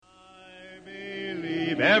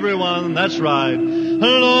Everyone, that's right.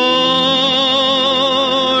 Lord,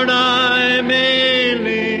 I believe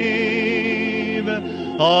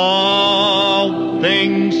all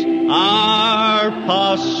things are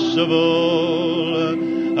possible.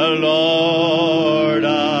 Lord,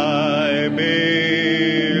 I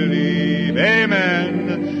believe.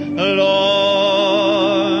 Amen. Lord,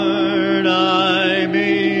 I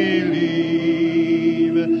believe.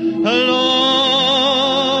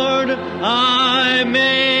 Lord, I believe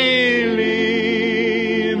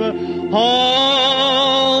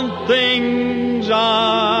all things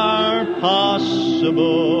are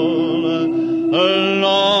possible.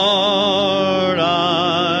 Lord,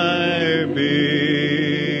 I believe.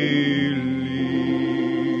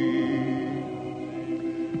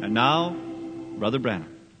 And now, Brother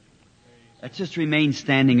Branham. Let's just remain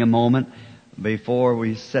standing a moment before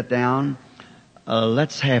we sit down.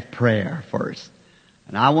 Let's have prayer first.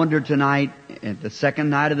 And I wonder tonight, at the second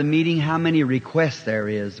night of the meeting, how many requests there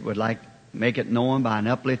is would like to make it known by an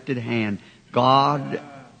uplifted hand. God,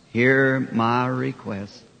 hear my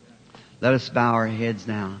request. Let us bow our heads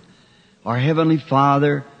now. Our Heavenly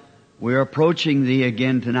Father, we're approaching Thee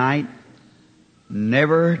again tonight,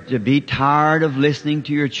 never to be tired of listening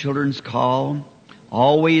to Your children's call,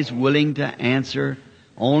 always willing to answer,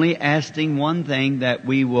 only asking one thing, that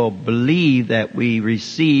we will believe that we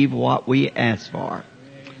receive what we ask for.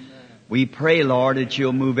 We pray, Lord, that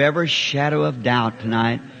You'll move every shadow of doubt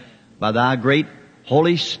tonight by Thy great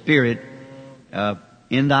Holy Spirit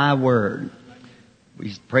in Thy Word.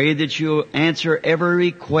 We pray that You'll answer every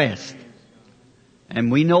request.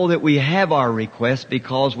 And we know that we have our request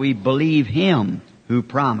because we believe Him who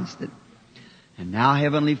promised it. And now,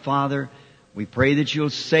 Heavenly Father, we pray that You'll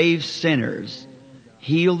save sinners,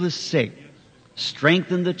 heal the sick,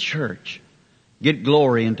 strengthen the church, get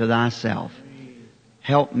glory into Thyself.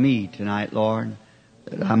 Help me tonight, Lord,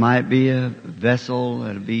 that I might be a vessel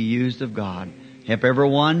that'll be used of God. Help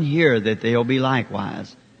everyone here that they'll be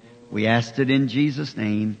likewise. We ask it in Jesus'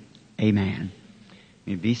 name. Amen.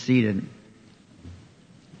 You be seated.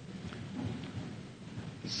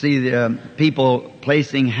 See the people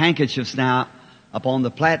placing handkerchiefs now upon the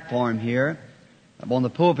platform here, upon the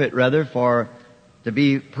pulpit rather, to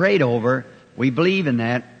be prayed over. We believe in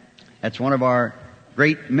that. That's one of our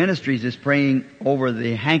great ministries, is praying over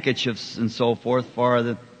the handkerchiefs and so forth for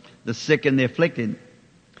the sick and the afflicted.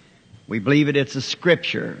 We believe it's a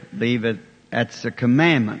scripture. Believe that's a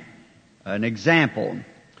commandment, an example.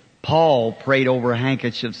 Paul prayed over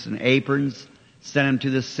handkerchiefs and aprons, sent them to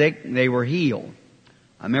the sick, and they were healed.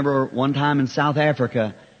 I remember one time in South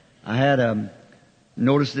Africa, I had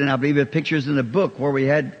noticed, and I believe the pictures in the book, where we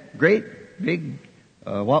had great big,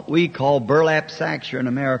 what we call burlap sacks here in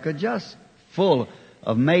America, just full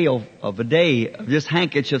of mail of a day, of just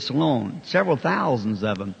handkerchiefs alone, several thousands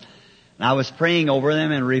of them. And I was praying over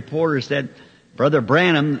them, and a reporter said, Brother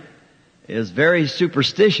Branham is very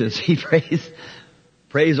superstitious. He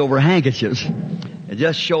prays over handkerchiefs. It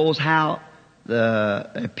just shows how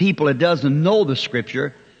the people that doesn't know the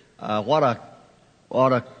Scripture, what a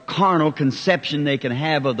carnal conception they can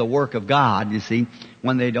have of the work of God, you see,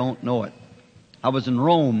 when they don't know it. I was in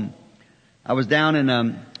Rome. I was down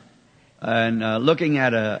in looking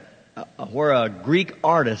at where a Greek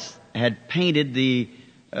artist had painted the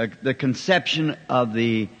conception of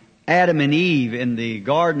the Adam and Eve in the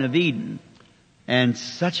Garden of Eden, and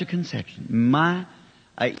such a conception.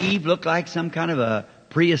 Eve looked like some kind of a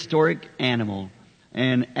prehistoric animal,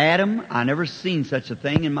 and Adam, I never seen such a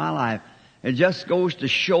thing in my life. It just goes to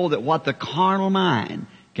show that what the carnal mind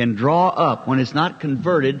can draw up when it's not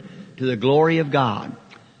converted to the glory of God.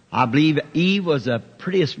 I believe Eve was the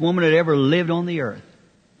prettiest woman that ever lived on the earth.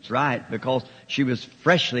 That's right, because she was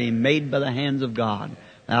freshly made by the hands of God,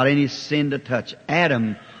 without any sin to touch.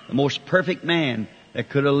 Adam, the most perfect man that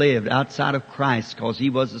could have lived outside of Christ, because he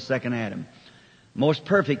was the second Adam. Most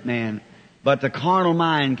perfect man. But the carnal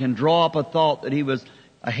mind can draw up a thought that he was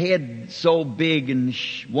a head so big and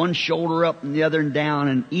one shoulder up and the other and down,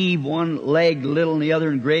 and Eve one leg little and the other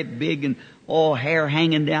and great big, and all hair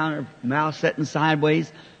hanging down, her mouth setting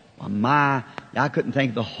sideways. I couldn't think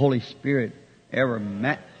of the Holy Spirit ever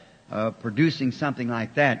producing something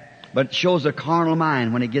like that. But it shows a carnal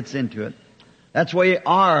mind when it gets into it. That's the way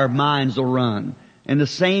our minds will run. In the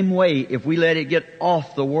same way, if we let it get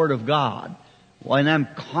off the Word of God, in them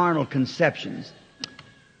carnal conceptions.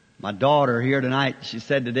 My daughter here tonight, she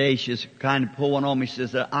said today, she's kind of pull one on me. She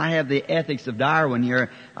says, I have the Ethics of Darwin here.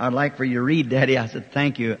 I'd like for you to read, Daddy. I said,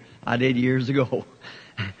 thank you. I did years ago.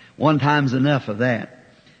 One time's enough of that.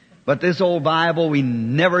 But this old Bible, we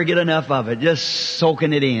never get enough of it. Just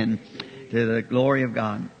soaking it in to the glory of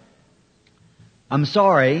God. I'm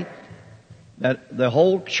sorry that the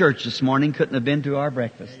whole church this morning couldn't have been to our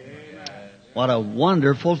breakfast. What a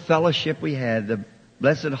wonderful fellowship we had. The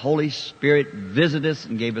blessed Holy Spirit visited us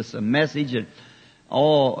and gave us a message.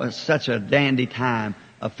 And such a dandy time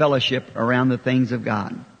of fellowship around the things of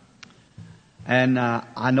God. And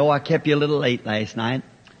I know I kept you a little late last night,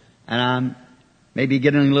 and I'm maybe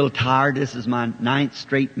getting a little tired. This is my 9th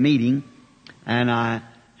straight meeting, and I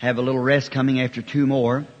have a little rest coming after 2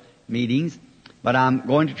 more meetings. But I'm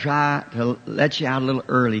going to try to let you out a little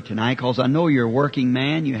early tonight, because I know you're a working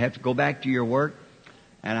man. You have to go back to your work,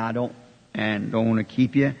 and I don't want to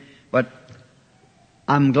keep you. But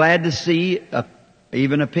I'm glad to see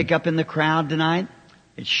even a pickup in the crowd tonight.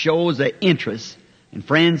 It shows the interest. And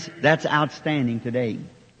friends, that's outstanding today.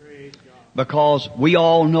 Because we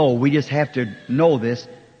all know, we just have to know this,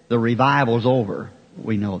 the revival's over.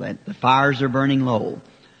 We know that. The fires are burning low.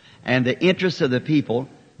 And the interest of the people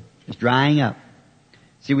is drying up.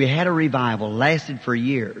 See, we had a revival, lasted for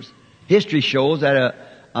years. History shows that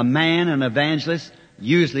a man, an evangelist,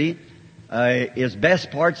 usually his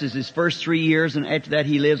best parts is his first 3 years, and after that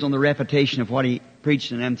he lives on the reputation of what he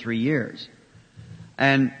preached in them 3 years.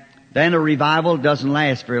 And then a revival doesn't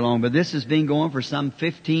last very long, but this has been going for some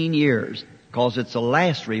 15 years, because it's the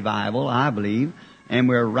last revival, I believe, and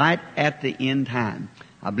we're right at the end time.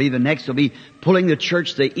 I believe the next will be pulling the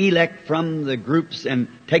church, the elect, from the groups and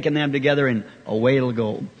taking them together, and away it'll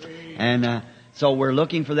go. And so we're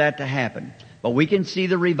looking for that to happen. But we can see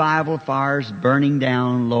the revival fires burning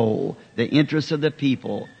down low. The interest of the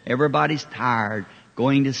people. Everybody's tired,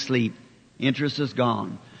 going to sleep. Interest is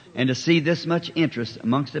gone. And to see this much interest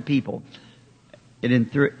amongst the people,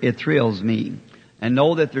 it thrills me. And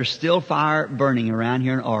know that there's still fire burning around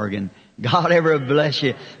here in Oregon. God ever bless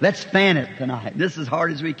you. Let's fan it tonight. This as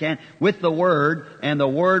hard as we can with the Word. And the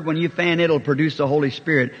Word, when you fan it, it'll produce the Holy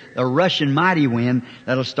Spirit, the rushing mighty wind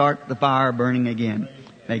that'll start the fire burning again.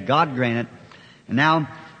 May God grant it. And now,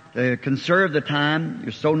 to conserve the time,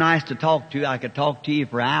 you're so nice to talk to. I could talk to you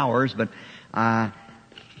for hours, but I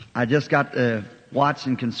just got to watch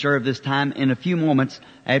and conserve this time. In a few moments,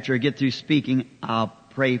 after I get through speaking, I'll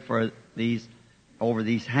pray for over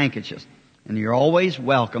these handkerchiefs. And you're always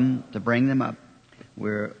welcome to bring them up.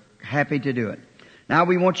 We're happy to do it. Now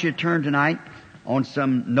we want you to turn tonight on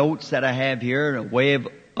some notes that I have here, a way of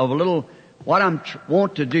a little, what I'm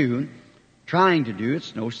trying to do,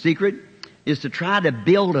 it's no secret, is to try to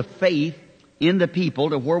build a faith in the people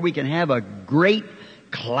to where we can have a great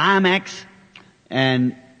climax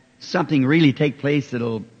and something really take place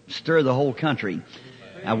that'll stir the whole country.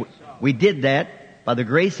 Now, we did that by the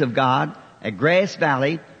grace of God at Grass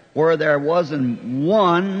Valley, where there wasn't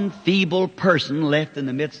one feeble person left in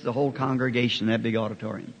the midst of the whole congregation in that big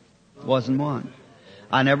auditorium. Wasn't one.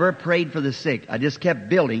 I never prayed for the sick. I just kept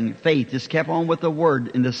building faith, just kept on with the Word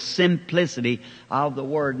in the simplicity of the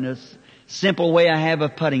Word and this simple way I have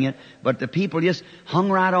of putting it. But the people just hung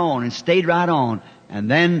right on and stayed right on.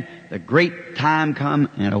 And then the great time come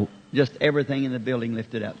and just everything in the building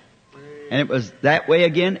lifted up. And it was that way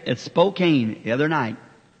again at Spokane the other night,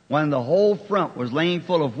 when the whole front was laying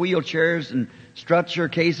full of wheelchairs and stretcher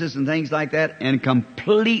cases and things like that, and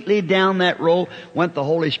completely down that row went the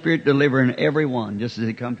Holy Spirit delivering every one, just as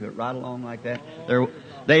He come to it, right along like that.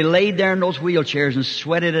 They laid there in those wheelchairs and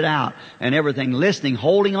sweated it out and everything, listening,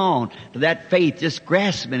 holding on to that faith, just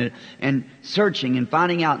grasping it and searching and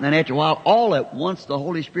finding out. And then after a while, all at once, the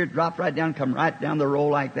Holy Spirit dropped right down, come right down the row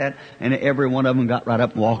like that, and every one of them got right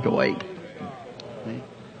up and walked away.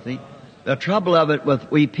 See? The trouble of it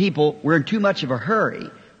with we people, we're in too much of a hurry.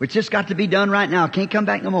 It's just got to be done right now. Can't come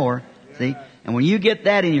back no more. See? And when you get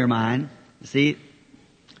that in your mind, see,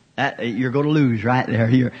 you're going to lose right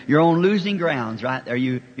there. You're on losing grounds right there.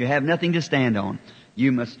 You have nothing to stand on.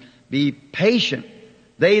 You must be patient.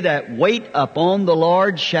 They that wait upon the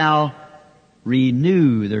Lord shall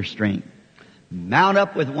renew their strength. Mount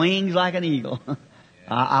up with wings like an eagle.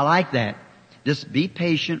 I like that. Just be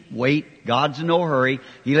patient, wait. God's in no hurry.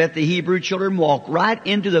 He let the Hebrew children walk right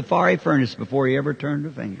into the fiery furnace before He ever turned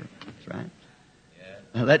a finger. That's right.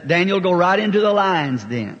 Yeah. Let Daniel go right into the lion's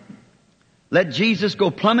den. Let Jesus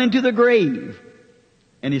go plumb into the grave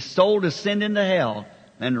and His soul descend into hell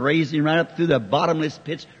and raise Him right up through the bottomless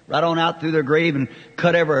pits, right on out through the grave and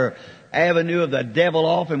cut every avenue of the devil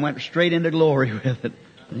off and went straight into glory with it.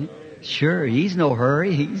 See? Sure, He's no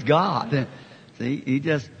hurry. He's God. See,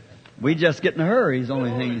 we just get in a hurry is the only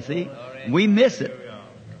thing, you see. We miss it.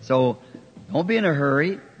 So, don't be in a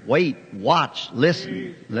hurry. Wait, watch,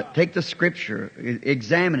 listen. Take the Scripture,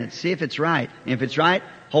 examine it, see if it's right. If it's right,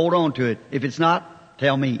 hold on to it. If it's not,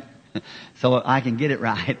 tell me. so I can get it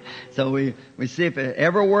right. So we see if it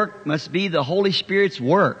ever work, must be the Holy Spirit's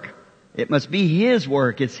work. It must be His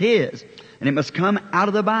work. It's His. And it must come out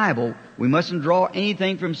of the Bible. We mustn't draw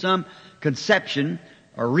anything from some conception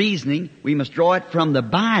or reasoning. We must draw it from the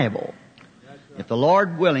Bible. If the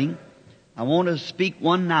Lord willing, I want to speak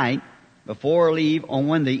one night before I leave on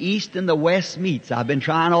when the East and the West meets. I've been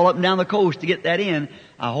trying all up and down the coast to get that in.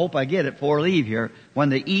 I hope I get it before I leave here. When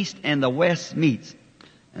the East and the West meets.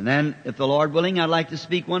 And then, if the Lord willing, I'd like to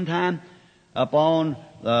speak one time upon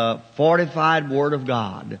the fortified Word of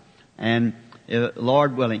God. And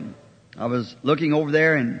Lord willing, I was looking over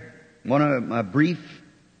there in one of my brief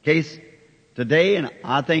case today, and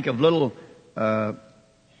I think of little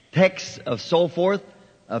texts of so forth,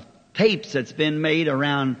 of tapes that's been made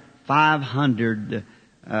around 500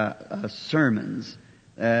 sermons,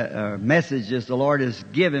 messages the Lord has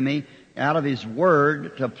given me out of His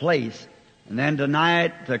Word to place. And then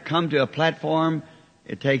tonight, to come to a platform,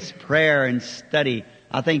 it takes prayer and study.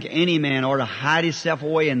 I think any man ought to hide himself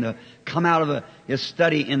away and to come out of his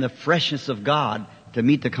study in the freshness of God to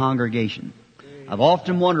meet the congregation. I've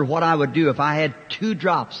often wondered what I would do if I had 2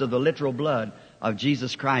 drops of the literal blood of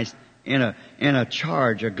Jesus Christ in a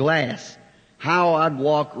charge, a glass. How I'd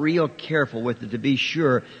walk real careful with it to be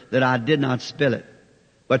sure that I did not spill it.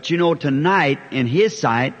 But you know, tonight, in His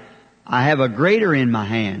sight, I have a greater in my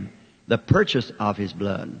hand, the purchase of His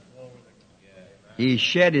blood. He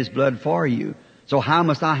shed His blood for you. So how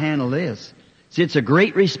must I handle this? See, it's a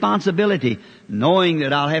great responsibility, knowing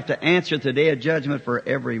that I'll have to answer today a judgment for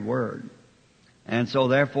every word. And so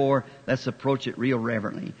therefore, let's approach it real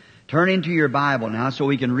reverently. Turn into your Bible now so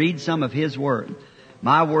we can read some of His Word.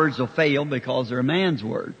 My words will fail because they're man's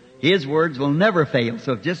word. His words will never fail.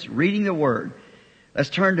 So just reading the Word. Let's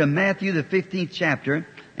turn to Matthew, the 15th chapter,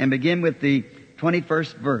 and begin with the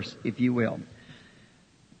 21st verse, if you will.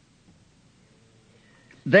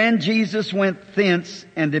 Then Jesus went thence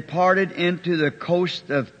and departed into the coast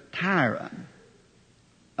of Tyre,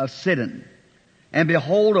 of Sidon. And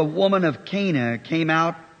behold, a woman of Cana came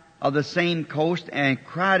out of the same coast and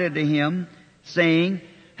cried unto Him, saying,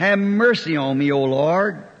 Have mercy on me, O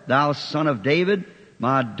Lord, thou Son of David.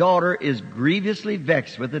 My daughter is grievously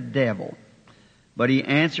vexed with the devil. But He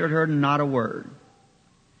answered her not a word.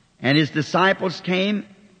 And His disciples came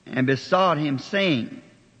and besought Him, saying,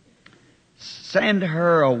 Send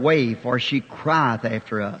her away, for she crieth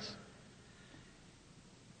after us.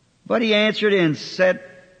 But He answered and said,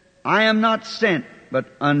 I am not sent but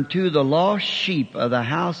unto the lost sheep of the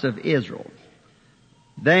house of Israel.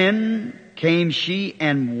 Then came she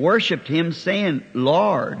and worshipped Him, saying,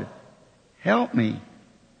 Lord, help me.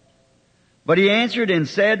 But He answered and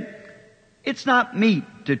said, It's not meet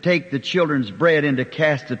to take the children's bread and to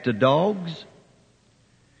cast it to dogs.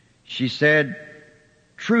 She said,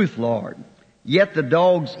 Truth, Lord, yet the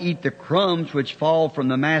dogs eat the crumbs which fall from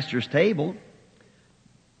the master's table.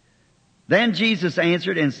 Then Jesus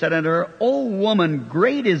answered and said unto her, O woman,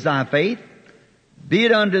 great is thy faith. Be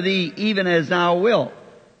it unto thee even as thou wilt.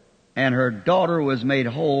 And her daughter was made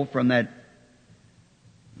whole from that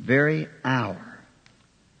very hour.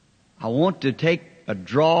 I want to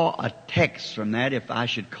draw a text from that, if I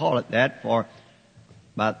should call it that, for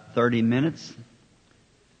about 30 minutes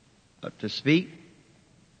to speak.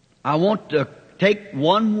 I want to take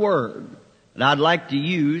one word that I'd like to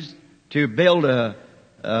use to build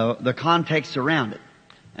the context around it.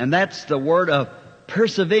 And that's the word of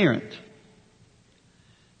perseverant.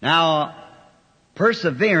 Now,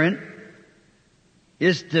 perseverant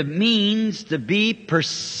means to be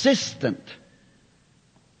persistent.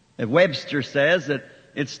 Webster says that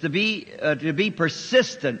it's to be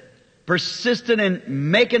persistent. Persistent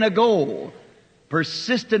in making a goal.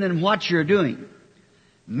 Persistent in what you're doing.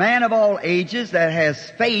 Man of all ages that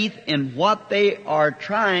has faith in what they are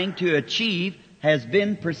trying to achieve has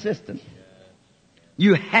been persistent.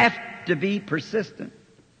 You have to be persistent.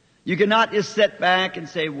 You cannot just sit back and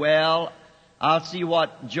say, well, I'll see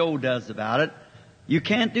what Joe does about it. You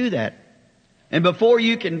can't do that. And before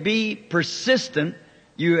you can be persistent,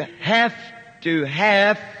 you have to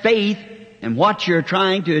have faith in what you're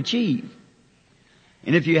trying to achieve.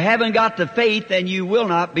 And if you haven't got the faith, then you will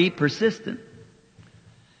not be persistent.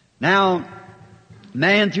 Now,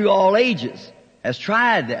 man through all ages has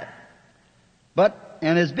tried that.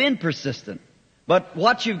 And has been persistent. But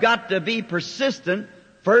what you've got to be persistent,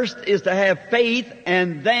 first is to have faith,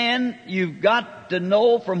 and then you've got to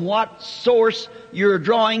know from what source you're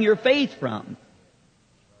drawing your faith from.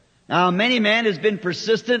 Now, many men has been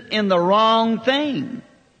persistent in the wrong thing,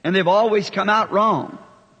 and they've always come out wrong.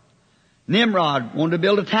 Nimrod wanted to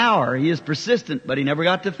build a tower. He is persistent, but he never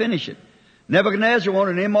got to finish it. Nebuchadnezzar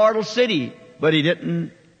wanted an immortal city, but he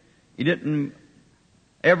didn't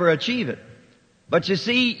ever achieve it. But you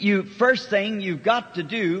see, first thing you've got to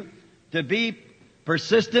do to be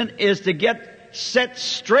persistent is to get set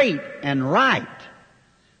straight and right.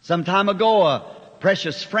 Some time ago, a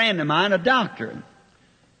precious friend of mine, a doctor,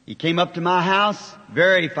 he came up to my house,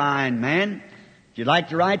 very fine man. If you'd like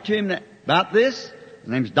to write to him about this, his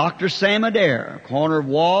name's Dr. Sam Adair, corner of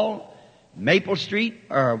Wall, Maple Street,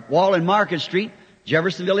 or Wall and Market Street,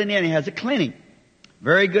 Jeffersonville, Indiana. He has a clinic.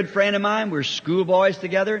 Very good friend of mine. We're schoolboys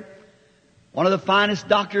together. One of the finest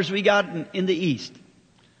doctors we got in the East.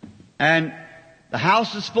 And the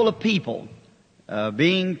house is full of people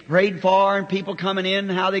being prayed for, and people coming in,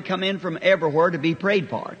 how they come in from everywhere to be prayed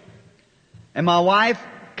for. And my wife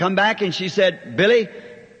come back and she said, Billy,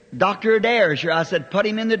 Dr. Adair is here. I said, put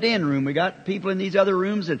him in the den room. We got people in these other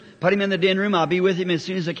rooms, and put him in the den room. I'll be with him as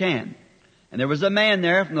soon as I can. And there was a man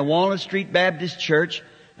there from the Walnut Street Baptist Church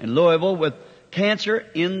in Louisville with cancer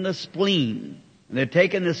in the spleen. And they'd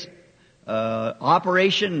taken this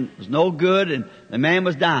operation, it was no good, and the man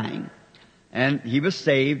was dying. And he was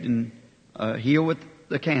saved and healed with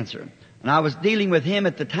the cancer. And I was dealing with him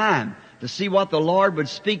at the time to see what the Lord would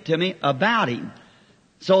speak to me about him.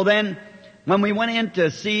 So then, when we went in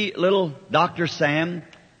to see little Dr. Sam,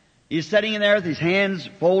 he's sitting in there with his hands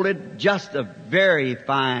folded, just a very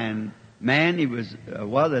fine man. He was,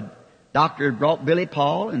 the doctor had brought Billy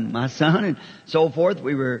Paul and my son and so forth.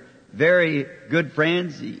 We were very good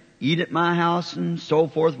friends. He eat at my house and so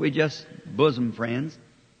forth. We just bosom friends.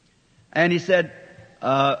 And he said,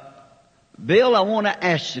 Bill, I want to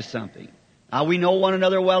ask you something. We know one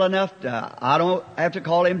another well enough. I don't have to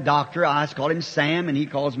call him doctor. I just call him Sam, and he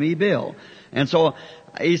calls me Bill. And so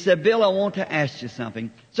he said, Bill, I want to ask you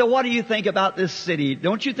something. So what do you think about this city?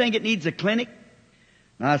 Don't you think it needs a clinic?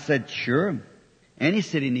 And I said, sure. Any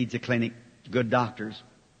city needs a clinic. Good doctors.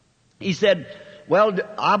 He said, well,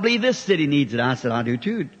 I believe this city needs it. I said, I do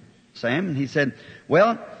too, Sam. And he said,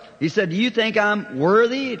 do you think I'm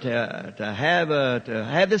worthy to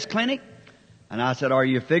have this clinic? And I said, are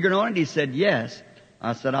you figuring on it? He said, yes.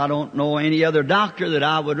 I said, I don't know any other doctor that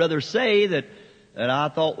I would rather say that I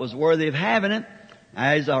thought was worthy of having it.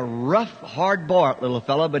 He's a rough, hard-boiled little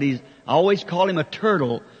fellow, but I always call him a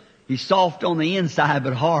turtle. He's soft on the inside,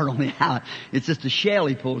 but hard on the outside. It's just a shell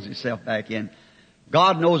he pulls himself back in.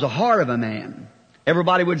 God knows the heart of a man.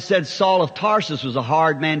 Everybody would have said Saul of Tarsus was a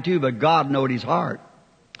hard man too, but God knowed his heart.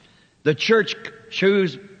 The church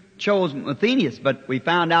chose Matthias, but we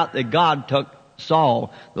found out that God took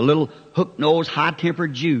Saul, the little hook-nosed,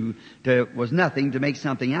 high-tempered Jew, was nothing to make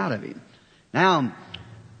something out of him. Now,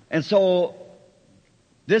 and so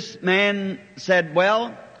this man said,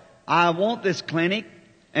 well, I want this clinic,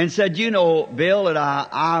 and said, you know, Bill, that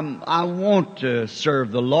I want to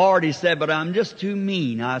serve the Lord. He said, but I'm just too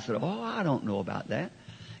mean. I said, oh, I don't know about that.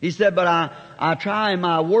 He said, but I try in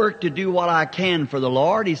my work to do what I can for the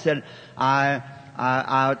Lord. He said,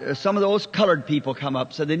 some of those colored people come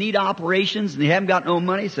up, said they need operations and they haven't got no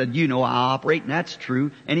money. He said, you know, I operate, and that's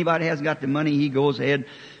true. Anybody hasn't got the money, he goes ahead,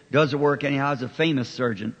 does the work anyhow. He's a famous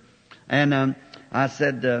surgeon. And I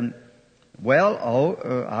said, I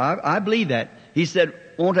believe that. He said,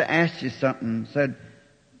 I want to ask you something. Said,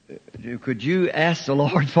 could you ask the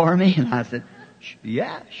Lord for me? And I said,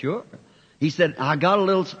 yeah, sure. He said, I got a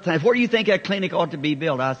little, where do you think that clinic ought to be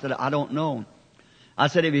built? I said, I don't know. I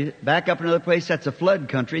said, if you back up another place, that's a flood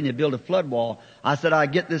country, and they build a flood wall. I said, I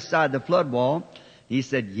get this side of the flood wall. He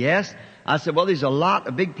said, yes. I said, well, there's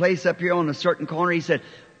a big place up here on a certain corner. He said,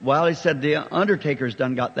 the undertaker's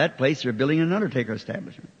done got that place. They're building an undertaker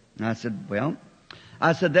establishment. And I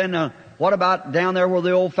said, then what about down there where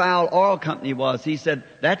the old Fowl Oil Company was? He said,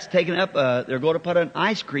 that's taken up, they're going to put an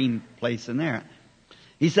ice cream place in there.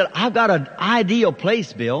 He said, I've got an ideal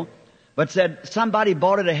place, Bill. But said, somebody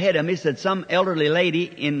bought it ahead of me. Said, some elderly lady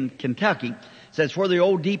in Kentucky. Says, where the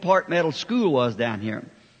old departmental school was down here.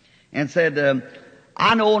 And said,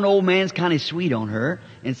 I know an old man's kind of sweet on her.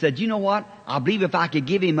 And said, you know what? I believe if I could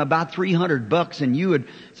give him about $300 and you would,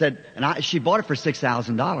 she bought it for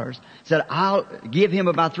 $6,000. Said, I'll give him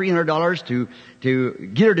about $300 to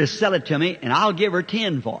get her to sell it to me, and I'll give her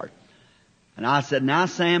 10 for it. And I said, now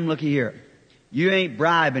Sam, looky here. You ain't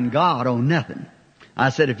bribing God on nothing. I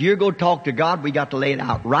said, if you're going to talk to God, we got to lay it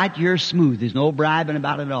out right here smooth. There's no bribing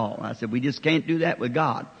about it at all. I said, we just can't do that with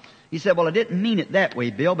God. He said, well, I didn't mean it that way,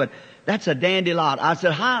 Bill, but that's a dandy lot. I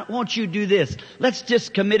said, why won't you do this? Let's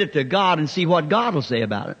just commit it to God and see what God will say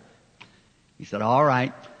about it. He said, all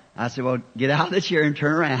right. I said, well, get out of the chair and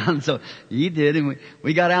turn around. So he did, and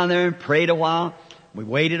we got down there and prayed a while. We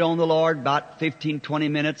waited on the Lord about 15, 20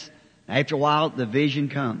 minutes. After a while, the vision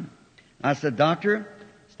come. I said, Doctor,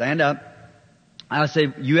 stand up. I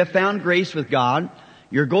said, you have found grace with God.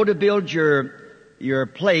 You're going to build your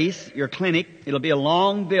place, your clinic. It'll be a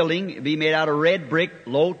long building. It'll be made out of red brick,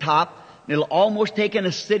 low top. It'll almost take in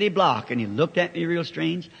a city block. And he looked at me real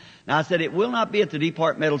strange. And I said, it will not be at the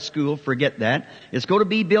departmental school. Forget that. It's going to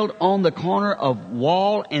be built on the corner of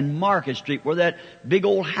Wall and Market Street, where that big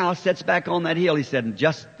old house sets back on that hill. He said, in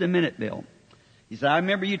just a minute, Bill. He said, I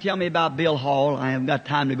remember you telling me about Bill Hall. I haven't got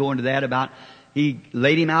time to go into that. About he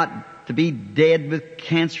laid him out to be dead with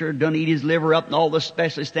cancer, done eat his liver up, and all the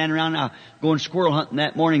specialists standing around. I going squirrel hunting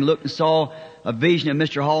that morning, looked and saw a vision of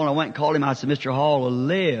Mr. Hall, and I went and called him. I said, Mr. Hall will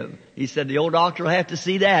live. He said, the old doctor will have to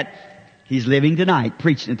see that. He's living tonight,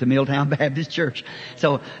 preaching at the Milltown Baptist Church.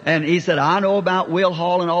 So, and he said, I know about Will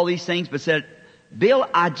Hall and all these things, but said, Bill,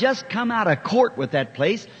 I just come out of court with that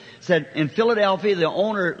place. Said, in Philadelphia, the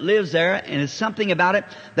owner lives there, and it's something about it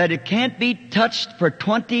that it can't be touched for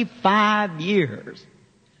 25 years.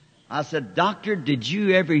 I said, Doctor, did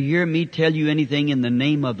you ever hear me tell you anything in the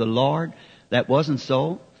name of the Lord that wasn't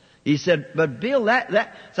so? He said, but Bill, said,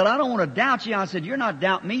 I don't want to doubt you. I said, you're not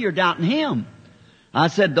doubting me, you're doubting Him. I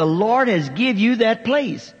said, the Lord has give you that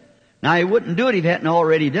place. Now, He wouldn't do it if He hadn't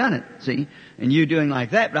already done it, see? And you doing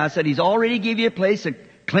like that. But I said, He's already give you a place, a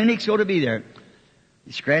clinic's going to be there.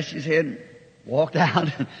 He scratched his head, walked out,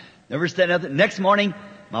 never said nothing. Next morning,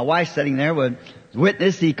 my wife sitting there was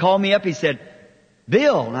witness. He called me up, he said,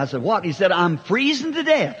 Bill. And I said, what? He said, I'm freezing to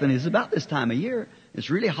death. And it's about this time of year. It's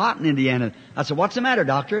really hot in Indiana. I said, what's the matter,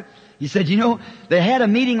 doctor? He said, you know, they had a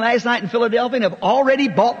meeting last night in Philadelphia and have already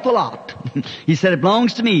bought the lot. He said, it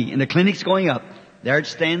belongs to me and the clinic's going up. There it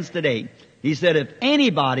stands today. He said, if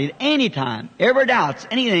anybody at any time ever doubts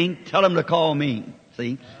anything, tell them to call me.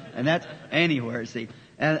 See? And that's anywhere, see.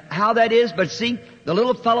 And how that is, but see, the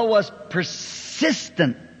little fellow was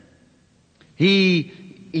persistent. He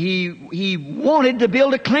wanted to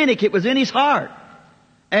build a clinic. It was in his heart.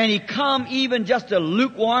 And he come even just a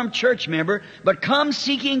lukewarm church member, but come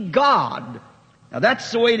seeking God. Now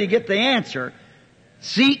that's the way to get the answer.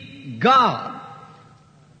 Seek God.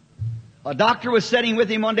 A doctor was sitting with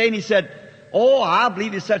him one day and he said, oh, I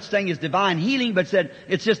believe there's such thing as divine healing, but said,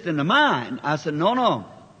 it's just in the mind. I said, no.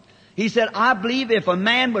 He said, I believe if a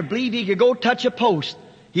man would believe he could go touch a post,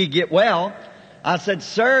 he'd get well. I said,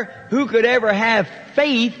 sir, who could ever have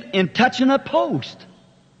faith in touching a post?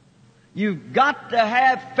 You've got to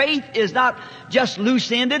have faith is not just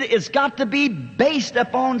loose-ended. It's got to be based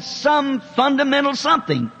upon some fundamental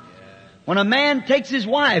something. When a man takes his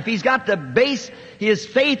wife, he's got to base his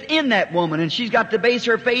faith in that woman, and she's got to base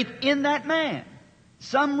her faith in that man.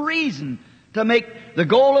 Some reason to make the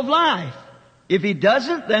goal of life. If he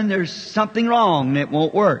doesn't, then there's something wrong and it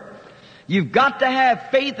won't work. You've got to have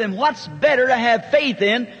faith, and what's better to have faith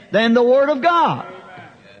in than the Word of God?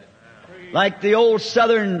 Like the old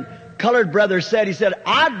Southern colored brother said, he said,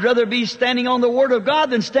 I'd rather be standing on the Word of God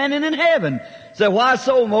than standing in heaven. Said, why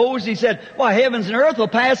so, Moses? He said, why, heavens and earth will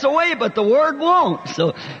pass away, but the Word won't.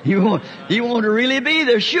 So you want to really be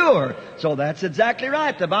there, sure. So that's exactly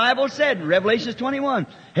right. The Bible said in Revelation 21,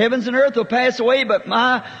 heavens and earth will pass away, but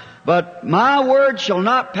my word shall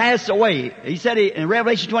not pass away. He said in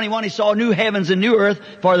Revelation 21, he saw new heavens and new earth,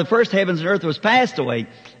 for the first heavens and earth was passed away.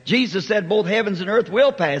 Jesus said both heavens and earth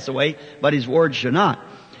will pass away, but His word shall not.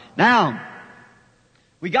 Now,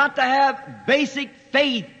 we got to have basic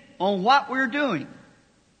faith on what we're doing.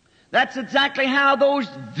 That's exactly how those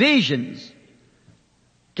visions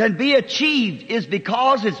can be achieved, is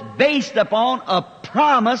because it's based upon a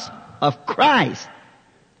promise of Christ.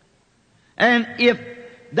 And if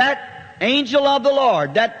that angel of the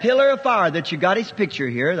Lord, that pillar of fire that you got his picture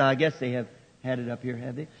here, I guess they have had it up here,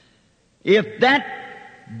 have they? If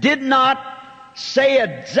that did not say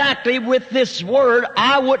exactly with this word,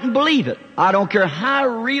 I wouldn't believe it. I don't care how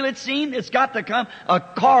real it seemed, it's got to come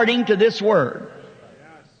according to this word.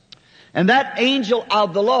 And that angel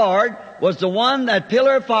of the Lord was the one, that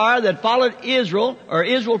pillar of fire that followed Israel, or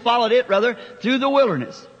Israel followed it rather, through the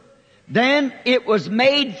wilderness. Then it was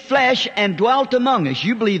made flesh and dwelt among us.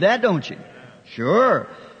 You believe that, don't you? Sure.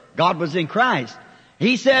 God was in Christ.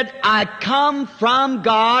 He said, I come from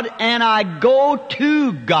God and I go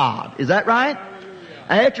to God. Is that right?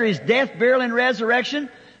 After His death, burial, and resurrection,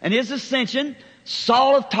 and His ascension,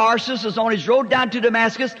 Saul of Tarsus was on his road down to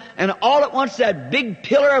Damascus, and all at once that big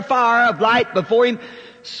pillar of fire of light before him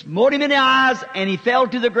smote him in the eyes, and he fell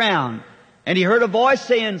to the ground. And he heard a voice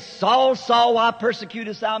saying, Saul, Saul, why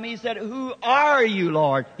persecutest thou me? He said, who are you,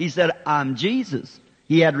 Lord? He said, I'm Jesus.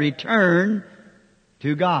 He had returned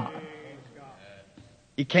to God.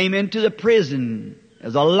 He came into the prison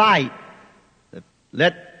as a light that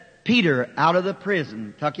let Peter out of the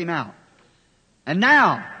prison, took him out. And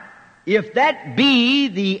now, if that be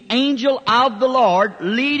the angel of the Lord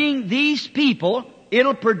leading these people,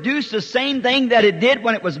 it'll produce the same thing that it did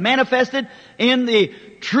when it was manifested in the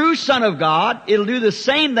true Son of God. It'll do the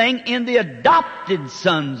same thing in the adopted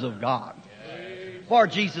sons of God. For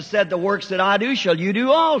Jesus said, the works that I do shall you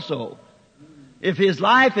do also. If His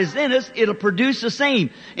life is in us, it'll produce the same.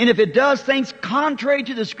 And if it does things contrary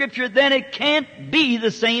to the Scripture, then it can't be the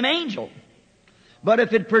same angel. But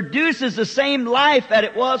if it produces the same life that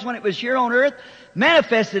it was when it was here on earth,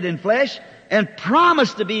 manifested in flesh, and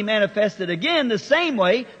promised to be manifested again the same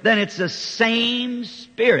way, then it's the same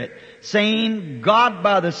Spirit, same God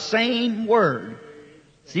by the same Word.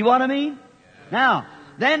 See what I mean? Now,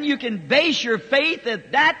 then you can base your faith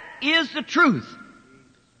that that is the truth.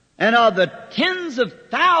 And of the tens of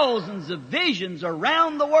thousands of visions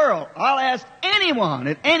around the world, I'll ask anyone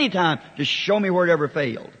at any time to show me where it ever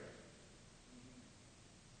failed.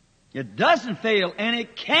 It doesn't fail, and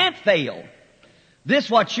it can't fail. This,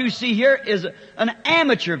 what you see here, is an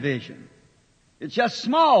amateur vision. It's just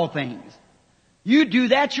small things. You do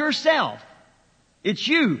that yourself. It's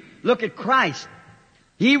you. Look at Christ.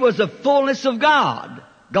 He was the fullness of God.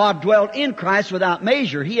 God dwelt in Christ without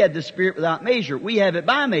measure. He had the Spirit without measure. We have it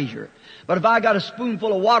by measure. But if I got a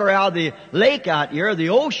spoonful of water out of the lake out here,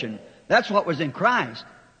 the ocean, that's what was in Christ.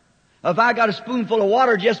 If I got a spoonful of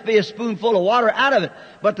water, just be a spoonful of water out of it.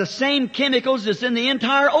 But the same chemicals that's in the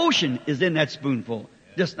entire ocean is in that spoonful.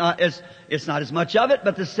 It's not as much of it,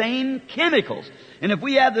 but the same chemicals. And if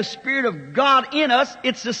we have the Spirit of God in us,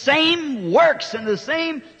 it's the same works and the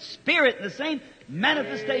same Spirit and the same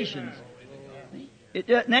manifestations.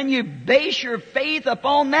 Then you base your faith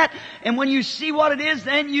upon that, and when you see what it is,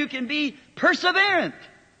 then you can be perseverant.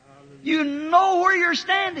 You know where you're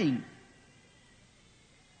standing.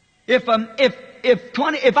 If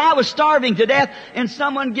I was starving to death and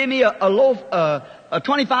someone give me a loaf,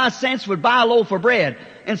 25 cents would buy a loaf of bread,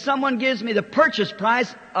 and someone gives me the purchase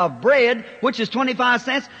price of bread, which is 25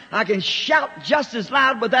 cents, I can shout just as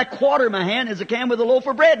loud with that quarter in my hand as I can with a loaf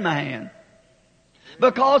of bread in my hand.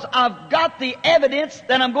 Because I've got the evidence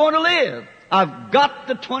that I'm going to live. I've got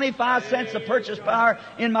the 25 cents of purchase power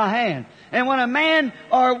in my hand. And when a man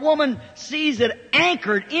or a woman sees it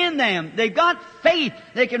anchored in them, they've got faith,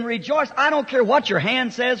 they can rejoice. I don't care what your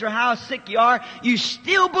hand says or how sick you are, you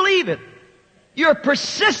still believe it. You're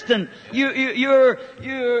persistent. You're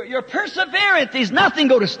perseverant. There's nothing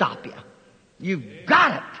going to stop you. You've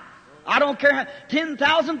got it. I don't care how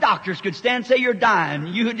 10,000 doctors could stand and say you're dying.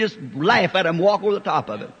 You could just laugh at them, walk over the top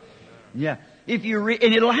of it. Yeah.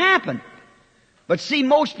 And it'll happen. But see,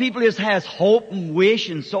 most people just has hope and wish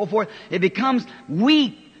and so forth. It becomes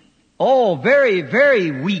weak. Oh, very, very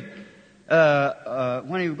weak.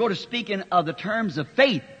 When you go to speaking of the terms of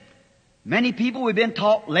faith, many people we've been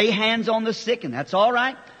taught lay hands on the sick, and that's all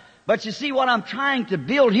right. But you see, what I'm trying to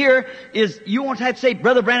build here is you won't have to say,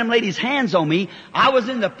 Brother Branham laid his hands on me. I was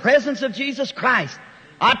in the presence of Jesus Christ.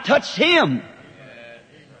 I touched Him.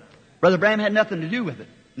 Brother Branham had nothing to do with it.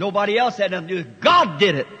 Nobody else had nothing to do with it. God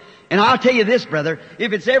did it. And I'll tell you this, brother,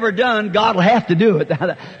 if it's ever done, God will have to do it.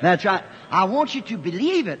 That's right. I want you to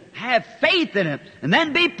believe it. Have faith in it. And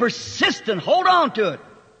then be persistent. Hold on to it.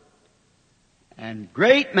 And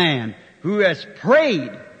great man who has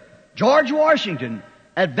prayed, George Washington,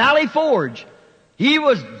 at Valley Forge, he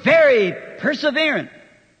was very perseverant.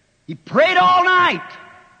 He prayed all night.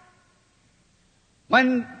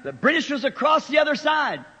 When the British was across the other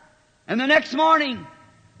side, and the next morning,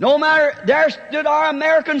 no matter, there stood our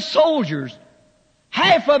American soldiers.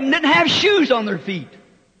 Half of them didn't have shoes on their feet.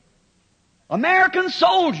 American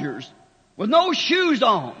soldiers with no shoes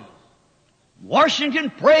on. Washington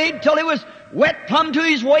prayed till he was wet plumb to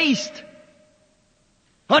his waist,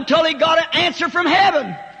 until he got an answer from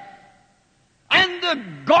heaven. And the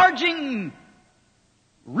gorging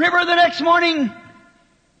river the next morning,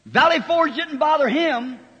 Valley Forge didn't bother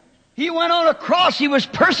him. He went on across. He was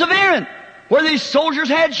perseverant, whether these soldiers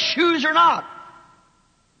had shoes or not,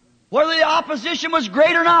 whether the opposition was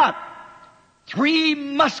great or not. 3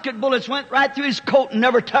 musket bullets went right through his coat and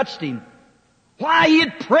never touched him. Why? He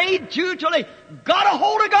had prayed too till he got a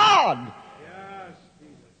hold of God.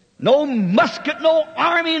 No musket, no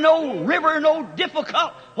army, no river, no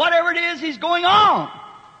difficult, whatever it is, he's going on.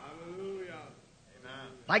 Hallelujah.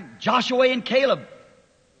 Like Joshua and Caleb,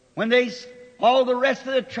 when all the rest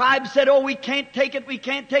of the tribe said, oh, we can't take it, we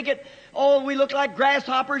can't take it. Oh, we look like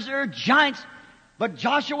grasshoppers, they're giants. But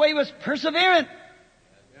Joshua was perseverant.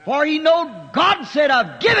 For he know God said,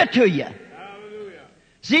 I'll give it to you. Hallelujah.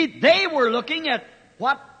 See, they were looking at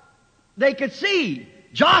what they could see.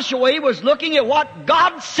 Joshua was looking at what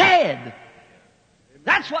God said.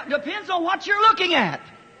 That's what depends on what you're looking at.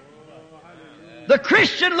 The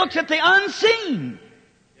Christian looks at the unseen.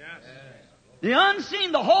 The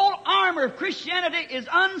unseen, the whole armor of Christianity is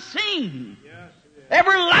unseen.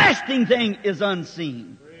 Everlasting thing is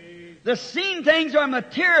unseen. The seen things are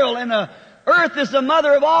material, and the earth is the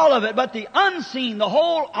mother of all of it. But the unseen, the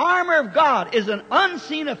whole armor of God, is an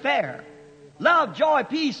unseen affair. Love, joy,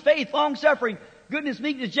 peace, faith, long-suffering, goodness,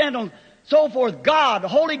 meekness, gentleness, so forth. God, the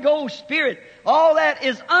Holy Ghost, Spirit, all that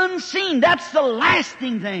is unseen. That's the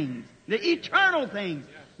lasting things, the eternal things.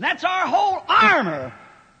 That's our whole armor.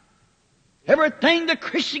 Everything the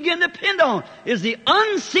Christian can depend on is the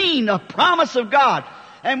unseen, the promise of God.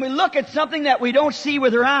 And we look at something that we don't see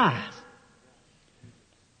with our eyes.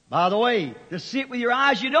 By the way, to see it with your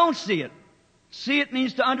eyes, you don't see it. See it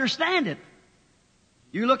means to understand it.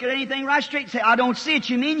 You look at anything right straight and say, I don't see it.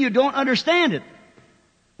 You mean you don't understand it.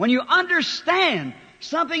 When you understand,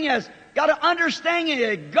 something has got an understanding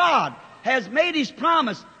that God has made His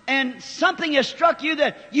promise, and something has struck you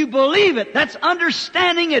that you believe it. That's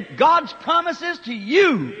understanding it. God's promises to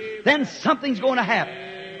you. Then something's going to happen.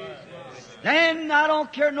 Then I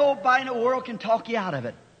don't care, nobody in the world can talk you out of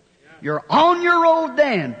it. You're on your road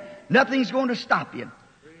then. Nothing's going to stop you.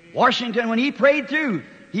 Washington, when he prayed through,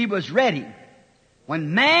 he was ready.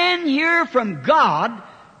 When man hear from God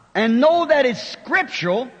and know that it's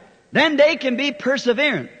scriptural, then they can be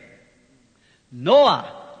perseverant.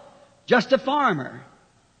 Noah, just a farmer.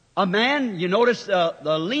 A man, you notice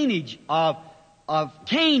the lineage of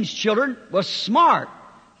Cain's children was smart.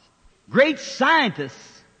 Great scientists.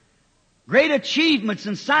 Great achievements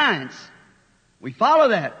in science. We follow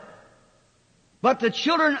that. But the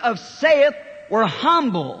children of Seth were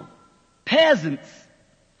humble, peasants,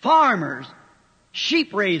 farmers,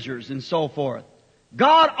 sheep raisers, and so forth.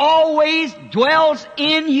 God always dwells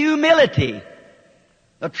in humility.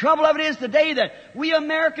 The trouble of it is today that we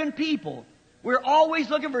American people, we're always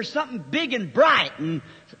looking for something big and bright, and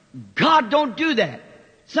God don't do that.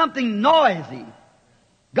 Something noisy.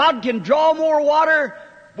 God can draw more water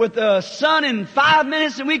with the sun in 5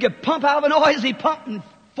 minutes than we could pump out of a noisy pump in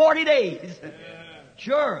 40 days.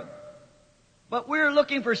 Sure. But we're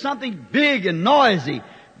looking for something big and noisy.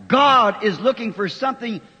 God is looking for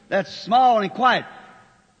something that's small and quiet.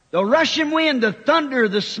 The rushing wind, the thunder,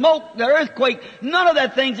 the smoke, the earthquake, none of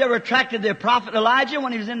that thing's ever attracted the prophet Elijah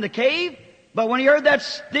when he was in the cave. But when he heard that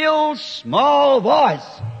still, small voice,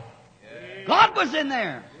 God was in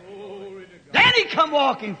there. Then he come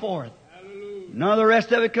walking forth. None of the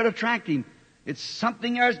rest of it could attract him. It's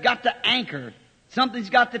something there's got to anchor. Something's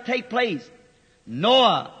got to take place.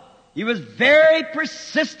 Noah, he was very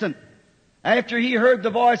persistent after he heard the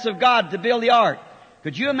voice of God to build the ark.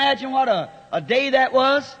 Could you imagine what a day that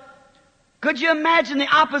was? Could you imagine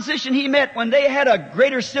the opposition he met when they had a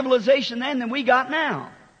greater civilization then than we got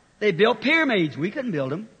now? They built pyramids. We couldn't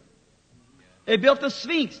build them. They built the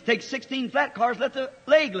Sphinx. Take 16 flat cars, let the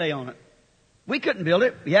leg lay on it. We couldn't build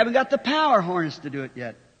it. We haven't got the power harness to do it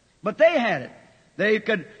yet. But they had it. They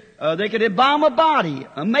could embalm a body,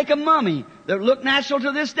 make a mummy that looked natural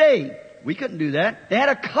to this day. We couldn't do that. They had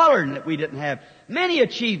a color that we didn't have. Many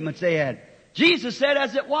achievements they had. Jesus said,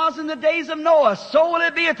 as it was in the days of Noah, so will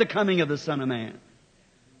it be at the coming of the Son of Man.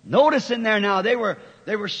 Notice in there now, they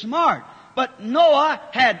were smart. But Noah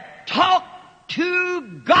had talked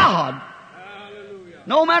to God. Hallelujah.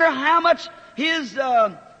 No matter how much his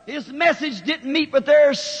message didn't meet with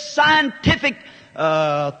their scientific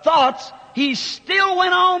thoughts, he still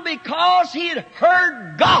went on because he had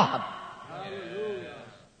heard God. Hallelujah.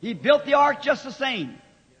 He built the ark just the same.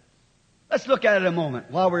 Let's look at it a moment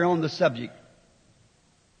while we're on the subject.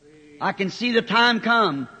 I can see the time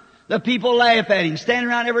come. The people laugh at him, stand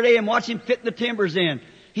around every day and watch him fit the timbers in.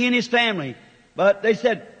 He and his family. But they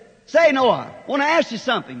said, say Noah, I want to ask you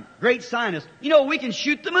something. Great scientist. You know, we can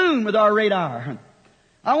shoot the moon with our radar.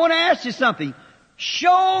 I want to ask you something.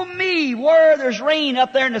 Show me where there's rain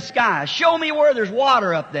up there in the sky. Show me where there's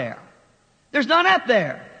water up there. There's none up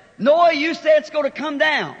there. Noah, you say it's going to come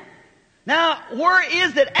down. Now, where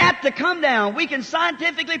is it apt to come down? We can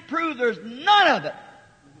scientifically prove there's none of it.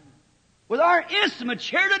 With our instruments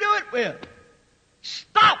here to do it with.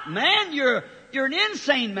 Stop, man. You're an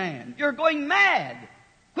insane man. You're going mad.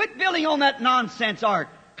 Quit building on that nonsense ark.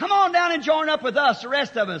 Come on down and join up with us, the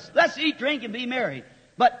rest of us. Let's eat, drink, and be merry.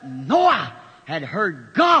 But Noah had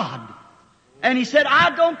heard God. And he said,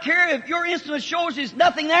 I don't care if your instrument shows there's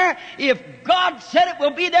nothing there. If God said it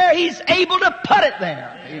will be there, He's able to put it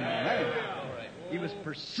there. Amen. He was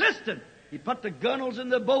persistent. He put the gunnels in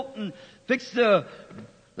the boat and fixed the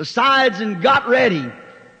sides and got ready.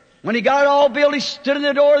 When he got it all built, he stood in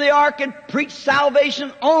the door of the ark and preached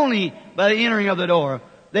salvation only by the entering of the door.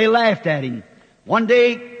 They laughed at him. One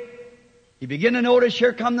day, he began to notice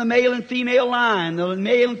here come the male and female lion, the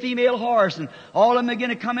male and female horse, and all of them began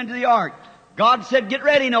to come into the ark. God said, get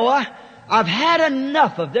ready, Noah. I've had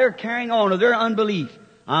enough of their carrying on, of their unbelief.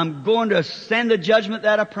 I'm going to send the judgment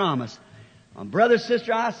that I promised. Brother,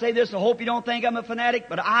 sister, I say this, I hope you don't think I'm a fanatic,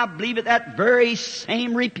 but I believe that very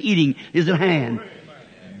same repeating is at hand.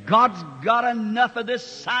 God's got enough of this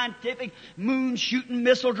scientific moon-shooting,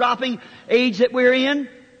 missile-dropping age that we're in.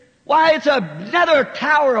 Why, it's another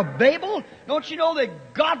Tower of Babel. Don't you know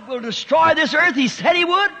that God will destroy this earth? He said He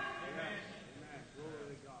would.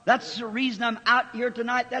 That's the reason I'm out here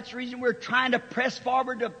tonight. That's the reason we're trying to press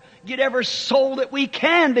forward to get every soul that we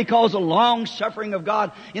can, because the long suffering of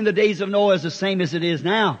God in the days of Noah is the same as it is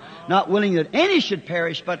now. Not willing that any should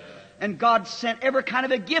perish, and God sent every kind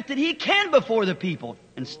of a gift that He can before the people.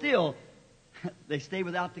 And still, they stay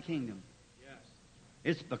without the kingdom.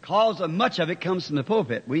 It's because of much of it comes from the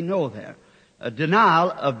pulpit. We know that. A denial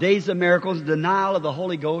of days of miracles, denial of the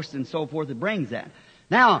Holy Ghost, and so forth, it brings that.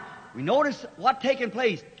 Now, we notice what taking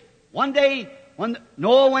place. One day, when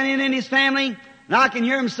Noah went in his family, and I can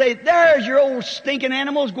hear him say, there's your old stinking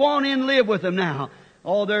animals, go on in and live with them now.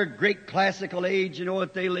 Oh, they're great classical age, you know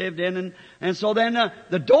what they lived in. And so then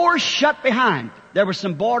the door shut behind. There were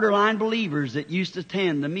some borderline believers that used to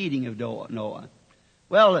attend the meeting of Noah.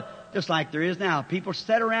 Well, just like there is now. People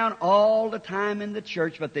sit around all the time in the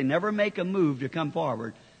church, but they never make a move to come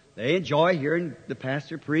forward. They enjoy hearing the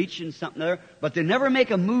pastor preach and something there, but they never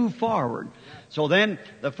make a move forward. So then,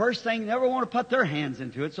 the first thing, they never want to put their hands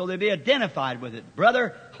into it, so they be identified with it.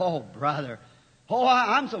 Brother. Oh,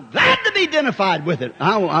 I'm so glad to be identified with it.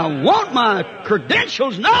 I want my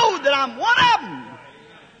credentials know that I'm one of them.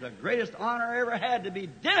 The greatest honor I ever had, to be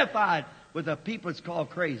identified with the people that's called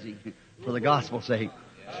crazy for the gospel's sake.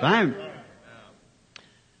 Fine.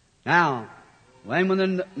 Now, when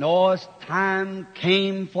the Noah's time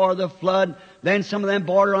came for the flood, then some of them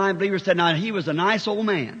borderline believers said, now, he was a nice old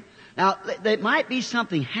man. Now, there might be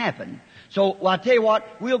something happen. So, well, I tell you what,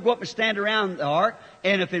 we'll go up and stand around the ark,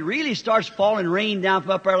 and if it really starts falling rain down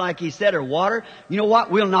from up there like he said, or water, you know what?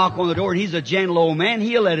 We'll knock on the door, and he's a gentle old man.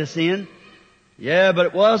 He'll let us in. Yeah, but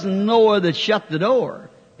it wasn't Noah that shut the door.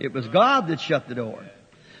 It was God that shut the door.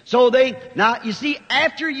 So now, you see,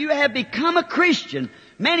 after you have become a Christian,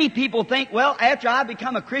 many people think, well, after I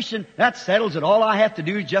become a Christian, that settles it. All I have to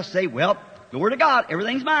do is just say, well, glory to God,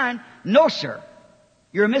 everything's mine. No, sir.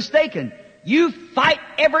 You're mistaken. You fight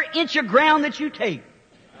every inch of ground that you take.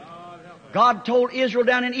 God told Israel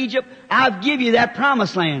down in Egypt, I'll give you that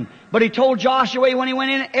promised land. But He told Joshua when he went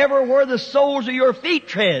in, everywhere the soles of your feet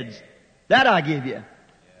treads, that I give you.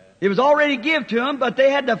 It was already given to them, but they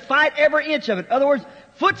had to fight every inch of it. In other words,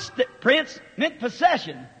 footprints meant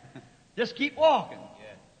possession. Just keep walking.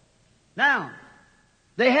 Now,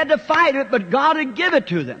 they had to fight it, but God had given it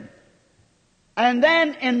to them. And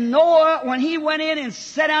then in Noah, when he went in and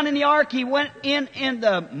sat down in the ark, he went in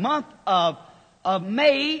the month of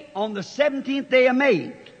May, on the 17th day of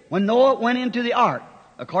May, when Noah went into the ark,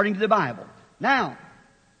 according to the Bible. Now,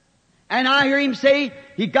 and I hear him say,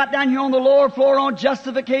 he got down here on the lower floor on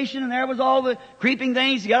justification, and there was all the creeping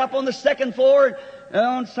things. He got up on the second floor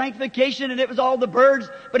on sanctification, and it was all the birds.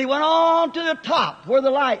 But he went on to the top, where the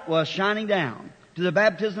light was shining down, to the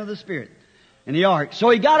baptism of the Spirit in the ark. So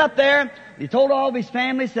he got up there, he told all of his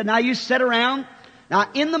family, said, now you sit around. Now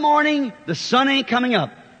in the morning, the sun ain't coming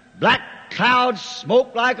up. Black clouds,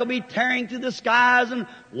 smoke like will be tearing through the skies, and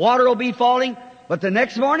water will be falling. But the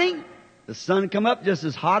next morning, the sun come up just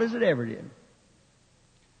as hot as it ever did.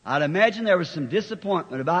 I'd imagine there was some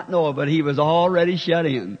disappointment about Noah, but he was already shut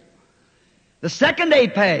in. The second day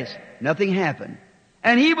passed. Nothing happened.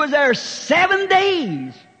 And he was there 7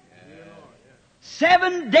 days.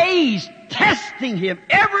 7 days testing him.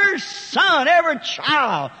 Every son, every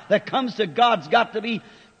child that comes to God's got to be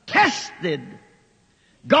tested.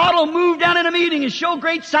 God will move down in a meeting and show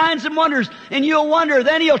great signs and wonders, and you'll wonder,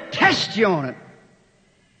 then He'll test you on it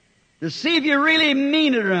to see if you really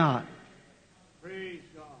mean it or not. Praise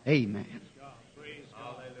God. Amen. Praise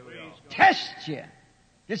God. Praise God. Test you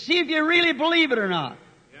to see if you really believe it or not.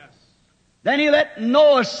 Yes. Then He let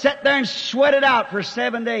Noah sit there and sweat it out for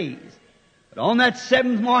 7 days. But on that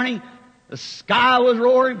seventh morning, the sky was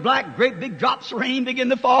roaring black, great big drops of rain began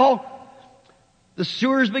to fall. The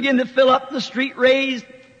sewers began to fill up, the street raised,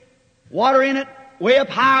 water in it, way up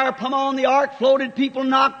higher, plumb on the ark, floated, people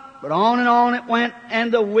knocked, but on and on it went,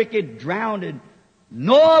 and the wicked drowned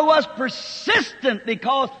Noah was persistent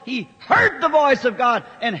because he heard the voice of God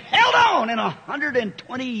and held on. In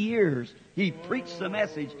 120 years, he preached the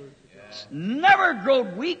message. Never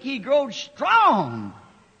growed weak, he growed strong.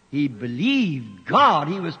 He believed God.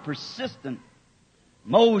 He was persistent.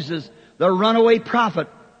 Moses, the runaway prophet,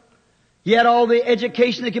 he had all the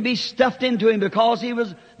education that could be stuffed into him because he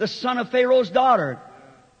was the son of Pharaoh's daughter.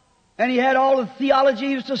 And he had all the theology.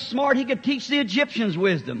 He was so smart he could teach the Egyptians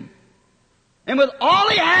wisdom. And with all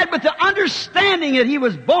he had, with the understanding that he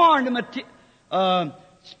was born to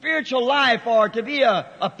spiritual life or to be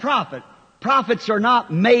a prophet. Prophets are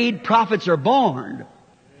not made, prophets are born.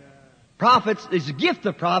 Prophets, there's a gift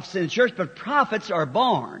of prophets in the church, but prophets are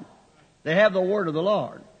born. They have the word of the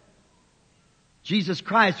Lord. Jesus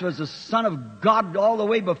Christ was the Son of God all the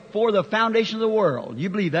way before the foundation of the world. You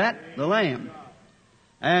believe that? The Lamb.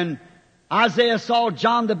 And Isaiah saw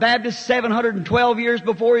John the Baptist 712 years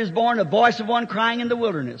before he was born, a voice of one crying in the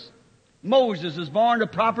wilderness. Moses was born a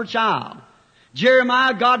proper child.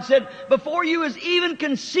 Jeremiah, God said, before you was even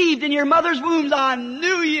conceived in your mother's wombs, I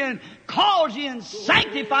knew you and called you and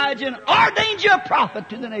sanctified you and ordained you a prophet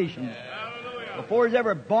to the nations. Before he was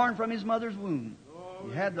ever born from his mother's womb.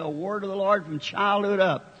 He had the word of the Lord from childhood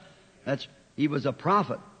up. He was a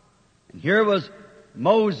prophet. And here was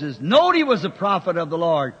Moses. Note he was a prophet of the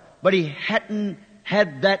Lord, but he hadn't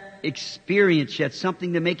had that experience yet,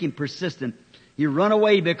 something to make him persistent. He run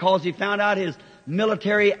away because he found out his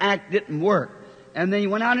military act didn't work. And then he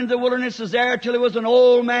went out into the wildernesses there till he was an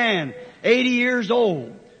old man, 80 years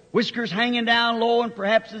old. Whiskers hanging down low, and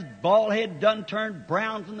perhaps his bald head done turned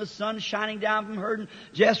brown from the sun shining down from herding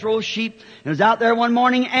Jethro's sheep. And was out there one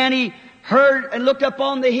morning, and he heard and looked up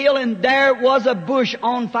on the hill, and there was a bush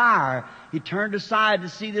on fire. He turned aside to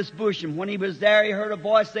see this bush, and when he was there, he heard a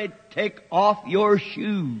voice say, "Take off your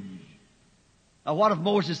shoes." Now what if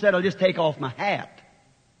Moses said, "I'll just take off my hat"?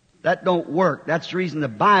 That don't work. That's the reason the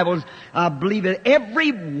Bible, I believe that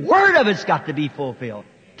every word of it's got to be fulfilled.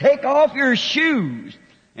 Take off your shoes.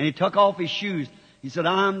 And he took off his shoes. He said,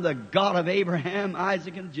 "I'm the God of Abraham,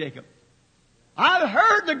 Isaac, and Jacob. I've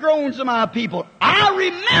heard the groans of my people. I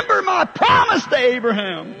remember my promise to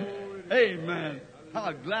Abraham." Amen.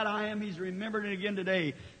 How glad I am he's remembered it again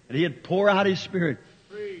today, that he'd pour out his Spirit.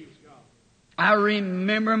 Praise God. I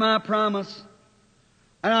remember my promise.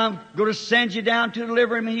 And I'm going to send you down to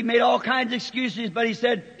deliver him. And he made all kinds of excuses, but he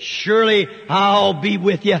said, "Surely I'll be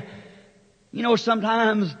with you." You know,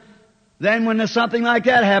 sometimes then when something like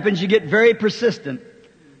that happens, you get very persistent.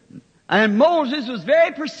 And Moses was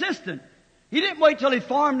very persistent. He didn't wait till he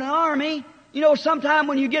formed an army. You know, sometime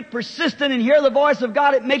when you get persistent and hear the voice of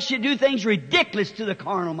God, it makes you do things ridiculous to the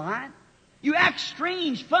carnal mind. You act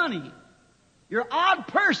strange, funny. You're an odd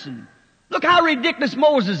person. Look how ridiculous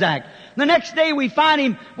Moses acted. The next day we find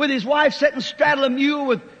him with his wife sitting straddle a mule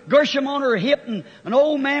with Gershom on her hip, and an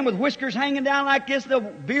old man with whiskers hanging down like this, the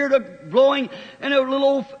beard blowing, and a little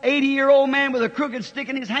old 80-year-old man with a crooked stick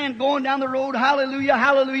in his hand going down the road. Hallelujah,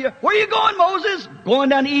 hallelujah. "Where are you going, Moses?" "Going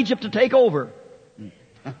down to Egypt to take over."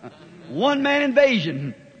 One-man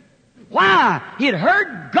invasion. Why? He had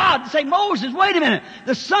heard God say, "Moses, wait a minute.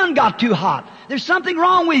 The sun got too hot. There's something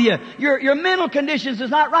wrong with you. Your mental conditions is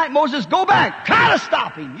not right. Moses, go back. Try to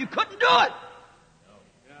stop him." You couldn't do it.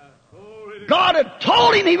 God had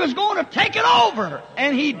told him he was going to take it over,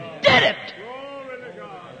 and he did it.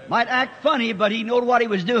 Might act funny, but he knew what he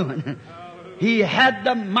was doing. He had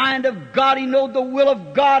the mind of God. He knew the will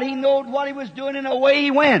of God. He knew what he was doing, and away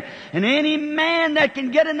he went. And any man that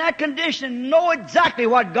can get in that condition know exactly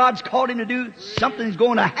what God's called him to do. Something's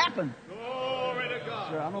going to happen.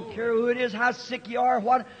 Sir, I don't care who it is, how sick you are,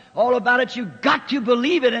 what all about it. You've got to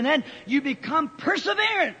believe it, and then you become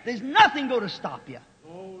perseverant. There's nothing going to stop you.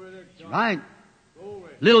 That's right.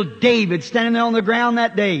 Little David standing there on the ground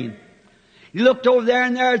that day. He looked over there,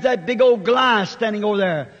 and there's that big old Goliath standing over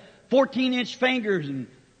there. 14-inch fingers and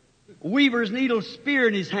weaver's needle spear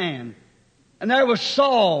in his hand. And there was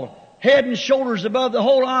Saul, head and shoulders above the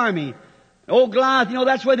whole army. Old Goliath, you know,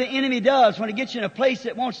 that's what the enemy does when he gets you in a place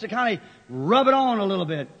that wants to kind of rub it on a little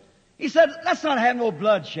bit. He said, "Let's not have no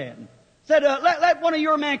bloodshed." Said, let one of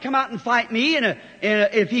your men come out and fight me, and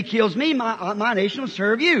if he kills me, my nation will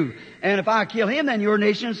serve you. And if I kill him, then your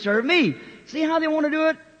nation will serve me. See how they want to do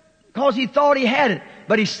it? Because he thought he had it.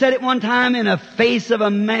 But he said it one time in the face of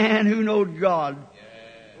a man who knowed God.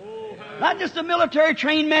 Not just a military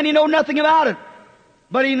trained man, he knowed nothing about it.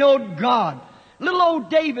 But he knowed God. Little old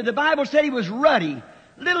David, the Bible said he was ruddy.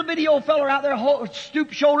 Little bitty old feller out there,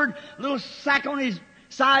 stoop-shouldered, little sack on his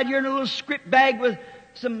side here, and a little script bag with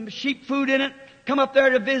some sheep food in it. come up there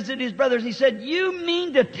to visit his brothers. He said, you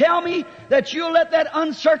mean to tell me that you'll let that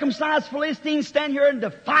uncircumcised Philistine stand here and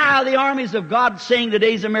defy the armies of God, saying the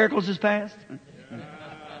days of miracles is past?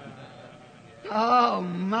 Oh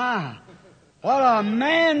my. What a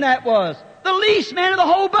man that was. The least man of the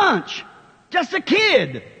whole bunch. Just a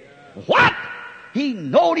kid. What? He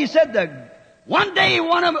knowed, he said, one day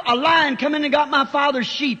a lion come in and got my father's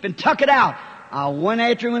sheep and took it out. I went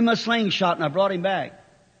after him with my slingshot and I brought him back.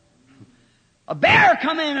 A bear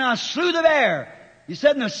come in and I slew the bear. He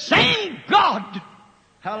said, and the same God,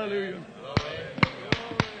 hallelujah,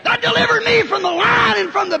 that delivered me from the lion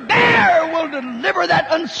and from the bear will deliver that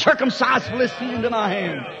uncircumcised Philistine into my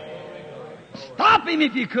hand. Stop him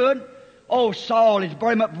if you could. Oh, Saul, he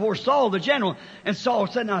brought him up before Saul, the general. And Saul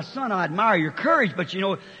said, now son, I admire your courage, but you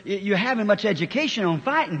know, you haven't much education on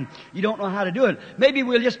fighting. You don't know how to do it. Maybe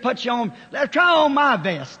we'll just put you on, let's try on my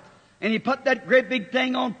vest. And he put that great big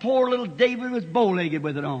thing on. Poor little David was bow-legged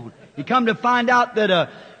with it on. He come to find out that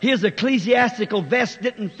his ecclesiastical vest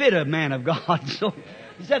didn't fit a man of God. So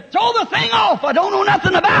he said, throw the thing off. I don't know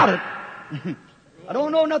nothing about it. I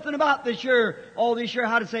don't know nothing about this here, all this here,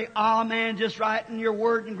 how to say amen just right and your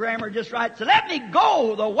word and grammar just right. So let me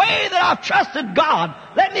go the way that I've trusted God.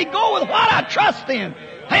 Let me go with what I trust in.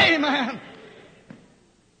 Amen.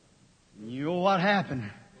 You know what happened?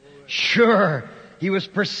 Sure, he was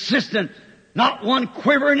persistent. Not one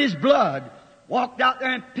quiver in his blood. Walked out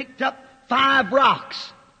there and picked up 5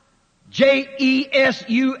 rocks. Jesus.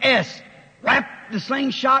 Wrapped the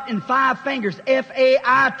slingshot in 5 fingers.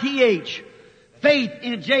 Faith. Faith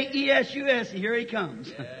in Jesus. And here he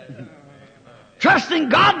comes. Trusting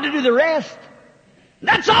God to do the rest.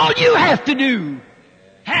 That's all you have to do.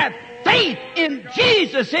 Have faith in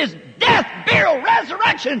Jesus, His death, burial,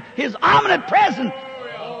 resurrection, His omnipresent,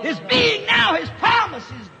 His being now, His promise,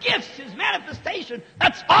 His gifts, His manifestation.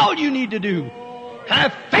 That's all you need to do.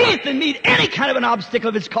 Have faith and meet any kind of an obstacle,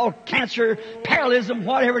 if it's called cancer, paralysis,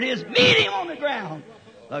 whatever it is. Meet Him on the ground.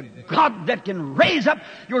 The God that can raise up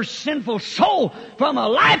your sinful soul from a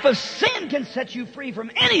life of sin can set you free from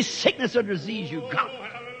any sickness or disease you've got.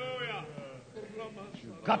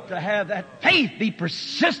 You've got to have that faith. Be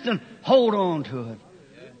persistent. Hold on to it.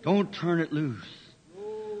 Don't turn it loose.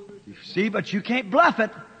 You see, but you can't bluff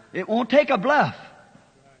it. It won't take a bluff.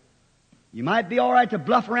 You might be all right to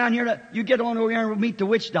bluff around here. You get on over here and we'll meet the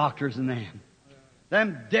witch doctors and them.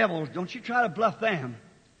 Them devils, don't you try to bluff them.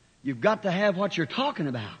 You've got to have what you're talking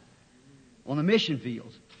about on the mission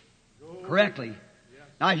fields correctly.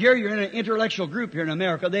 Now here you're in an intellectual group here in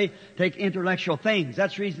America. They take intellectual things.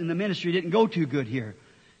 That's the reason the ministry didn't go too good here.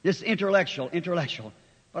 This intellectual.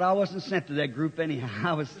 But I wasn't sent to that group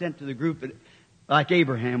anyhow. I was sent to the group that, like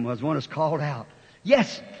Abraham was, one is called out.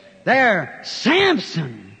 Yes, there,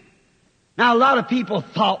 Samson. Now a lot of people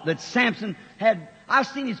thought that Samson had, I've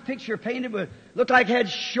seen his picture painted with, looked like he had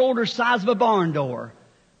shoulder size of a barn door.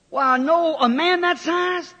 Well, no, a man that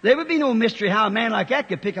size, there would be no mystery how a man like that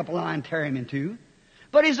could pick up a lion and tear him in two.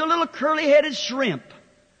 But he's a little curly-headed shrimp.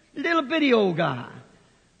 Little bitty old guy.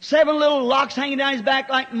 7 little locks hanging down his back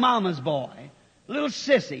like mama's boy. Little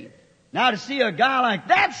sissy. Now to see a guy like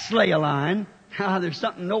that slay a lion, there's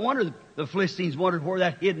something, no wonder the Philistines wondered where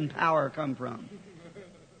that hidden power come from.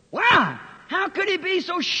 Wow! How could he be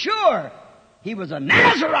so sure? He was a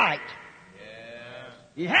Nazarite.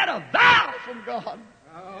 He had a vow from God.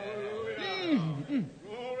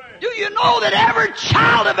 Do you know that every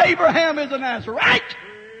child of Abraham is a Nazarite?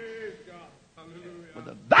 With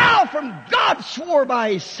a vow from God swore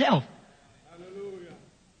by himself.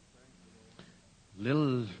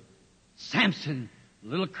 Little Samson,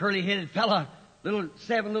 little curly-headed fella,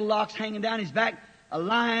 7 little locks hanging down his back, a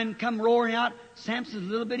lion come roaring out. Samson's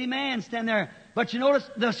a little bitty man standing there. But you notice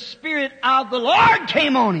the Spirit of the Lord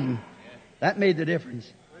came on him. That made the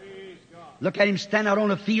difference. Look at him stand out on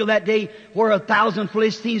the field that day where 1,000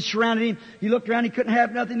 Philistines surrounded him. He looked around, he couldn't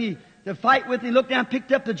have nothing to fight with. He looked down,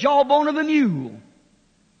 picked up the jawbone of a mule.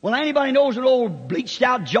 Well, anybody knows an old bleached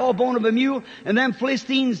out jawbone of a mule? And them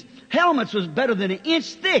Philistines' helmets was better than an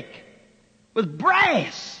inch thick with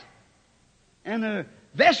brass. And a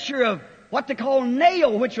vesture of what they call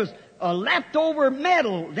nail, which was a leftover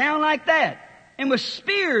metal down like that. And with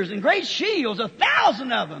spears and great shields,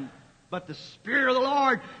 1,000 of them. But the Spirit of the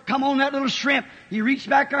Lord come on that little shrimp. He reached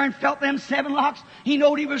back there and felt them 7 locks. He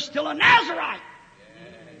knowed he was still a Nazarite.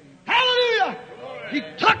 Hallelujah! He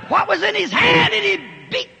took what was in his hand and he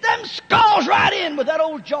beat them skulls right in with that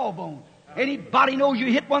old jawbone. Anybody knows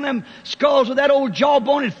you hit one of them skulls with that old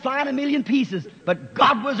jawbone, it'd fly in a million pieces. But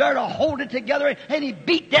God was there to hold it together and He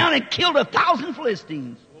beat down and killed 1,000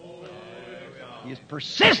 Philistines. He is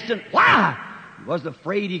persistent. Why? He wasn't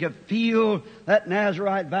afraid. He could feel that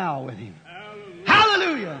Nazarite vow with him.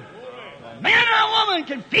 Hallelujah! A man or a woman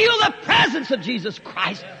can feel the presence of Jesus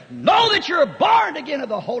Christ. Know that you're born again of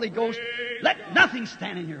the Holy Ghost. Let nothing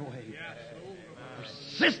stand in your way.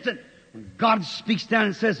 Persistent. When God speaks down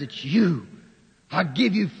and says, it's you. I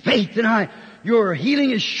give you faith tonight. Your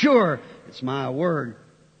healing is sure. It's my word.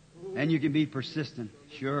 And you can be persistent.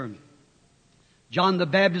 Sure. John the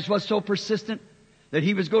Baptist was so persistent that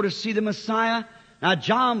he was going to see the Messiah. Now,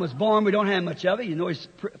 John was born, we don't have much of it. You know his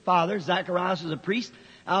father, Zacharias, was a priest,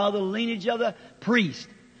 out of the lineage of the priest.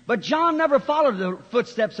 But John never followed the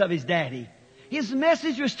footsteps of his daddy. His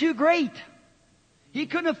message was too great. He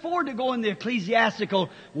couldn't afford to go in the ecclesiastical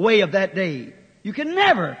way of that day. You can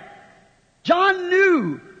never. John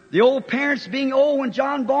knew, the old parents being old when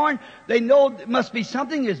John born, they know it must be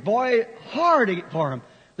something his boy hard for him.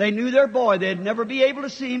 They knew their boy. They'd never be able to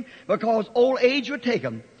see him because old age would take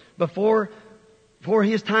him before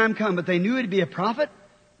his time come. But they knew he'd be a prophet.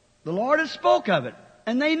 The Lord had spoke of it,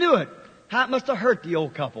 and they knew it. How it must have hurt the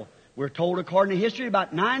old couple. We're told, according to history,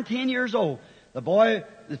 about 9, 10 years old, the boy,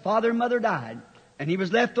 his father and mother died, and he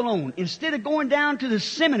was left alone. Instead of going down to the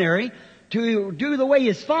seminary to do the way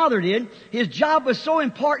his father did, his job was so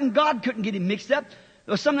important, God couldn't get him mixed up.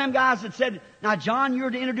 There was some of them guys that said, now, John, you're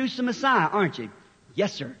to introduce the Messiah, aren't you?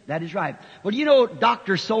 Yes, sir. That is right. Well, you know,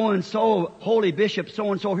 Dr. So-and-so, Holy Bishop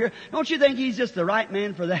so-and-so here, don't you think he's just the right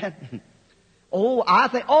man for that?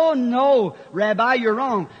 Oh, no, Rabbi, you're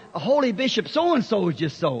wrong. A Holy Bishop so-and-so is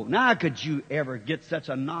just so. Now, could you ever get such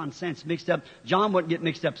a nonsense mixed up? John wouldn't get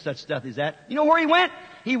mixed up such stuff as that. You know where he went?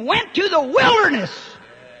 He went to the wilderness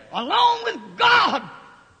along with God.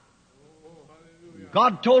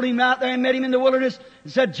 God told him out there and met him in the wilderness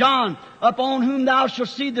and said, John, upon whom thou shalt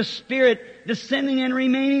see the Spirit descending and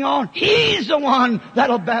remaining on, he's the one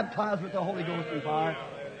that'll baptize with the Holy Ghost and fire.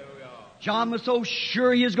 John was so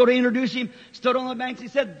sure he was going to introduce him, stood on the banks. He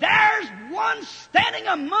said, there's one standing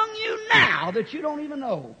among you now that you don't even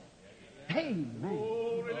know.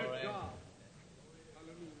 Amen.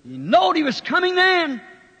 He knowed he was coming then.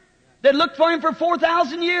 They'd looked for him for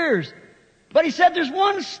 4,000 years. But he said, there's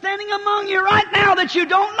one standing among you right now that you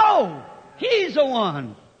don't know. He's the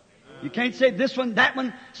one. You can't say this one, that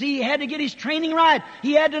one. See, he had to get his training right.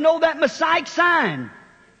 He had to know that Messiah sign.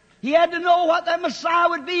 He had to know what that Messiah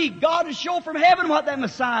would be. God to show from heaven what that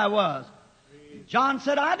Messiah was. John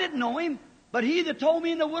said, I didn't know him. But he that told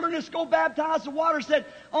me in the wilderness, go baptize the water, said,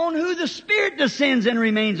 on who the Spirit descends and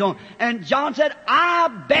remains on. And John said, I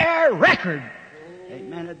bear record.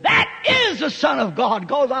 Amen. That is the Son of God,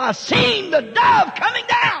 because I seen the dove coming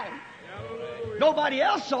down. Nobody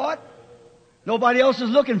else saw it. Nobody else was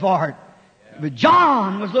looking for it. But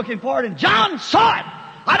John was looking for it, and John saw it.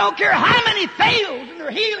 I don't care how many fails in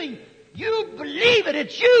their healing. You believe it.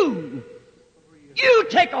 It's you. You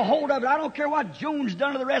take a hold of it. I don't care what Jones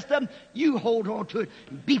done to the rest of them. You hold on to it.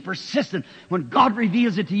 Be persistent when God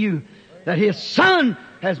reveals it to you that His Son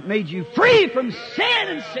has made you free from sin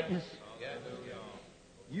and sickness.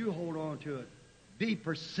 You hold on to it. Be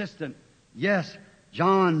persistent. Yes,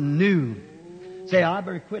 John knew. Say, I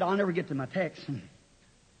better quit. I'll never get to my text.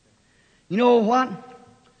 You know what?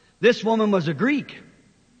 This woman was a Greek.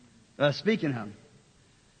 Speaking of.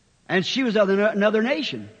 And she was of another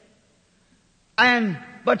nation.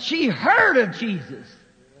 But she heard of Jesus.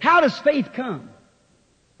 How does faith come?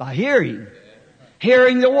 By hearing.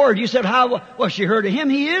 Hearing the Word. You said, how? Well, she heard of Him.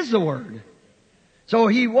 He is the Word. So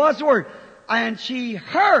He was the Word. And she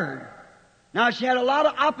heard. Now, she had a lot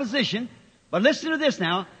of opposition. But listen to this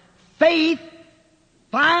now. Faith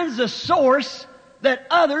finds a source that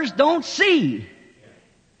others don't see.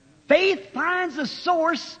 Faith finds a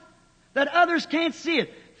source that others can't see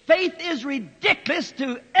it. Faith is ridiculous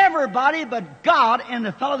to everybody but God and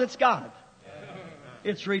the fellow that's got it.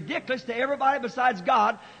 It's ridiculous to everybody besides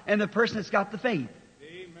God and the person that's got the faith.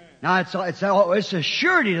 Now, it's a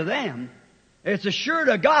surety to them. It's a sure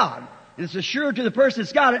to God. And it's a sure to the person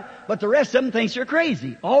that's got it, but the rest of them thinks they're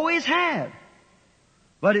crazy. Always have.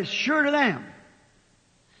 But it's sure to them.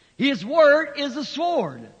 His Word is a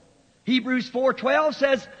sword. Hebrews 4:12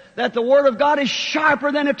 says that the Word of God is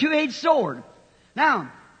sharper than a two-edged sword.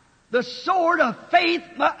 Now, the sword of faith,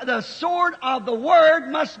 the sword of the Word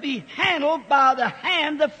must be handled by the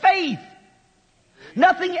hand of faith.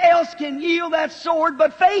 Nothing else can yield that sword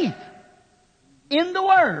but faith in the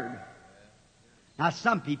Word. Now,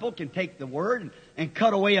 some people can take the Word and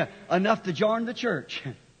cut away enough to join the church.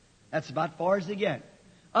 That's about as far as they get.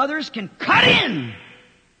 Others can cut in.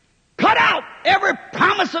 Cut out every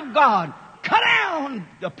promise of God. Cut down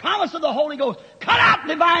the promise of the Holy Ghost. Cut out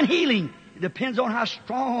divine healing. depends on how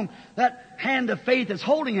strong that hand of faith is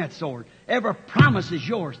holding that sword. Every promise is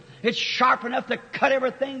yours. It's sharp enough to cut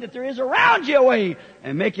everything that there is around you away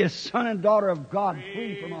and make you a son and daughter of God,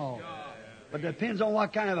 free from all. But it depends on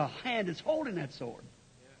what kind of a hand is holding that sword.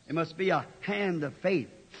 It must be a hand of faith.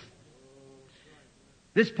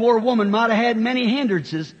 This poor woman might have had many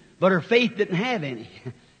hindrances, but her faith didn't have any.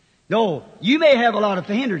 No, you may have a lot of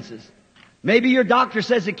hindrances. Maybe your doctor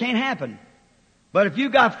says it can't happen. But if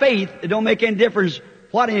you've got faith, it don't make any difference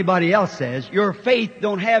what anybody else says. Your faith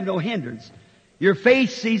don't have no hindrance. Your faith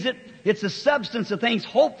sees it. It's the substance of things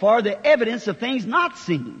hoped for, the evidence of things not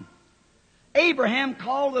seen. Abraham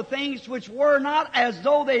called the things which were not as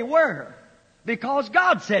though they were, because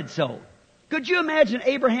God said so. Could you imagine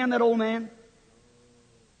Abraham, that old man?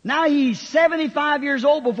 Now he's 75 years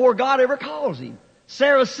old before God ever calls him.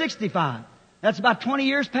 Sarah's 65. That's about 20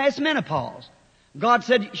 years past menopause. God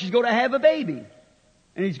said she's going to have a baby.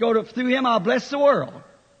 And He's going to, through him I'll bless the world.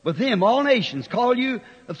 With him all nations, call you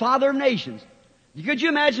the father of nations. Could you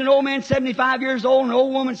imagine an old man 75 years old and an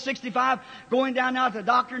old woman 65 going down now to the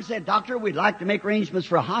doctor and saying, "Doctor, we'd like to make arrangements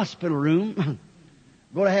for a hospital room.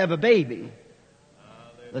 Going to have a baby."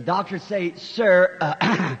 The doctor would say, "Sir,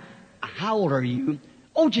 how old are you?"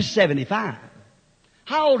 "Oh, just 75.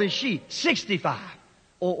 "How old is she?" 65.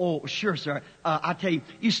 Oh, sure, sir. I tell you,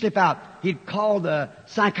 you slip out. He'd call the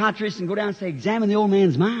psychiatrist and go down and say, "Examine the old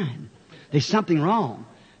man's mind. There's something wrong.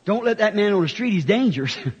 Don't let that man on the street. He's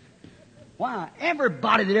dangerous." Why?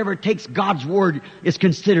 Everybody that ever takes God's Word is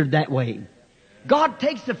considered that way. God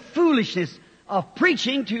takes the foolishness of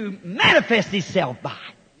preaching to manifest Himself by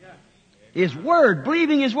His Word,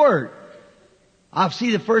 believing His Word. I've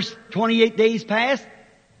seen the first 28 days pass.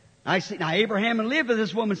 I see, now Abraham had lived with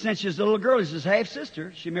this woman since she was a little girl. He's his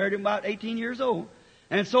half-sister. She married him about 18 years old.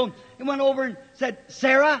 And so he went over and said,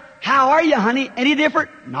 "Sarah, how are you, honey? Any different?"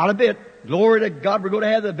 "Not a bit. Glory to God, we're going to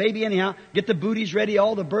have the baby anyhow. Get the booties ready,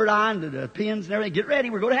 all the bird eye and the pins and everything. Get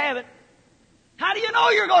ready, we're going to have it." "How do you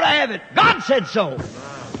know you're going to have it?" "God said so."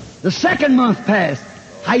 The second month passed.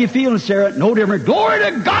 "How you feeling, Sarah?" "No different." "Glory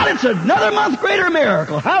to God, it's another month greater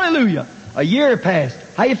miracle." Hallelujah. A year passed.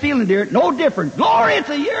 "How you feeling, dear?" "No different." "Glory, it's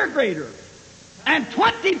a year greater." And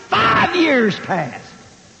 25 years passed.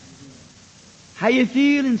 "How you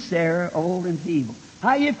feeling, Sarah, old and feeble?"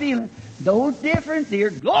 "How you feeling?" "No different, dear."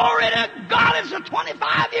 "Glory to God, it's a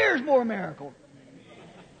 25 years more miracle."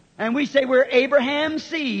 And we say we're Abraham's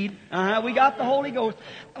seed. We got the Holy Ghost.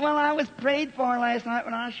 "Well, I was prayed for last night,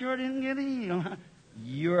 but I sure didn't get healed."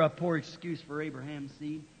 You're a poor excuse for Abraham's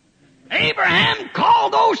seed. Abraham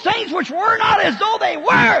called those things which were not as though they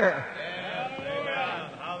were.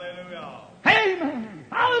 Hallelujah. Amen.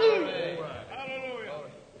 Hallelujah.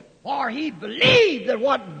 For he believed that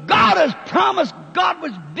what God has promised, God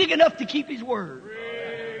was big enough to keep His word.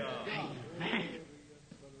 Amen.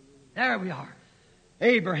 There we are.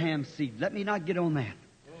 Abraham's seed. Let me not get on that.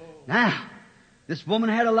 Now, this woman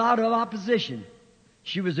had a lot of opposition.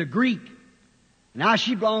 She was a Greek. Now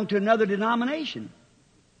she belonged to another denomination.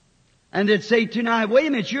 And they'd say to now, "Wait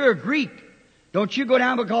a minute, you're a Greek. Don't you go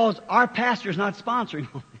down because our pastor's not sponsoring."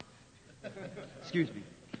 Excuse me.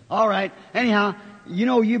 All right. Anyhow, you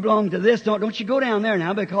know you belong to this. Don't you go down there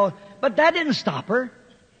now because... But that didn't stop her.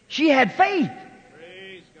 She had faith.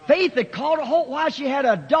 Faith that called her hope. Why? She had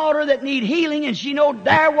a daughter that needed healing and she knew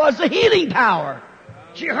there was the healing power.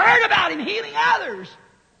 She heard about Him healing others.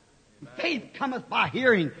 Faith cometh by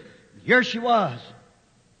hearing. Here she was.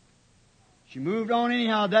 She moved on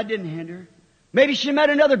anyhow. That didn't hinder her. Maybe she met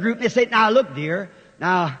another group and they said, "Now look, dear.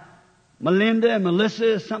 Now, Melinda and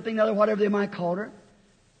Melissa, something other, whatever they might call her.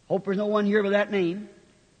 Hope there's no one here with that name.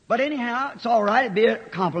 But anyhow, it's all right. It'd be a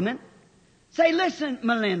compliment. Say, listen,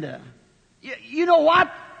 Melinda. You know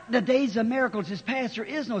what? The days of miracles is past. There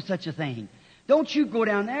is no such a thing. Don't you go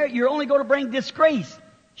down there. You're only going to bring disgrace."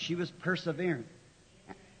 She was perseverant.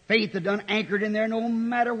 Faith had done anchored in there no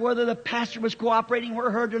matter whether the pastor was cooperating,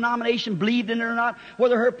 whether her denomination believed in it or not,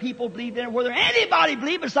 whether her people believed in it, whether anybody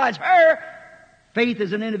believed besides her. Faith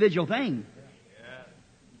is an individual thing.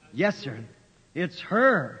 Yes, sir. It's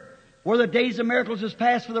her. Whether the days of miracles is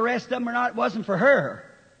past for the rest of them or not, it wasn't for her.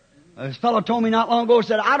 This fellow told me not long ago,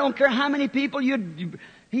 said, "I don't care how many people you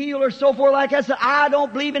heal or so forth like that." I said, "I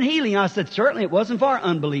don't believe in healing." I said, "Certainly it wasn't for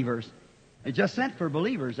unbelievers. It just sent for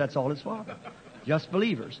believers. That's all it's for. Just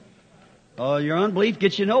believers. Your unbelief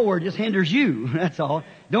gets you nowhere. It just hinders you. That's all.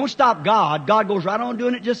 Don't stop God. God goes right on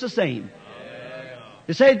doing it just the same.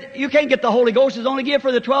 They said you can't get the Holy Ghost. It's only given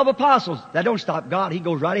for the 12 apostles. That don't stop God. He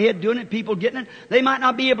goes right ahead doing it. People getting it. They might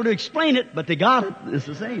not be able to explain it, but they got it. It's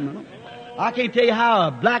the same. You know? I can't tell you how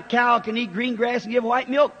a black cow can eat green grass and give white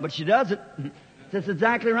milk, but she does it. That's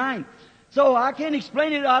exactly right. So I can't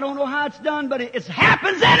explain it. I don't know how it's done, but it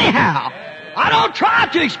happens anyhow. I don't try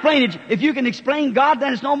to explain it. If you can explain God,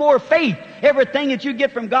 then it's no more faith. Everything that you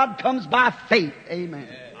get from God comes by faith. Amen.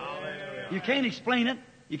 You can't explain it.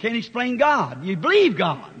 You can't explain God. You believe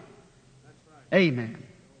God. Amen.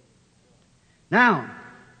 Now,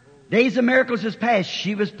 days of miracles is past.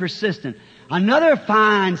 She was persistent. Another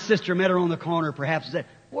fine sister met her on the corner, perhaps, and said,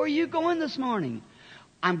 "Where are you going this morning?"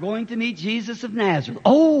 "I'm going to meet Jesus of Nazareth."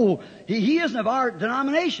 "Oh, he isn't of our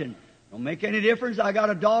denomination." "Don't make any difference. I got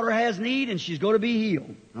a daughter has need and she's going to be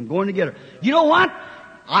healed. I'm going to get her." You know what?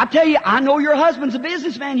 I tell you, I know your husband's a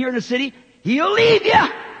businessman here in the city. He'll leave you.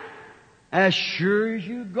 As sure as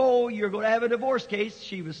you go, you're going to have a divorce case.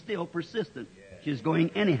 She was still persistent. She was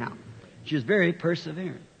going anyhow. She was very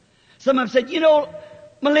perseverant. Some of them said, "You know,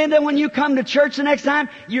 Melinda, when you come to church the next time,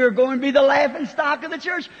 you're going to be the laughing stock of the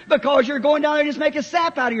church because you're going down there and just make a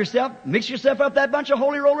sap out of yourself. Mix yourself up that bunch of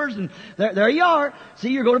holy rollers and there you are.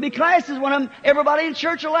 See, you're going to be classes one of them. Everybody in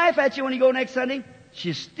church will laugh at you when you go next Sunday."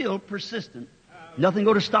 She's still persistent. Nothing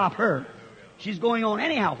going to stop her. She's going on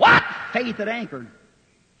anyhow. What? Faith had anchored.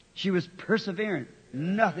 She was perseverant.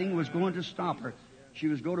 Nothing was going to stop her. She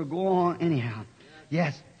was going to go on anyhow.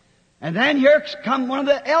 Yes. And then here come one of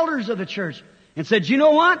the elders of the church and said, "You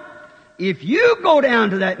know what? If you go down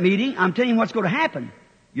to that meeting, I'm telling you what's going to happen.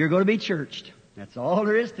 You're going to be churched." That's all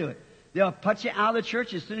there is to it. They'll put you out of the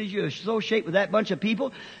church as soon as you associate with that bunch of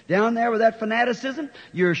people down there with that fanaticism.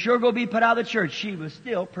 You're sure going to be put out of the church. She was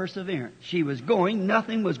still perseverant. She was going.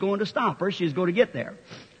 Nothing was going to stop her. She was going to get there.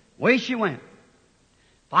 Away she went.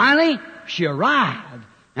 Finally, she arrived.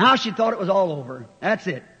 Now she thought it was all over. That's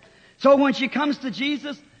it. So when she comes to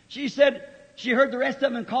Jesus, she said, she heard the rest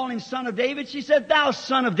of them calling him Son of David. She said, "Thou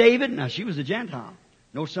Son of David." Now she was a Gentile.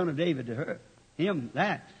 No Son of David to her. Him,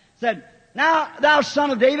 that. Said, "Now thou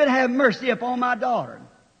Son of David, have mercy upon my daughter."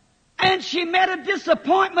 And she met a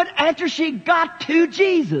disappointment after she got to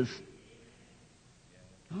Jesus.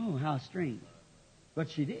 Oh, how strange. But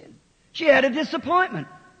she did. She had a disappointment.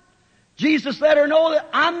 Jesus let her know that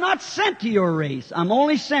I'm not sent to your race. I'm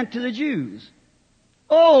only sent to the Jews.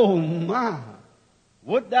 Oh my.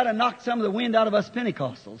 Would that have knocked some of the wind out of us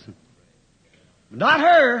Pentecostals? Not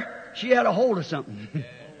her. She had a hold of something.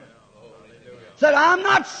 Said, "I'm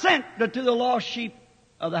not sent to the lost sheep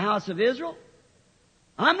of the house of Israel.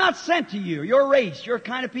 I'm not sent to you, your race, your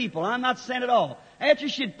kind of people. I'm not sent at all." After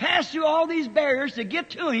she'd passed through all these barriers to get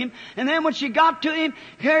to him, and then when she got to him,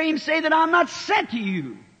 hear him say that I'm not sent to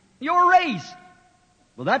you, your race.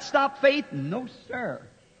 Will that stop faith? No, sir.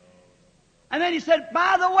 And then he said,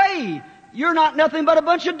 "By the way, you're not nothing but a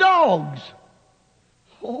bunch of dogs."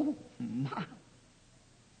 Oh my.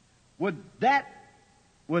 Would that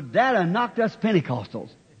have knocked us Pentecostals?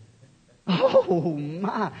 Oh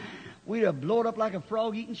my. We'd have blown up like a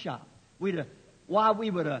frog eating shop. It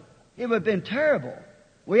would have been terrible.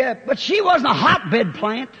 But she wasn't a hotbed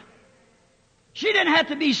plant. She didn't have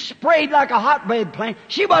to be sprayed like a hotbed plant.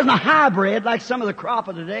 She wasn't a hybrid like some of the crop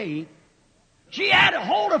of today. She had a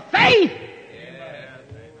hold of faith.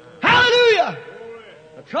 Hallelujah!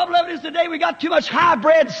 The trouble of it is today we got too much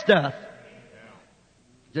hybrid stuff.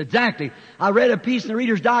 Exactly. I read a piece in the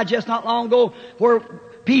Reader's Digest not long ago where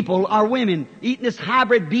people, our women, eating this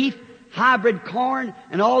hybrid beef, hybrid corn,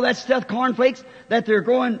 and all that stuff, cornflakes, that they're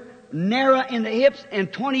growing narrow in the hips,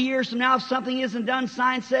 and 20 years from now, if something isn't done,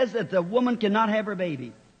 science says that the woman cannot have her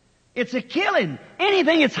baby. It's a killing.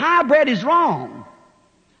 Anything that's hybrid is wrong.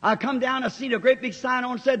 I come down, I seen a great big sign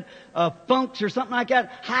on it said, Funks or something like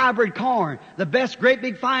that, hybrid corn. The best great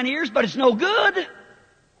big fine ears, but it's no good.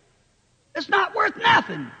 It's not worth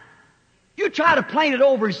nothing. You try to plane it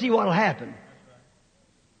over and see what'll happen.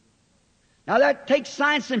 Now that takes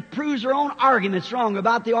science and proves their own arguments wrong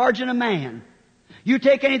about the origin of man. You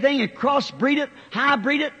take anything and crossbreed it,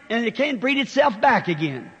 hybrid it, and it can't breed itself back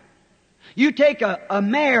again. You take a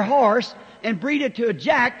mare horse and breed it to a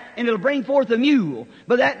jack, and it'll bring forth a mule.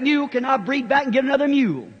 But that mule cannot breed back and get another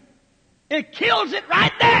mule. It kills it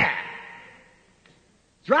right there.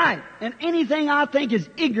 That's right. And anything I think is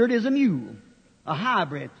ignorant is a mule. A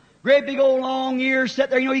hybrid. Great big old long ears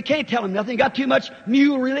sit there. You know, you can't tell them nothing. You got too much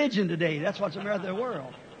mule religion today. That's what's the matter with the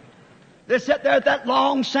world. They sit there with that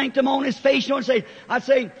long sanctum on his face, you know, and I'd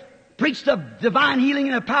say, preach the divine healing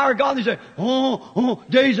and the power of God. And they say,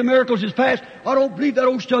 days of miracles is past. I don't believe that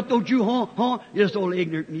old stuff, don't you, Just old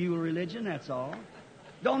ignorant mule religion, that's all.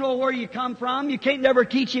 Don't know where you come from. You can't never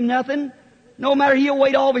teach him nothing. No matter, he'll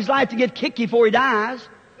wait all of his life to get kicked before he dies.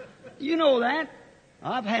 You know that.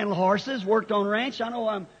 I've handled horses, worked on ranch. I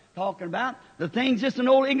know talking about. The thing's just an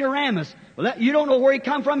old ignoramus. Well, you don't know where he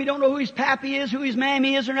come from. You don't know who his pappy is, who his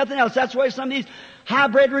mammy is, or nothing else. That's why some of these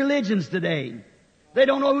hybrid religions today. They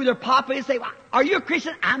don't know who their papa is. They say, well, are you a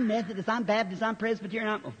Christian? I'm Methodist, I'm Baptist, I'm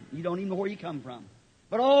Presbyterian. You don't even know where you come from.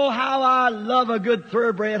 But oh, how I love a good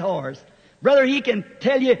thoroughbred horse. Brother, he can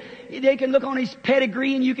tell you, they can look on his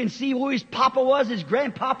pedigree and you can see who his papa was, his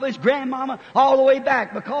grandpapa, his grandmama, all the way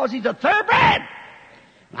back because he's a thoroughbred.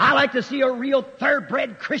 I like to see a real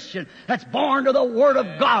thoroughbred Christian that's born to the Word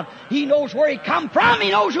of God. He knows where he come from. He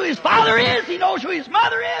knows who his father is. He knows who his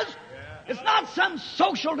mother is. It's not some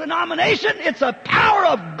social denomination. It's the power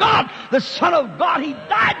of God, the Son of God. He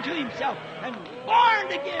died to himself and born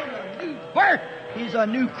again, a new birth. He's a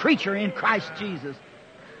new creature in Christ Jesus.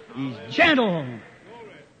 He's gentle.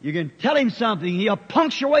 You can tell him something. He'll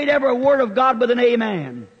punctuate every word of God with an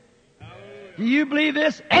amen. Do you believe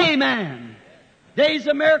this? Amen. Days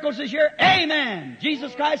of miracles this year. Amen.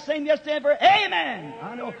 Jesus Christ same yesterday and forever. Amen.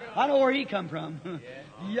 I know where he come from.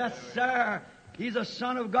 Yes, sir. He's a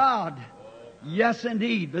son of God. Yes,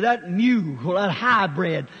 indeed. But that mule, that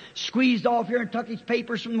hybrid, squeezed off here and took his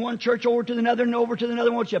papers from one church over to another and over to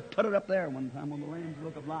another. Won't you put it up there one time on the Lamb's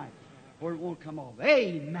Book of Life, or it won't come off.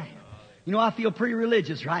 Amen. You know, I feel pretty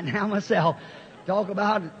religious right now myself. Talk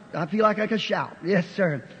about it. I feel like I could shout. Yes,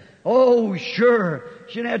 sir. Oh, sure.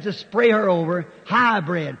 Shouldn't have to spray her over.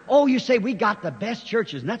 Hybrid. Oh, you say we got the best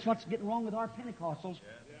churches, and that's what's getting wrong with our Pentecostals.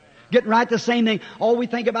 Getting right the same thing. Oh, we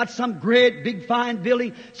think about some great, big, fine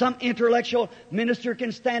building. Some intellectual minister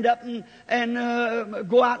can stand up and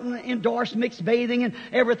go out and endorse mixed bathing and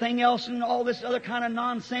everything else and all this other kind of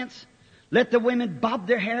nonsense. Let the women bob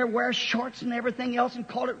their hair, wear shorts and everything else and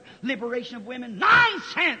call it liberation of women.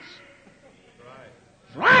 Nonsense!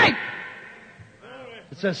 Right!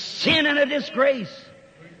 It's a sin and a disgrace.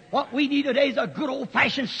 What we need today is a good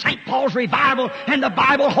old-fashioned St. Paul's revival and the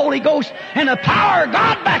Bible, Holy Ghost, and the power of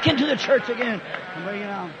God back into the church again. And bring it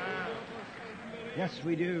out. Yes,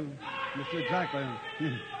 we do. Mr. Exactly.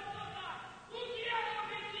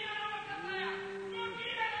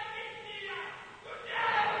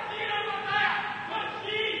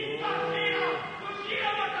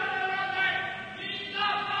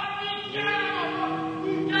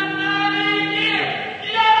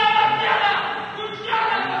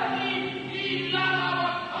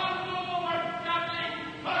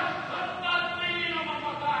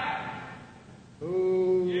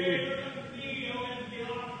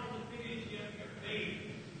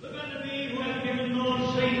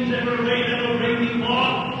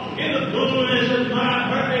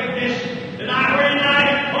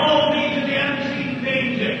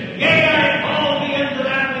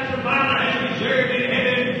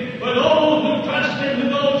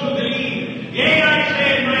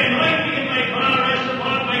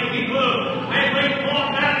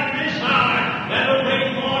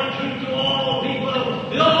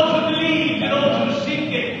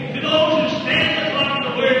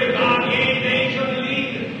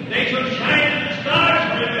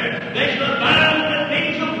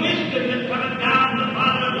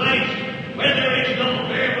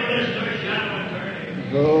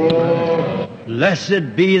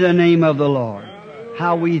 Blessed be the name of the Lord.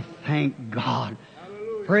 How we thank God.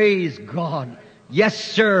 Praise God. Yes,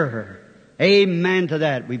 sir. Amen to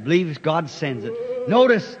that. We believe God sends it.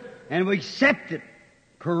 Notice, and we accept it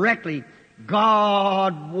correctly,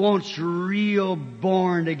 God wants real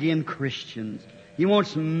born-again Christians. He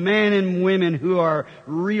wants men and women who are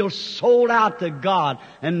real sold out to God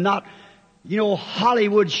and not,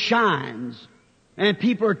 Hollywood shines. And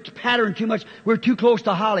people are patterned too much. We're too close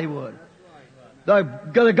to Hollywood.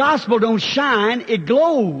 The gospel don't shine, it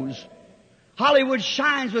glows. Hollywood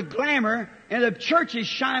shines with glamour, and the churches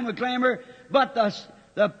shine with glamour, but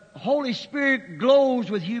the Holy Spirit glows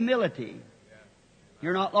with humility.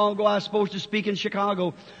 Here not long ago I was supposed to speak in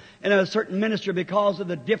Chicago, and a certain minister, because of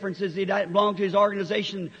the differences, he belonged to his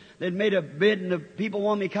organization, they'd made a bid, and the people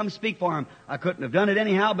wanted me to come speak for him. I couldn't have done it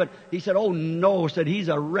anyhow, but he said, oh no, said he's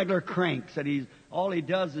a regular crank, said all he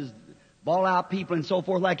does is ball out people and so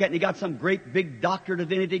forth like that. And he got some great big doctor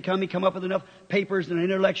divinity come. He come up with enough papers and an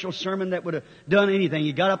intellectual sermon that would have done anything.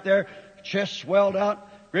 He got up there, chest swelled out,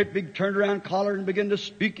 great big turned around collar and began to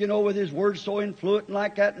speak, with his words so influent and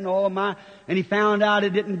like that and all of my. And he found out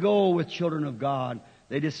it didn't go with children of God.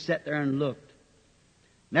 They just sat there and looked.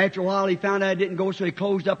 And after a while he found out it didn't go, so he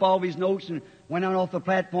closed up all of his notes and went out off the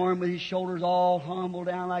platform with his shoulders all humbled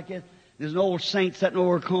down like this. There's an old saint sitting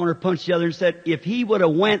over a corner, punched the other and said, if he would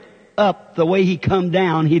have went up the way he come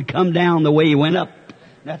down, he'd come down the way he went up.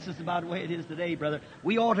 That's just about the way it is today, brother.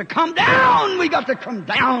 We ought to come down. We got to come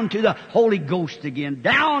down to the Holy Ghost again,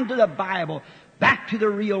 down to the Bible, back to the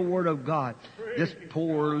real Word of God. This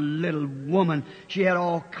poor little woman, she had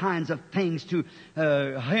all kinds of things to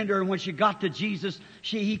hinder her. When she got to Jesus,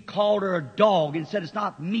 he called her a dog and said, it's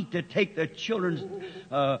not meet to take the children's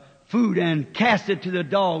food and cast it to the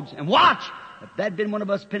dogs. And watch! If that'd been one of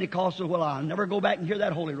us Pentecostals, well, I'll never go back and hear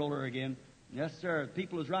that holy roller again. Yes, sir. The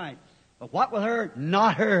people is right. But what with her?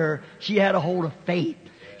 Not her. She had a hold of faith.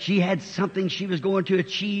 She had something she was going to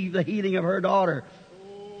achieve, the healing of her daughter.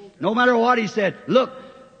 No matter what, he said, look,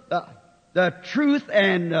 the truth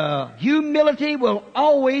and humility will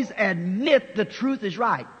always admit the truth is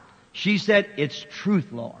right. She said, it's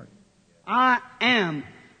truth, Lord. I am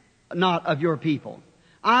not of your people.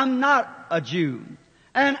 I'm not a Jew.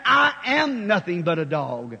 And I am nothing but a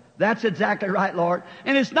dog. That's exactly right, Lord.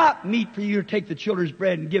 And it's not meet for you to take the children's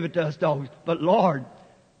bread and give it to us dogs. But Lord,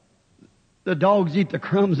 the dogs eat the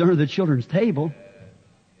crumbs under the children's table.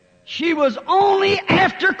 She was only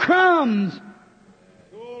after crumbs.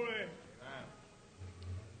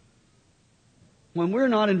 When we're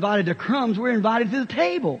not invited to crumbs, we're invited to the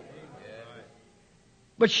table.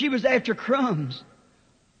 But she was after crumbs.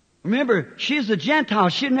 Remember, she's a Gentile.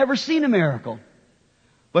 She had never seen a miracle.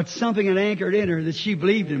 But something had anchored in her that she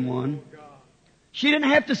believed in one. She didn't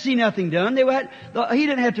have to see nothing done. He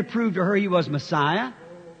didn't have to prove to her he was Messiah.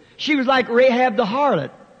 She was like Rahab the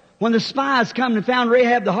harlot. When the spies come and found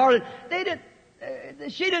Rahab the harlot,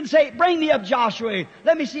 she didn't say, bring me up Joshua.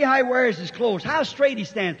 Let me see how he wears his clothes. How straight he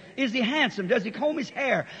stands. Is he handsome? Does he comb his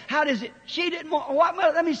hair? How does it? She didn't want,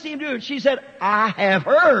 let me see him do it. She said, I have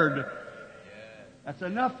heard. That's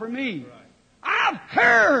enough for me. I've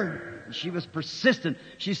heard. She was persistent.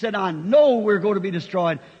 She said, I know we're going to be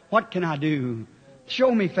destroyed. What can I do?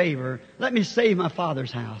 Show me favor. Let me save my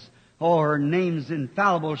father's house. Oh, her name's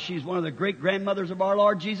infallible. She's one of the great grandmothers of our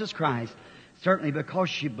Lord Jesus Christ. Certainly because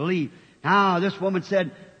she believed. Now, this woman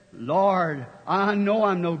said, Lord, I know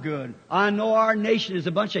I'm no good. I know our nation is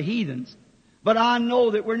a bunch of heathens. But I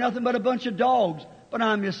know that we're nothing but a bunch of dogs. But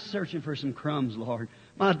I'm just searching for some crumbs, Lord.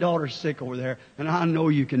 My daughter's sick over there, and I know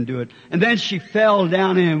you can do it. And then she fell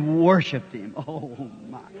down and worshipped him. Oh,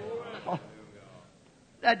 my. Oh,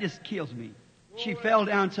 that just kills me. She fell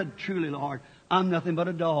down and said, truly, Lord, I'm nothing but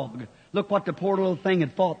a dog. Look what the poor little thing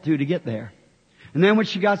had fought through to get there. And then when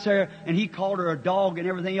she got there, and he called her a dog and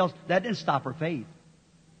everything else, that didn't stop her faith.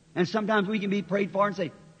 And sometimes we can be prayed for and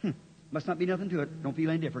say, must not be nothing to it. Don't feel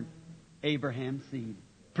any different. Abraham's seed.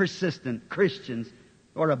 Persistent Christians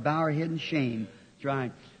ought to bow her head in shame.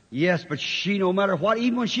 Right. Yes, but she, no matter what,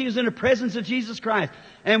 even when she was in the presence of Jesus Christ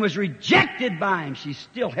and was rejected by Him, she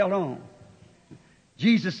still held on.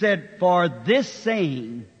 Jesus said, for this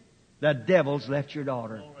saying, the devil's left your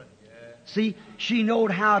daughter. See, she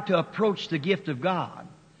knowed how to approach the gift of God.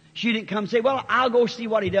 She didn't come and say, well, I'll go see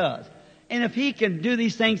what He does. And if He can do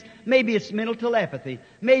these things, maybe it's mental telepathy.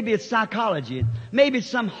 Maybe it's psychology. Maybe it's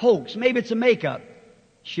some hoax. Maybe it's a makeup.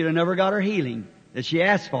 She'd have never got her healing that she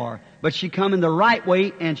asked for. But she come in the right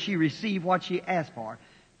way and she received what she asked for.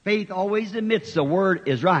 Faith always admits the Word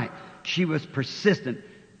is right. She was persistent.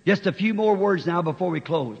 Just a few more words now before we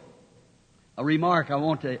close. A remark I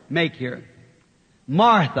want to make here.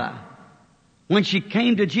 Martha, when she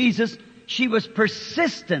came to Jesus, she was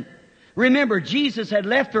persistent. Remember, Jesus had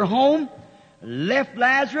left her home, left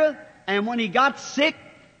Lazarus, and when he got sick,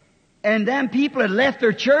 and them people had left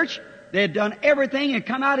their church, they had done everything and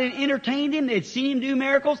come out and entertained him. They'd seen him do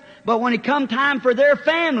miracles. But when it come time for their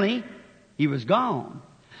family, he was gone.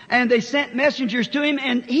 And they sent messengers to him,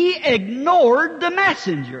 and he ignored the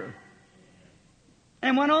messenger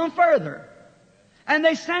and went on further. And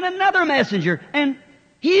they sent another messenger, and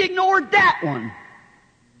he ignored that one.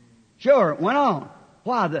 Sure, went on.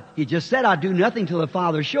 Why? He just said, I do nothing till the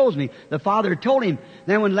Father shows me. The Father told him.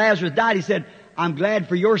 Then when Lazarus died, he said, I'm glad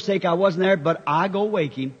for your sake I wasn't there, but I go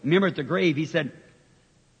wake him. Remember at the grave, he said,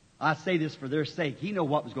 I say this for their sake. He knew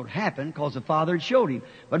what was going to happen because the Father had showed him.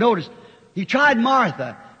 But notice, he tried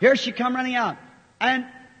Martha. Here she come running out. And,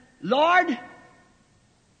 Lord,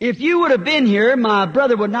 if you would have been here, my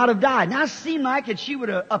brother would not have died. Now it seemed like that she would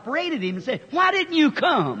have upbraided him and said, why didn't you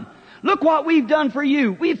come? Look what we've done for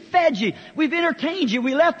you. We've fed you. We've entertained you.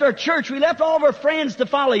 We left our church. We left all of our friends to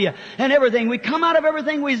follow you and everything. We come out of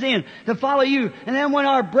everything we was in to follow you. And then when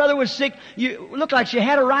our brother was sick, you looked like you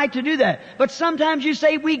had a right to do that. But sometimes you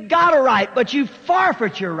say, we got a right, but you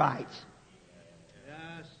forfeit your rights.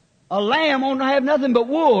 Yes. A lamb won't have nothing but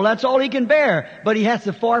wool. That's all he can bear. But he has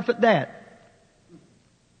to forfeit that.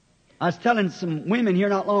 I was telling some women here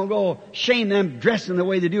not long ago, shame them dressing the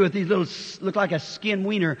way they do with these little, look like a skin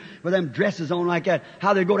wiener with them dresses on like that.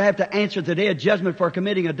 How they're going to have to answer at the day of judgment for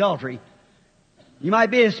committing adultery. You might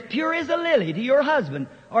be as pure as a lily to your husband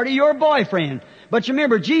or to your boyfriend. But you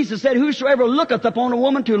remember, Jesus said, whosoever looketh upon a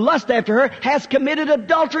woman to lust after her has committed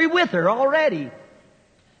adultery with her already.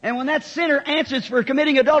 And when that sinner answers for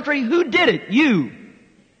committing adultery, who did it? You.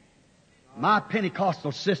 My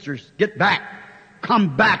Pentecostal sisters, get back.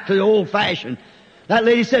 Come back to the old fashioned. That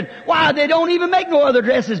lady said, why, they don't even make no other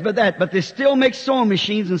dresses but that. But they still make sewing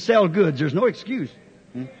machines and sell goods. There's no excuse.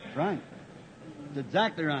 That's right. That's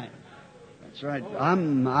exactly right. That's right.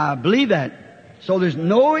 I believe that. So there's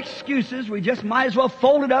no excuses. We just might as well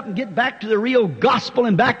fold it up and get back to the real gospel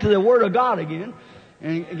and back to the Word of God again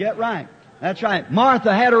and get right. That's right.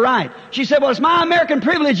 Martha had a right. She said, well, it's my American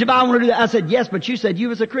privilege if I want to do that. I said, yes, but you said you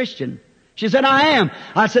was a Christian. She said, I am.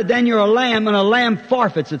 I said, then you're a lamb, and a lamb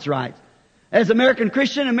forfeits its rights. As American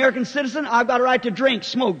Christian, American citizen, I've got a right to drink,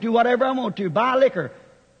 smoke, do whatever I want to, buy liquor.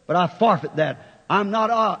 But I forfeit that.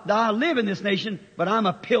 I live in this nation, but I'm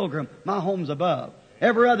a pilgrim. My home's above.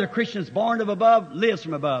 Every other Christian's born of above, lives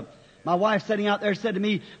from above. My wife sitting out there said to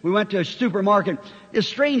me, we went to a supermarket. This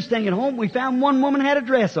strange thing at home, we found one woman had a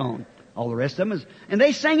dress on. All the rest of them and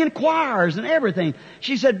they sang in choirs and everything.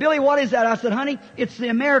 She said, Billy, what is that? I said, honey, it's the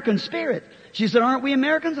American spirit. She said, aren't we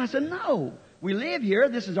Americans? I said, no. We live here.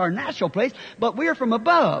 This is our natural place, but we're from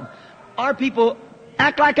above. Our people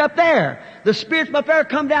act like up there. The spirits from up there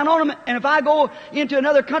come down on them, and if I go into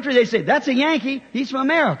another country, they say, that's a Yankee. He's from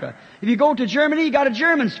America. If you go to Germany, you got a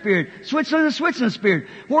German spirit. Switzerland, a Switzerland spirit.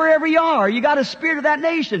 Wherever you are, you got a spirit of that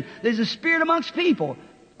nation. There's a spirit amongst people.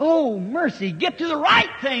 Oh, mercy, get to the right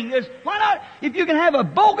thing. Why not, if you can have a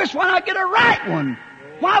bogus, why not get a right one?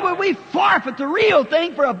 Why would we forfeit the real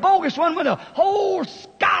thing for a bogus one when the whole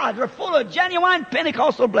skies are full of genuine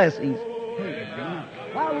Pentecostal blessings?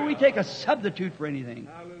 Why would we take a substitute for anything?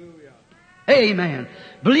 Amen.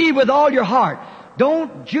 Believe with all your heart.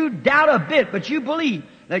 Don't you doubt a bit, but you believe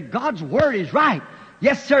that God's Word is right.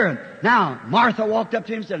 Yes, sir. Now, Martha walked up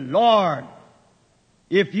to him and said, Lord,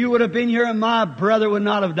 if you would have been here, my brother would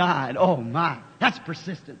not have died. Oh, my. That's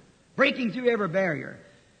persistent. Breaking through every barrier.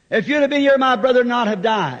 If you'd have been here, my brother would not have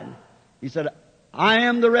died. He said, I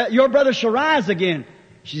am your brother shall rise again.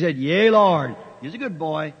 She said, yea, Lord. He's a good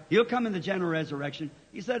boy. He'll come in the general resurrection.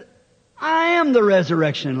 He said, I am the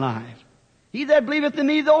resurrection and life. He that believeth in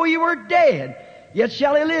me, though he were dead, yet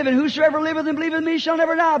shall he live. And whosoever liveth and believeth in me shall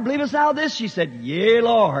never die. Believest thou this? She said, yea,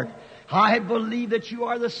 Lord. I believe that you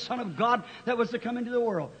are the Son of God that was to come into the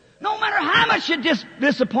world. No matter how much you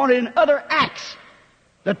disappointed in other acts,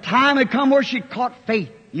 the time had come where she caught faith.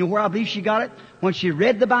 You know where I believe she got it? When she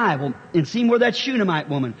read the Bible and seen where that Shunammite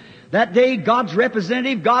woman. That day, God's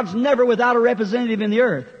representative, God's never without a representative in the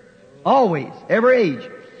earth. Always, every age.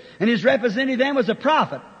 And his representative then was a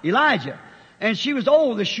prophet, Elijah. And she was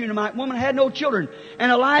old, the Shunammite woman, had no children.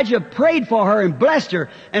 And Elijah prayed for her and blessed her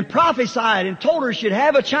and prophesied and told her she'd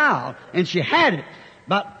have a child. And she had it.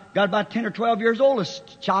 Got about 10 or 12 years old. The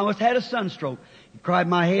child must have had a sunstroke. He cried,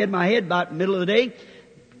 my head, about middle of the day.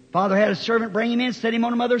 Father had a servant bring him in, set him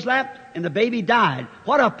on the mother's lap, and the baby died.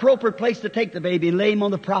 What an appropriate place to take the baby and lay him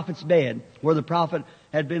on the prophet's bed, where the prophet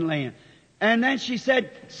had been laying. And then she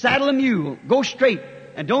said, saddle a mule, go straight,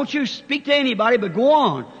 and don't you speak to anybody, but go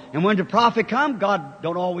on. And when the prophet come, God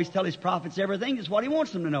don't always tell his prophets everything, it's what he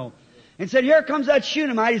wants them to know. And said, here comes that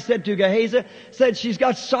Shunammite, he said to Gehazi, said, she's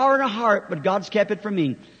got sorrow in her heart, but God's kept it from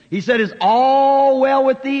me. He said, is all well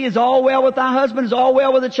with thee? Is all well with thy husband? Is all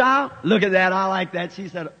well with the child? Look at that. I like that. She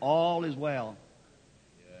said, all is well.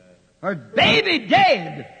 Her baby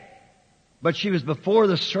dead. But she was before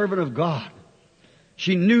the servant of God.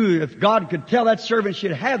 She knew if God could tell that servant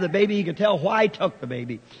she'd have the baby, he could tell why he took the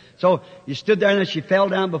baby. So he stood there and then she fell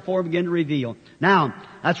down before him and began to reveal. Now,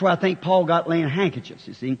 that's where I think Paul got laying handkerchiefs,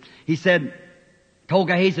 you see. He said, told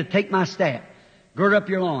Gehazi, take my staff, gird up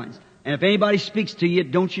your loins. And if anybody speaks to you,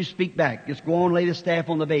 don't you speak back. Just go on and lay the staff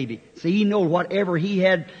on the baby. See, he knew whatever he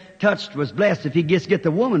had touched was blessed if he just get the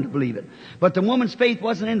woman to believe it. But the woman's faith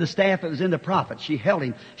wasn't in the staff, it was in the prophet. She held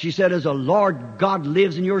him. She said, as the Lord God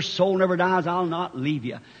lives and your soul never dies, I'll not leave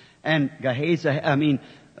you. And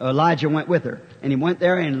Elijah went with her. And he went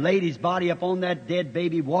there and laid his body up on that dead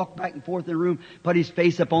baby, walked back and forth in the room, put his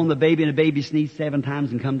face up on the baby, and the baby sneezed 7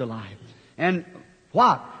 times and come to life. And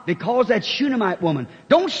what? Because that Shunammite woman.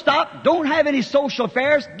 Don't stop. Don't have any social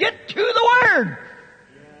affairs. Get to the Word.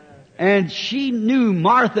 And she knew,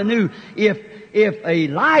 Martha knew,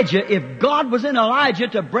 if God was in Elijah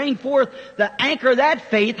to bring forth the anchor of that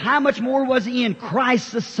faith, how much more was He in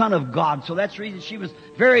Christ, the Son of God? So that's the reason she was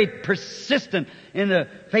very persistent in the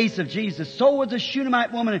face of Jesus. So was the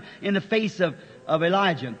Shunammite woman in the face of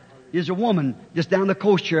Elijah. There's a woman just down the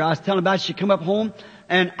coast here. I was telling about she come up home,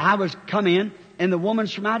 and I was come in. And the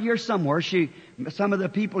woman's from out here somewhere. Some of the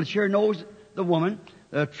people here knows the woman.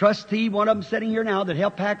 the trustee, one of them sitting here now that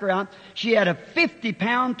helped pack her out, she had a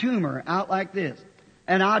 50-pound tumor out like this.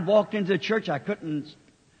 And I'd walked into the church. I couldn't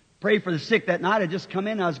pray for the sick that night. I'd just come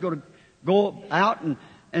in. I was going to go out.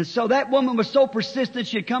 And so that woman was so persistent.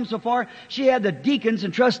 She had come so far. She had the deacons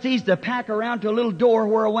and trustees to pack her around to a little door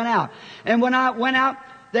where I went out. And when I went out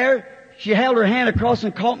there, she held her hand across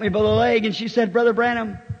and caught me by the leg. And she said, Brother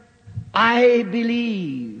Branham, I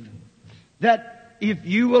believe that if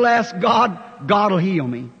you will ask God, God will heal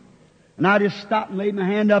me. And I just stopped and laid my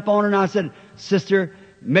hand up on her and I said, Sister,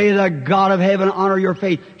 may the God of heaven honor your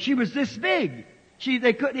faith. She was this big.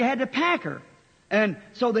 They had to pack her. And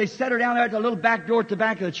so they set her down there at the little back door at the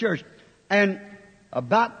back of the church. And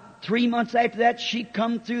about 3 months after that, she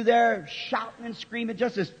come through there shouting and screaming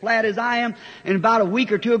just as flat as I am. And about a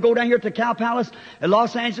week or two ago down here at the Cow Palace at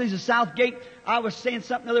Los Angeles, the South Gate, I was saying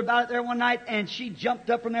something other about it there one night, and she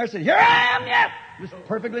jumped up from there and said, Here I am, yeah! It was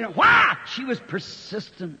perfectly, why? She was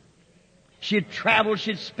persistent. She had traveled,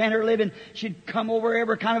 she'd spent her living, she'd come over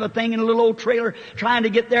every kind of a thing in a little old trailer trying to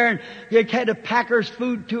get there, and they had to pack her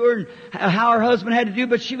food to her and how her husband had to do,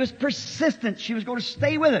 but she was persistent. She was going to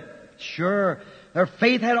stay with it. Sure, her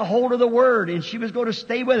faith had a hold of the Word, and she was going to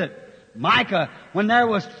stay with it. Micah, when there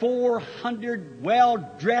was 400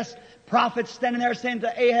 well-dressed prophets standing there saying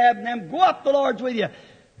to Ahab and them, Go up, the Lord's with you.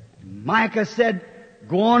 Micah said,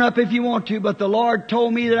 Go on up if you want to, but the Lord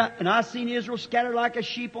told me that, and I seen Israel scattered like a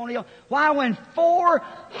sheep on the hill. Why, when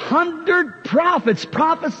 400 prophets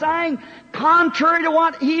prophesying contrary to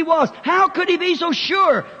what he was, how could he be so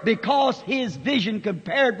sure? Because his vision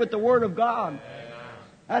compared with the Word of God.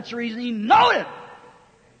 That's the reason he knowed it.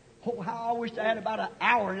 Oh, how I wish I had about an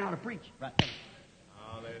hour now to preach right there.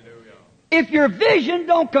 Hallelujah. If your vision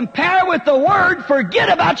don't compare with the Word, forget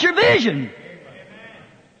about your vision.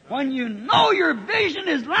 When you know your vision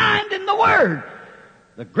is lined in the Word.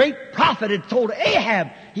 The great prophet had told Ahab,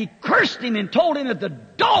 he cursed him and told him that the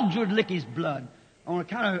dogs would lick his blood on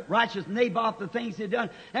account of righteous Naboth, the things he'd done.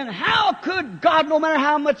 And how could God, no matter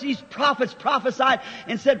how much these prophets prophesied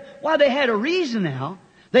and said, why, they had a reason now.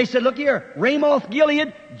 They said, look here, Ramoth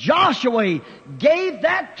Gilead, Joshua gave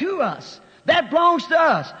that to us. That belongs to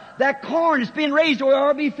us. That corn is being raised or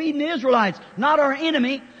are be feeding the Israelites, not our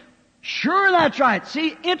enemy. Sure, that's right.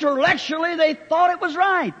 See, intellectually they thought it was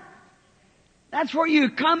right. That's where you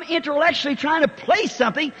come intellectually trying to place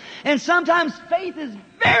something, and sometimes faith is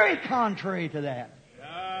very contrary to that.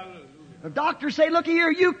 The doctors say, look here,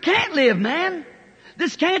 you can't live, man.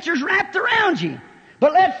 This cancer's wrapped around you.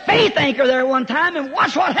 But let faith anchor there one time and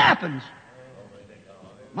watch what happens.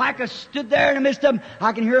 Micah stood there in the midst of them.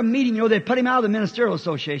 I can hear a meeting. You know, they put him out of the ministerial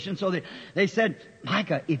association. So they said,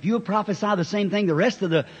 Micah, if you'll prophesy the same thing the rest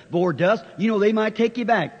of the board does, you know, they might take you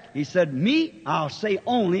back. He said, me, I'll say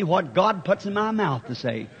only what God puts in my mouth to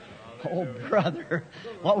say. Oh, brother,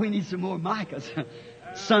 well, we need some more Micahs.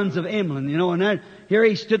 Sons of Emlyn, you know, and then here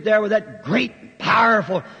he stood there with that great,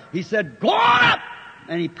 powerful, he said, go on up!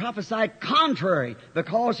 And he prophesied contrary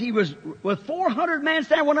because he was with 400 men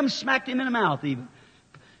standing. One of them smacked him in the mouth even.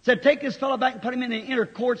 Said, take this fellow back and put him in the inner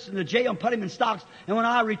courts in the jail and put him in stocks. And when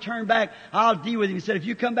I return back, I'll deal with him. He said, if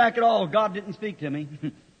you come back at all, God didn't speak to me.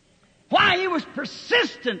 Why? He was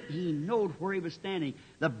persistent. He knew where he was standing.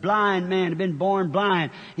 The blind man had been born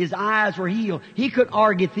blind. His eyes were healed. He couldn't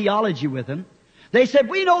argue theology with him. They said,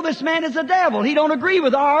 we know this man is a devil. He don't agree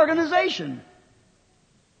with our organization.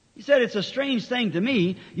 He said, it's a strange thing to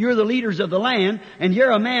me. You're the leaders of the land, and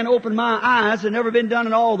you're a man opened my eyes and never been done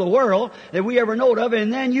in all the world that we ever knowed of,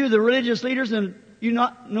 and then you, the religious leaders, and you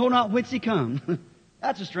know not whence he come.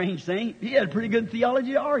 That's a strange thing. He had pretty good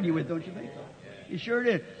theology to argue with, don't you think? He sure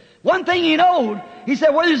did. One thing he knowed, he said,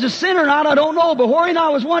 whether he's a sinner or not, I don't know, but wherein I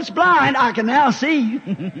was once blind, I can now see.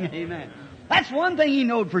 Amen. That's one thing he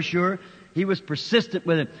knowed for sure. He was persistent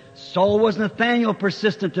with it. So was Nathanael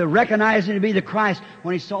persistent to recognize him to be the Christ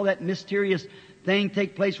when he saw that mysterious thing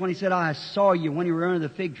take place when he said, I saw you when you were under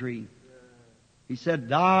the fig tree. He said,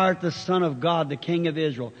 thou art the Son of God, the King of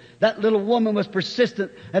Israel. That little woman was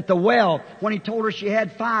persistent at the well when he told her she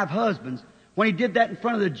had 5 husbands. When he did that in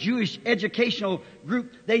front of the Jewish educational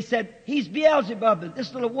group, they said, he's Beelzebub.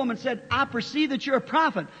 This little woman said, I perceive that you're a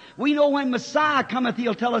prophet. We know when Messiah cometh,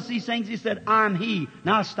 he'll tell us these things. He said, I'm he.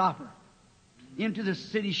 Now stop her. Into the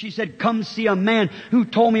city, she said, come see a man who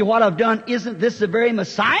told me what I've done. Isn't this the very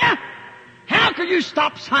Messiah? How could you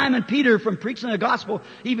stop Simon Peter from preaching the gospel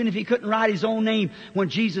even if he couldn't write his own name when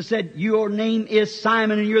Jesus said, your name is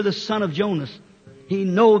Simon and you're the son of Jonas? He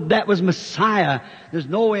knew that was Messiah. There's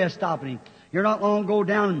no way of stopping him. You're not long ago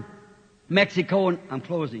down in Mexico, and I'm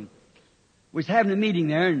closing. We was having a meeting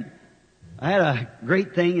there, and I had a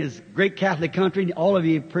great thing. It's a great Catholic country. All of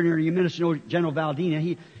you, pretty you minister know General Valdina.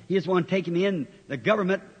 He is one taking me in. The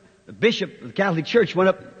government, the bishop of the Catholic Church went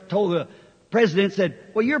up, told the president, said,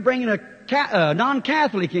 well, you're bringing a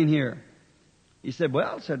non-Catholic in here. He said,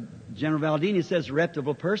 well, said General Valdini, says,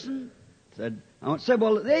 reputable person. Said,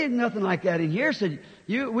 well, there ain't nothing like that in here. Said,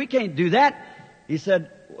 we can't do that. He said,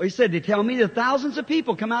 they tell me that thousands of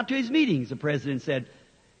people come out to his meetings, the president said.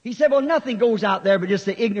 He said, well, nothing goes out there but just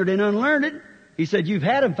the ignorant and unlearned. He said, you've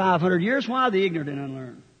had them 500 years. Why the ignorant and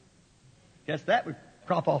unlearned? Guess that would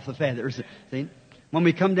crop off the feathers. See? When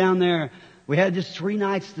we come down there, we had just 3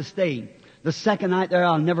 nights to stay. The second night there,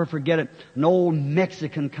 I'll never forget it. An old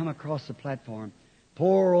Mexican come across the platform.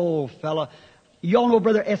 Poor old fella. You all know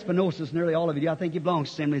Brother Espinosa, nearly all of you do. I think he belongs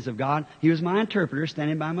to Assemblies of God. He was my interpreter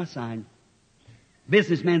standing by my side.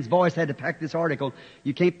 Businessman's voice had to pack this article.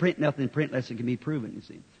 You can't print nothing in print unless it can be proven, you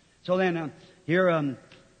see. So then,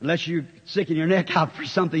 unless you're sticking your neck out for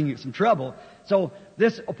something, some trouble. So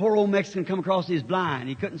this poor old Mexican come across, he's blind.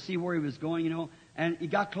 He couldn't see where he was going, you know. And he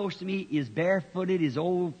got close to me. He's barefooted, his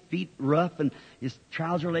old feet rough, and his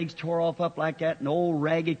trouser legs tore off up like that, an old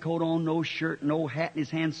ragged coat on, no shirt, no hat, and his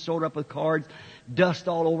hands sewed up with cards, dust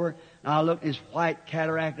all over. And I looked at his white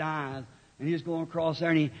cataract eyes. And he was going across there,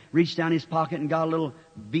 and he reached down his pocket and got a little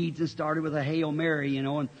beads and started with a Hail Mary, you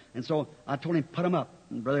know. And so I told him, put them up.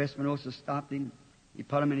 And Brother Espinosa stopped him. He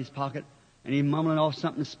put them in his pocket, and he mumbling off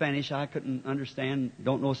something in Spanish. I couldn't understand,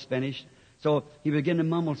 don't know Spanish. So he began to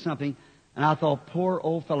mumble something, and I thought, poor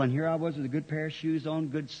old fellow. And here I was with a good pair of shoes on,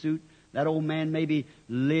 good suit. That old man maybe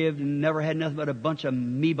lived and never had nothing but a bunch of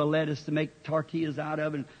amoeba lettuce to make tortillas out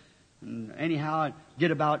of. And anyhow, I get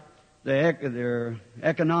about their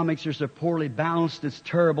economics are so poorly balanced, it's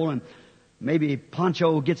terrible. And maybe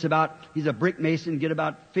Pancho gets about, he's a brick mason, get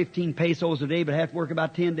about 15 pesos a day, but have to work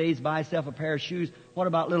about 10 days, buy himself a pair of shoes. What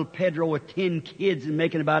about little Pedro with 10 kids and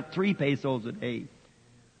making about 3 pesos a day?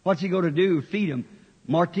 What's he going to do? Feed them.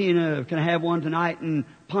 Martina can have one tonight, and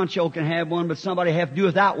Pancho can have one, but somebody have to do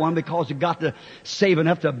without one because you got to save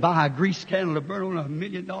enough to buy a grease candle to burn on $1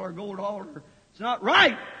 million gold altar. It's not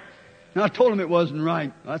right. And I told him it wasn't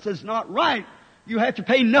right. I said, it's not right. You have to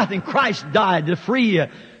pay nothing. Christ died to free you.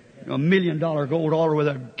 $1 million gold altar with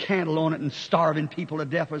a candle on it and starving people to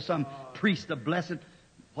death with some priest of blessed.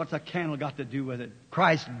 What's a candle got to do with it?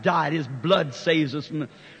 Christ died. His blood saves us from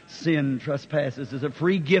sin and trespasses. It's a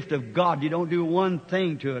free gift of God. You don't do one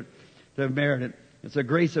thing to it to merit it. It's the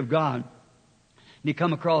grace of God. And he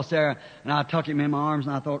come across there, and I tucked him in my arms,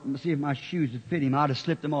 and I thought, see if my shoes would fit him. I'd have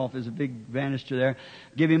slipped them off. There's a big banister there.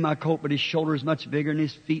 Give him my coat, but his shoulders much bigger and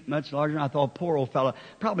his feet much larger. And I thought, poor old fella,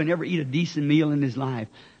 probably never eat a decent meal in his life.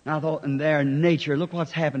 And I thought, and there, nature, look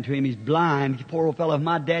what's happened to him. He's blind. Poor old fella, if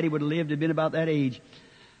my daddy would have lived, had been about that age.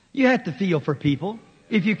 You have to feel for people.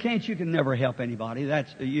 If you can't, you can never help anybody.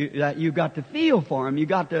 You've got to feel for them. You've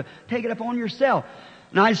got to take it upon yourself.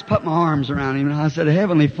 And I just put my arms around him, and I said,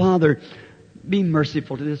 Heavenly Father, be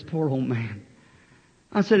merciful to this poor old man.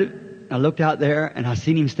 I said, I looked out there, and I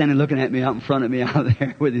seen him standing looking at me out in front of me out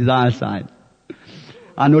there with his eyesight.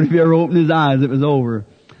 I know if he ever opened his eyes, it was over.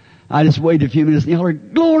 I just waited a few minutes, and he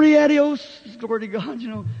hollered, glory a Dios, glory to God, you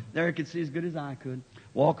know. There I could see as good as I could.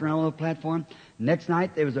 Walk around on the platform. Next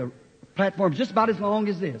night, there was a platform just about as long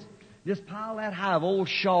as this. Just pile that high of old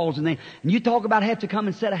shawls and you talk about have to come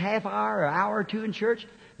and sit a half hour or hour or two in church.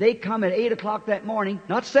 They come at 8 o'clock that morning,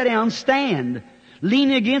 not sit down, stand,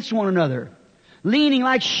 leaning against one another, leaning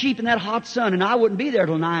like sheep in that hot sun. And I wouldn't be there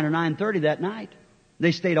till 9 or 9:30 that night.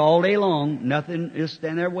 They stayed all day long, nothing, just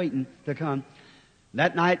stand there waiting to come.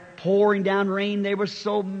 That night, pouring down rain, there were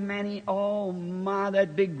so many. Oh my,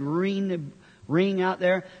 that big green ring out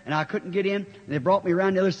there, and I couldn't get in. And they brought me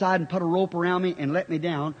around the other side and put a rope around me and let me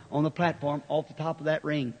down on the platform off the top of that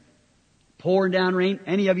ring. Pouring down rain.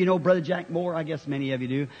 Any of you know Brother Jack Moore? I guess many of you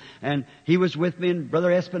do. And he was with me, and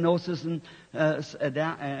Brother Espinosa's and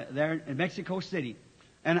down there in Mexico City.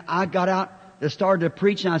 And I got out and started to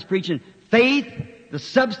preach, and I was preaching faith, the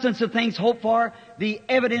substance of things hoped for, the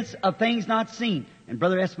evidence of things not seen. And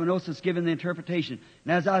Brother Espinosa's given the interpretation.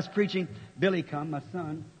 And as I was preaching, Billy come, my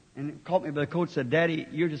son, and caught me by the coat and said, Daddy,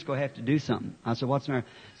 you're just going to have to do something. I said, what's the matter?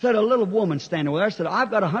 Said a little woman standing over there. Said, I've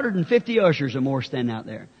got 150 ushers or more standing out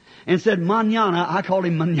there. And said, mañana, I called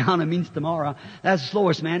him mañana, means tomorrow. That's the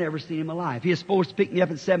slowest man I ever seen in my life. He was supposed to pick me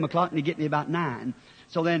up at 7 o'clock and he'd get me about 9.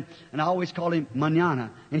 So then, and I always called him mañana.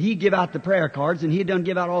 And he'd give out the prayer cards, and he'd done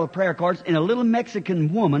give out all the prayer cards. And a little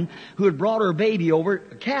Mexican woman who had brought her baby over,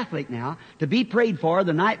 Catholic now, to be prayed for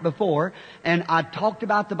the night before. And I talked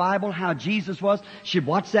about the Bible, how Jesus was. She'd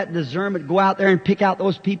watch that discernment, go out there and pick out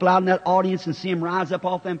those people out in that audience and see them rise up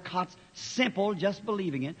off them cots. simple, just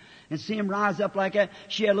believing it, and see him rise up like that.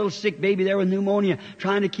 She had a little sick baby there with pneumonia,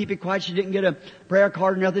 trying to keep it quiet. She didn't get a prayer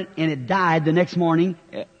card or nothing, and it died the next morning,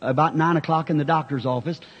 about 9 o'clock in the doctor's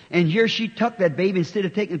office. And here she took that baby, instead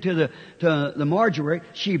of taking it to the mortuary,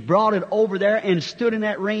 she brought it over there and stood in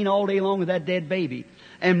that rain all day long with that dead baby.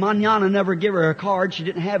 And Manana never gave her a card. She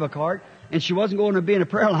didn't have a card, and she wasn't going to be in a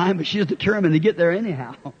prayer line, but she was determined to get there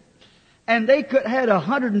anyhow. And they had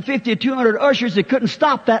 150 or 200 ushers that couldn't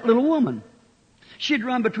stop that little woman. She'd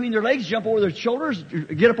run between their legs, jump over their shoulders,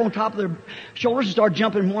 get up on top of their shoulders and start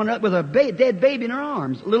jumping one up with a dead baby in her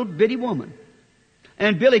arms, a little bitty woman.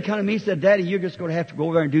 And Billy come to me and said, Daddy, you're just going to have to go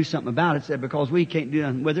over there and do something about it, said, because we can't do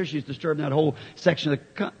nothing with her. She's disturbing that whole section of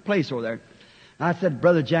the place over there. I said,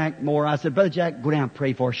 Brother Jack Moore, Brother Jack, go down and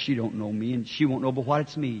pray for her. She don't know me, and she won't know but what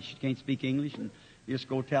it's me. She can't speak English, and you just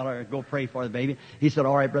go tell her, go pray for the baby. He said,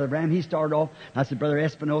 all right, Brother Branham. He started off. I said, Brother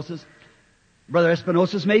Espinosa's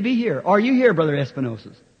may be here. Are you here, Brother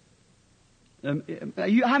Espinosa's?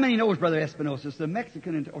 How many knows Brother Espinosa's? The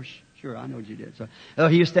Mexican, sure, I know you did. So,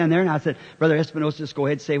 he was standing there, and I said, Brother Espinosa's, go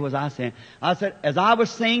ahead and say what I said. I said, as I was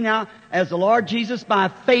saying now, as the Lord Jesus, by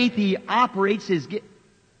faith, He operates His gift.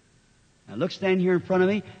 I look standing here in front of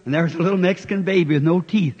me, and there's a little Mexican baby with no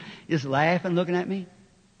teeth, just laughing, looking at me.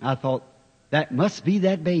 I thought, that must be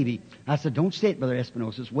that baby. I said, don't say it, Brother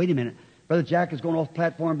Espinosa. Wait a minute. Brother Jack is going off the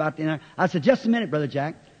platform about the end. I said, just a minute, Brother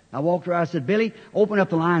Jack. I walked her. I said, Billy, open up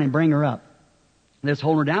the line and bring her up. Let's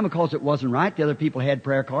hold her down, because it wasn't right. The other people had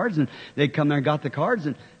prayer cards, and they'd come there and got the cards,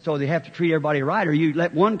 and so they have to treat everybody right. Or you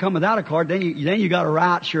let one come without a card, then you got a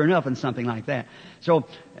riot, sure enough, and something like that. So,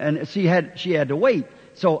 and she had to wait.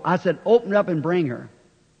 So I said, open up and bring her.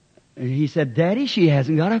 And he said, Daddy, she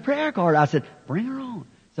hasn't got a prayer card. I said, bring her on.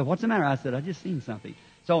 So what's the matter? I said, I just seen something.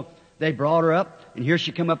 So they brought her up, and here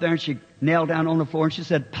she come up there, and she knelt down on the floor, and she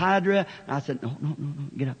said, Padre. And I said, no,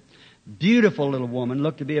 get up. Beautiful little woman,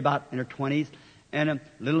 looked to be about in her 20s, and a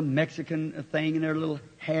little Mexican thing, and her little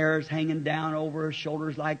hairs hanging down over her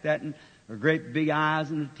shoulders like that, and her great big eyes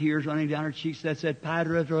and the tears running down her cheeks. That said,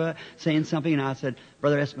 Padre, saying something. And I said,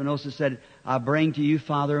 Brother Espinosa said, I bring to you,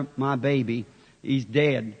 Father, my baby. He's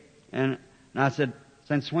dead. And I said,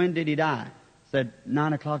 since when did he die? Said,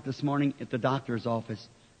 9 o'clock this morning at the doctor's office.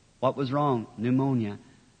 What was wrong? Pneumonia.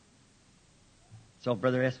 So,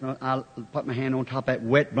 Brother Espinosa, I put my hand on top of that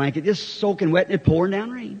wet blanket, just soaking wet, and it pouring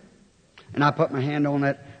down rain. And I put my hand on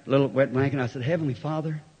that little wet blanket, and I said, Heavenly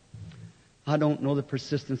Father, I don't know the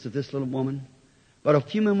persistence of this little woman, but a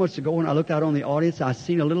few moments ago when I looked out on the audience, I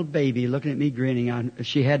seen a little baby looking at me grinning.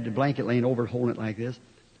 She had the blanket laying over, holding it like this.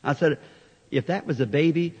 I said, if that was a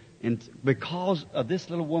baby, and because of this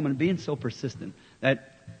little woman being so persistent,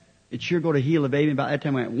 that it's sure going to heal the baby. And by that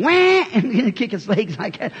time I went, wah! And kick its legs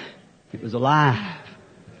like that. It was alive.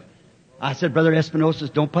 I said, Brother Espinosa,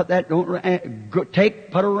 put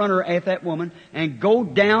a runner at that woman and go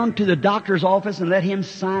down to the doctor's office and let him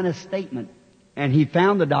sign a statement. And he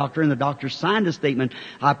found the doctor, and the doctor signed a statement.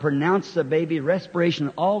 I pronounced the baby respiration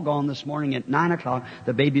all gone this morning at 9 o'clock.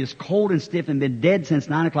 The baby is cold and stiff and been dead since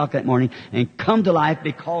 9 o'clock that morning and come to life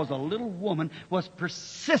because a little woman was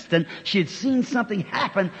persistent. She had seen something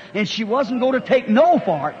happen, and she wasn't going to take no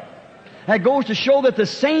for it. That goes to show that the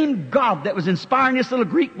same God that was inspiring this little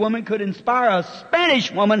Greek woman could inspire a Spanish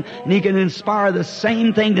woman, and He can inspire the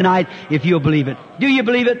same thing tonight if you'll believe it. Do you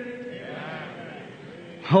believe it?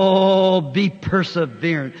 Oh, be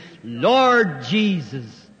perseverant. Lord Jesus,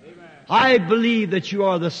 I believe that You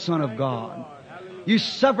are the Son of God. You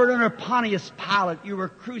suffered under Pontius Pilate. You were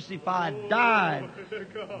crucified, died,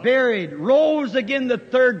 buried, rose again the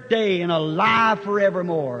third day, and alive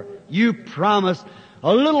forevermore. You promised,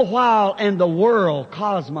 a little while, and the world,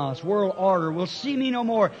 cosmos, world order, will see Me no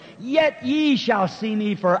more. Yet ye shall see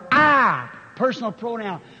Me, for I, personal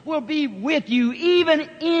pronoun, will be with you, even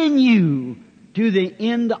in you, to the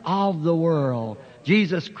end of the world.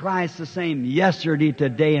 Jesus Christ the same yesterday,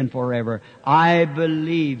 today, and forever. I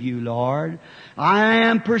believe You, Lord. I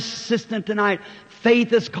am persistent tonight.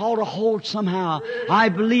 Faith is called to hold somehow. I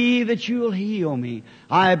believe that You'll heal me.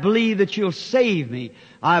 I believe that You'll save me.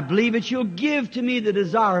 I believe that You'll give to me the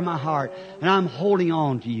desire of my heart. And I'm holding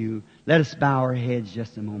on to You. Let us bow our heads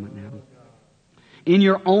just a moment now. In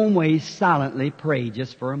your own way, silently pray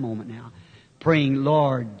just for a moment now. Praying,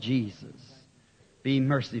 Lord Jesus, be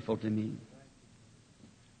merciful to me.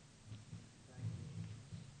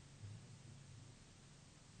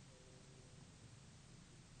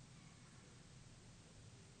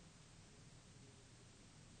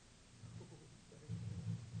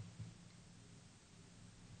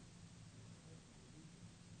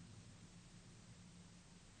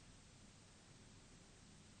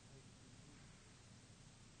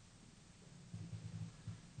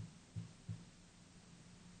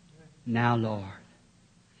 Now, Lord,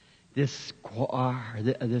 this choir,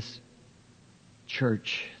 this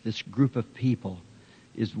church, this group of people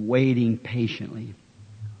is waiting patiently.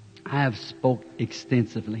 I have spoke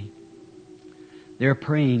extensively. They're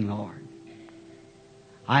praying, Lord.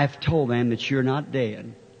 I have told them that you're not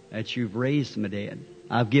dead, that you've raised from the dead.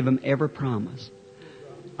 I've given them every promise.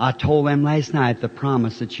 I told them last night the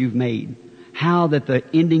promise that you've made. How that the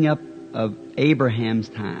ending up of Abraham's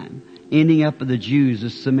time, ending up of the Jews, the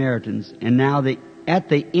Samaritans, and now at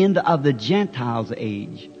the end of the Gentiles'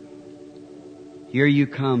 age, here you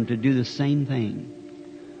come to do the same thing.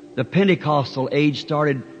 The Pentecostal age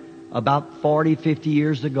started about 40, 50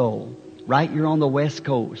 years ago, right here on the West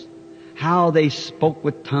Coast. How they spoke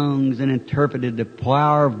with tongues and interpreted the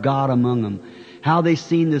power of God among them. How they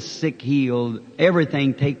seen the sick healed,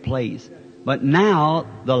 everything take place. But now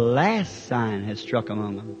the last sign has struck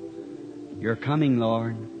among them. You're coming,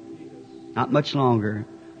 Lord. Not much longer.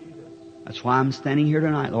 That's why I'm standing here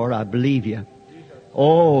tonight, Lord. I believe you.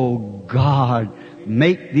 Oh, God,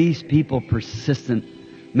 make these people persistent.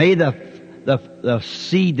 May the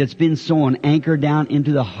seed that's been sown anchor down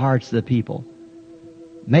into the hearts of the people.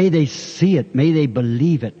 May they see it. May they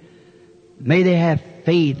believe it. May they have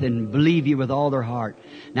faith and believe you with all their heart.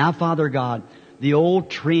 Now, Father God, the old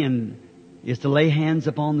trend is to lay hands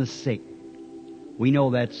upon the sick. We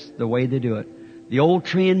know that's the way to do it. The old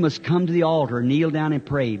trend was come to the altar, kneel down and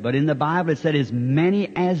pray. But in the Bible it said as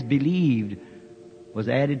many as believed was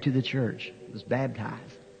added to the church, was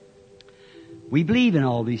baptized. We believe in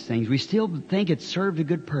all these things. We still think it served a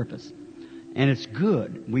good purpose. And it's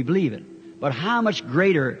good. We believe it. But how much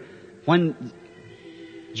greater when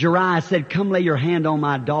Jeriah said, come lay your hand on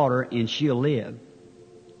my daughter and she'll live.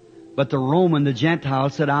 But the Roman, the Gentile,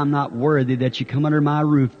 said, I'm not worthy that you come under my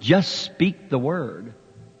roof. Just speak the word,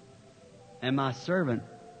 and my servant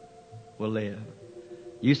will live.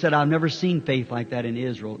 You said, I've never seen faith like that in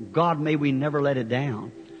Israel. God, may we never let it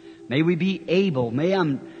down. May we be able,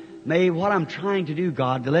 may what I'm trying to do,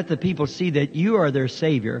 God, to let the people see that you are their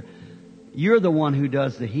Savior. You're the one who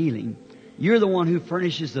does the healing. You're the one who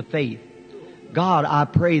furnishes the faith. God, I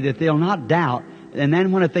pray that they'll not doubt. And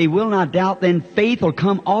then if they will not doubt, then faith will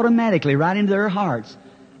come automatically right into their hearts.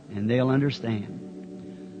 And they'll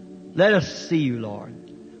understand. Let us see you, Lord.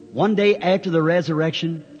 One day after the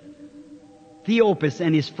resurrection, Theophilus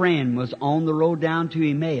and his friend was on the road down to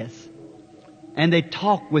Emmaus. And they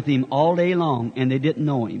talked with him all day long, and they didn't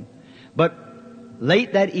know him. But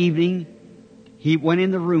late that evening, he went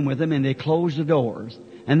in the room with them, and they closed the doors.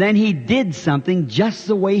 And then he did something just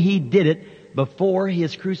the way he did it before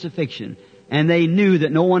his crucifixion. And they knew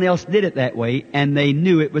that no one else did it that way, and they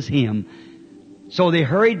knew it was him. So they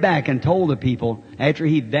hurried back and told the people, after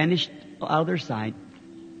he vanished out of their sight,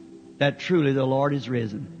 that truly the Lord is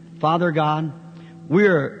risen. Father God,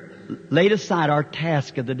 we're laid aside our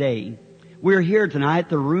task of the day. We're here tonight.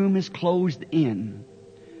 The room is closed in.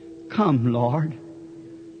 Come, Lord.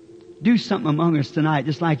 Do something among us tonight,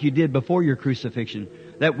 just like you did before your crucifixion,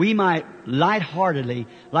 that we might lightheartedly,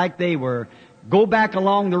 like they were, go back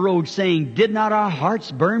along the road saying, did not our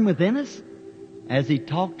hearts burn within us as He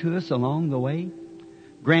talked to us along the way?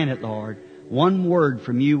 Grant it, Lord. One word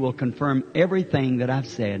from you will confirm everything that I've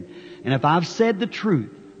said. And if I've said the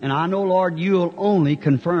truth, and I know, Lord, you'll only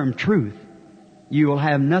confirm truth. You will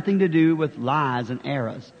have nothing to do with lies and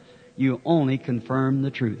errors. You only confirm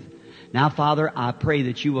the truth. Now, Father, I pray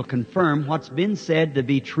that you will confirm what's been said to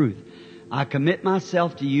be truth. I commit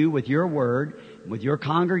myself to you with your word, with your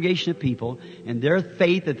congregation of people, and their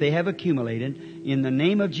faith that they have accumulated. In the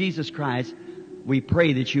name of Jesus Christ, we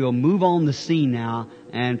pray that you will move on the scene now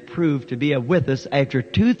and prove to be with us after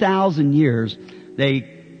 2,000 years.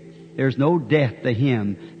 There's no death to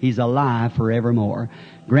Him. He's alive forevermore.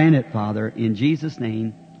 Grant it, Father, in Jesus'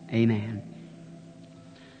 name, amen.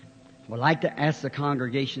 I would like to ask the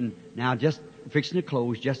congregation now, just fixing to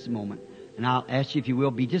close just a moment. And I'll ask you, if you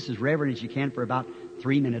will, be just as reverent as you can for about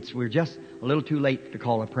 3 minutes. We're just a little too late to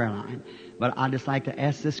call a prayer line. But I'd just like to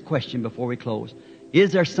ask this question before we close.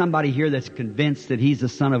 Is there somebody here that's convinced that he's the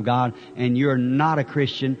Son of God and you're not a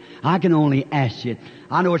Christian? I can only ask you.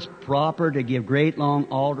 I know it's proper to give great long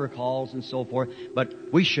altar calls and so forth, but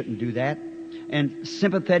we shouldn't do that. And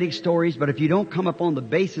sympathetic stories, but if you don't come up on the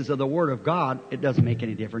basis of the Word of God, it doesn't make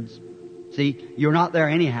any difference. See, you're not there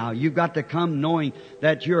anyhow. You've got to come knowing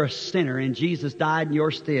that you're a sinner and Jesus died in your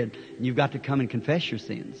stead. And you've got to come and confess your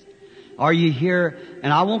sins. Are you here?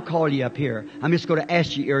 And I won't call you up here. I'm just going to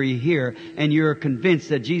ask you, are you here? And you're convinced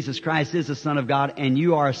that Jesus Christ is the Son of God and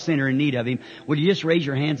you are a sinner in need of Him. Will you just raise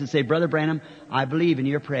your hands and say, Brother Branham, I believe in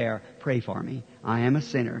your prayer. Pray for me. I am a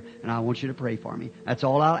sinner and I want you to pray for me. That's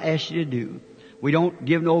all I'll ask you to do. We don't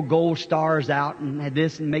give no gold stars out and have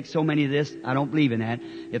this and make so many of this. I don't believe in that.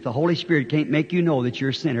 If the Holy Spirit can't make you know that you're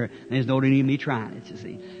a sinner, then there's no need of me trying it, you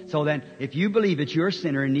see. So then, if you believe that you're a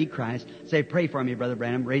sinner and need Christ, say, pray for me, Brother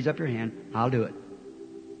Branham. Raise up your hand. I'll do it.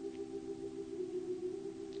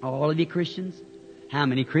 All of you Christians? How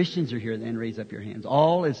many Christians are here then? Raise up your hands.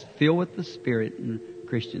 All is filled with the Spirit and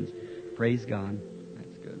Christians. Praise God.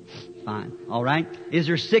 That's good. Fine. All right. Is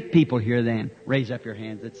there sick people here then? Raise up your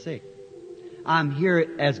hands that's sick. I'm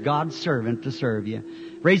here as God's servant to serve you.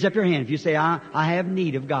 Raise up your hand if you say, I have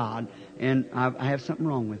need of God and I have something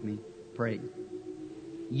wrong with me. Pray.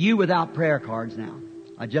 You without prayer cards now.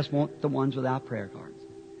 I just want the ones without prayer cards.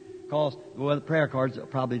 Because, well, the prayer cards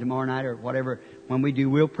probably tomorrow night or whatever, when we do,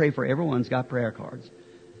 we'll pray for everyone's got prayer cards.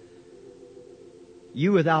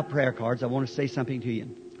 You without prayer cards, I want to say something to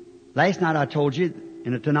you. Last night I told you,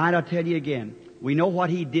 and tonight I'll tell you again. We know what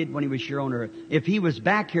He did when He was here on earth. If He was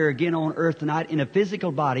back here again on earth tonight in a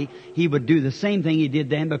physical body, He would do the same thing He did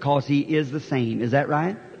then because He is the same. Is that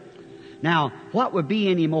right? Now, what would be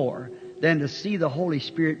any more than to see the Holy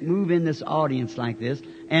Spirit move in this audience like this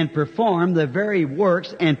and perform the very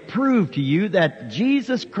works and prove to you that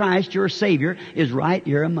Jesus Christ, your Savior, is right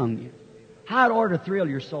here among you? How it ought to thrill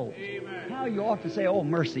your soul. How you ought to say, oh,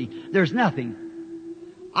 mercy, there's nothing.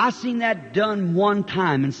 I seen that done one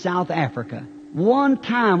time in South Africa. One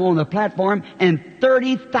time on the platform, and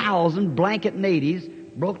 30,000 blanket natives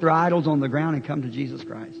broke their idols on the ground and come to Jesus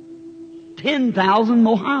Christ. 10,000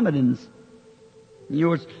 Mohammedans.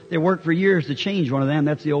 You know, they worked for years to change one of them.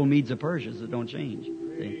 That's the old Medes of Persia that don't change.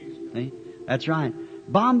 See? That's right.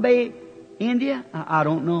 Bombay, India? I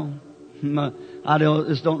don't know. I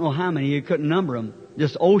just don't know how many. You couldn't number them.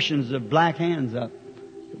 Just oceans of black hands up.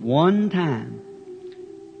 One time.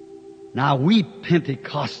 Now we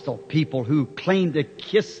Pentecostal people who claim to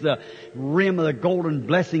kiss the rim of the golden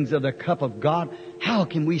blessings of the cup of God, how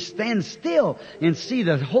can we stand still and see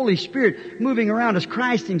the Holy Spirit moving around as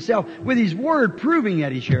Christ Himself with His Word proving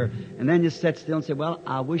that He's here? And then just sit still and say, well,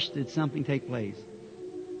 I wish that something take place.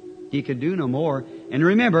 He could do no more. And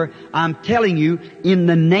remember, I'm telling you, in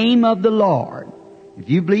the name of the Lord, if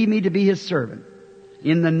you believe me to be His servant,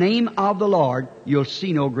 in the name of the Lord, you'll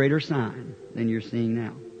see no greater sign than you're seeing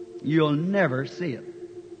now. You'll never see it.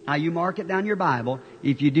 Now you mark it down in your Bible.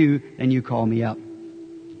 If you do, then you call me up.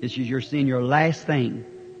 This is you're seeing your last thing.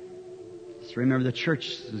 Just remember the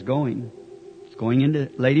church is going. It's going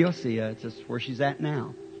into Laodicea. It's just where she's at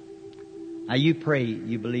now. Now you pray,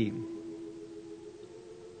 you believe.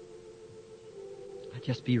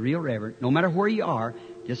 Just be real reverent. No matter where you are,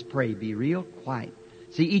 just pray. Be real quiet.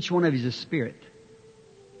 See, each one of you is a spirit.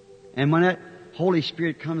 And when that Holy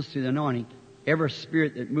Spirit comes through the anointing, every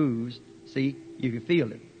spirit that moves, see, you can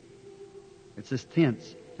feel it. It's this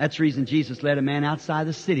tense. That's the reason Jesus led a man outside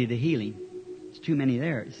the city to heal him. There's too many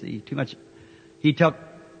there, you see. Too much. He took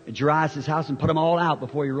Jairus' house and put them all out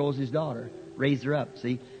before he rose his daughter. Raised her up,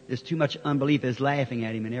 see. There's too much unbelief. Is laughing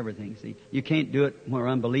at him and everything, see. You can't do it where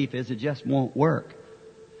unbelief is. It just won't work.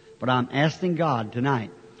 But I'm asking God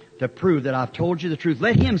tonight to prove that I've told you the truth.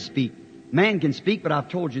 Let Him speak. Man can speak, but I've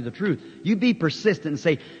told you the truth. You be persistent and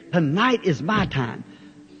say, tonight is my time.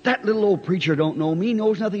 That little old preacher don't know me,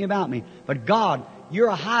 knows nothing about me. But God, you're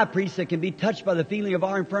a high priest that can be touched by the feeling of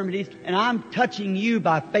our infirmities, and I'm touching you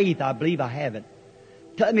by faith. I believe I have it.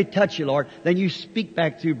 Let me touch you, Lord. Then you speak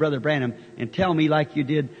back to Brother Branham and tell me like you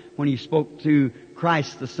did when you spoke to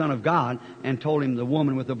Christ, the Son of God, and told him the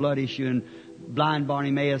woman with the blood issue and blind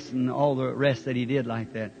Bartimaeus and all the rest that He did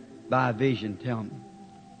like that. By a vision, tell me.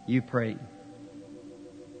 You pray.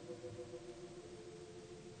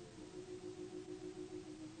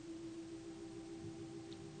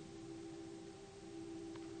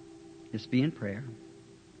 Just be in prayer.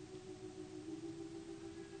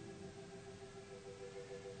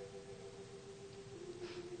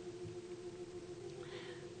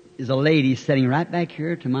 There's a lady sitting right back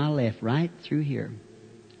here to my left, right through here,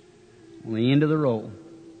 on the end of the row.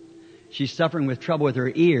 She's suffering with trouble with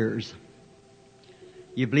her ears.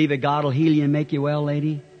 You believe that God will heal you and make you well,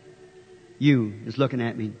 lady? You is looking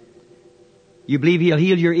at me. You believe He'll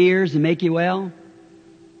heal your ears and make you well?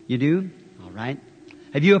 You do? All right.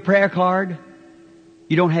 Have you a prayer card?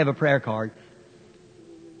 You don't have a prayer card.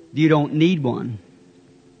 You don't need one.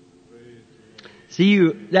 See,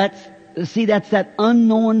 that's that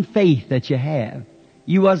unknown faith that you have.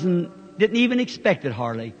 You didn't even expect it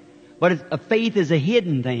hardly. But a faith is a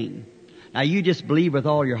hidden thing. Now you just believe with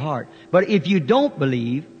all your heart. But if you don't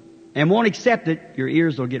believe and won't accept it, your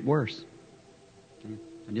ears will get worse.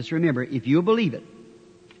 And just remember, if you believe it,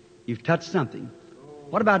 you've touched something.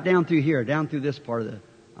 What about down through here, down through this part of the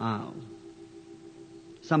aisle?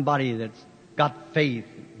 Somebody that's got faith,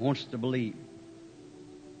 wants to believe.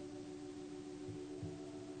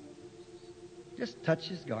 Just touch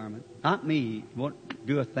his garment. Not me. Won't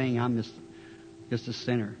do a thing. I'm just a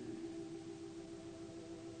sinner.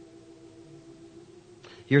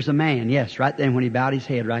 Here's a man, yes, right then when he bowed his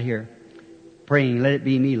head right here, praying, let it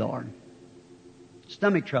be me, Lord.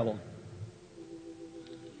 Stomach trouble.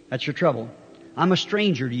 That's your trouble. I'm a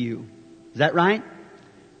stranger to you. Is that right?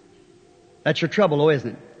 That's your trouble, though, isn't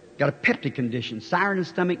it? Got a peptic condition, siren in the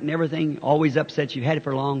stomach and everything, always upsets you. You've had it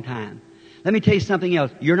for a long time. Let me tell you something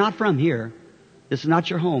else. You're not from here. This is not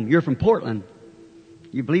your home. You're from Portland.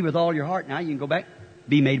 You believe with all your heart now, you can go back,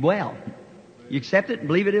 be made well. You accept it and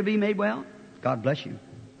believe it'll be made well? God bless you.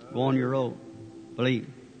 Go on your road. Believe.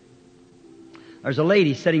 There's a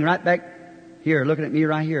lady sitting right back here, looking at me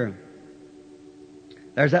right here.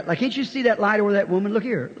 There's that, like, can't you see that light over that woman? Look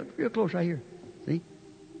here. Look real close right here. See?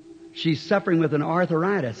 She's suffering with an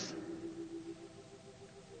arthritis.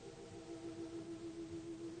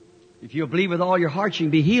 If you'll believe with all your heart, you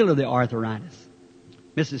can be healed of the arthritis.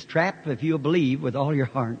 Mrs. Trapp, if you'll believe with all your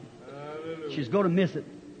heart, she's going to miss it.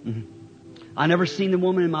 I never seen the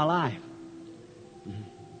woman in my life.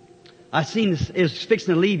 I seen this, it was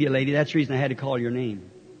fixing to leave you, lady. That's the reason I had to call your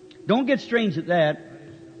name. Don't get strange at that.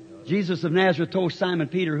 Jesus of Nazareth told Simon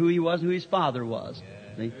Peter who he was and who his father was.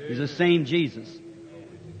 See? He's the same Jesus.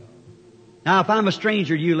 Now, if I'm a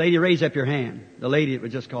stranger to you, lady, raise up your hand. The lady that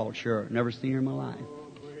was just called, sure. Never seen her in my life.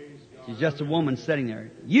 She's just a woman sitting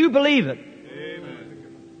there. You believe it.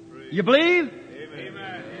 You believe?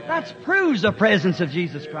 That proves the presence of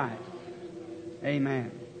Jesus Christ.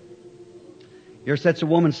 Amen. Here sits a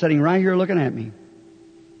woman sitting right here looking at me.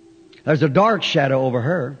 There's a dark shadow over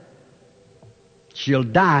her. She'll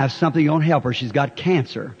die if something don't help her. She's got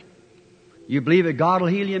cancer. You believe that God will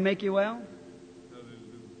heal you and make you well?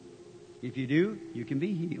 If you do, you can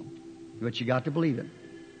be healed. But you got to believe it.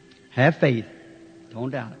 Have faith. Don't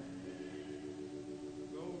doubt it.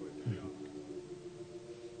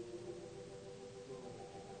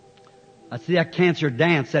 I see that cancer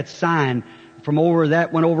dance, that sign from over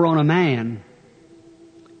that went over on a man.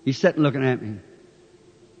 He's sitting looking at me.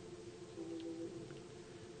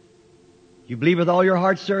 You believe with all your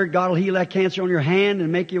heart, sir, God will heal that cancer on your hand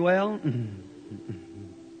and make you well?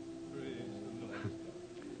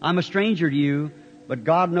 I'm a stranger to you, but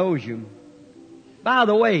God knows you. By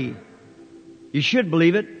the way, you should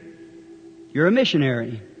believe it. You're a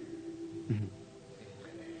missionary.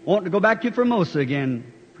 Want to go back to Formosa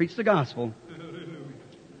again. Preach the gospel.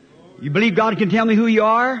 You believe God can tell me who you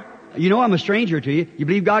are? You know I'm a stranger to you. You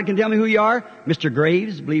believe God can tell me who you are? Mr.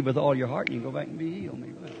 Graves, believe with all your heart and you can go back and be healed.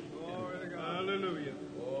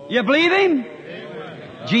 You believe Him?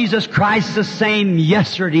 Amen. Jesus Christ is the same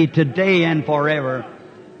yesterday, today, and forever.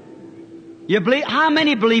 You believe? How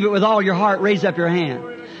many believe it with all your heart? Raise up your hand.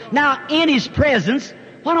 Now, in His presence,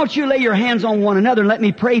 why don't you lay your hands on one another and let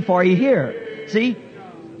me pray for you here? See?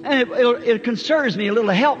 And it concerns me a little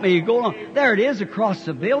to help me go on. There it is across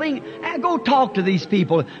the building. And go talk to these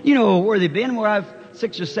people. You know where they've been, where I've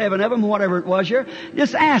 6 or 7 of them, whatever it was here.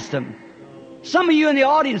 Just ask them. Some of you in the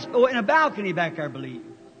audience, in a balcony back there, believe.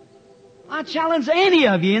 I challenge any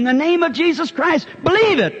of you in the name of Jesus Christ,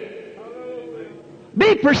 believe it.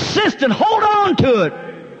 Be persistent. Hold on to it.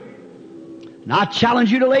 And I challenge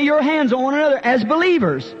you to lay your hands on one another as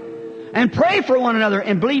believers and pray for one another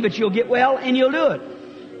and believe it. You'll get well and you'll do it.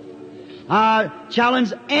 I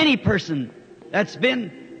challenge any person that's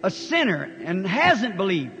been a sinner and hasn't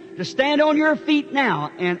believed to stand on your feet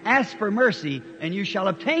now and ask for mercy, and you shall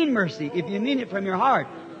obtain mercy if you mean it from your heart.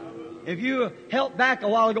 If you helped back a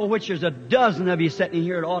while ago, which there's a dozen of you sitting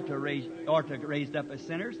here at altar raised up as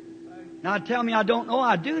sinners. Now tell me I don't know,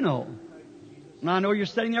 I do know. And I know you're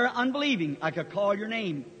sitting there unbelieving. I could call your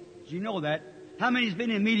name. You know that. How many's been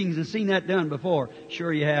in meetings and seen that done before?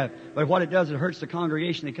 Sure you have. But what it does, it hurts the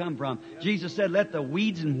congregation they come from. Jesus said, let the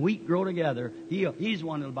weeds and wheat grow together. He's the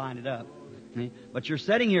one that'll bind it up. But you're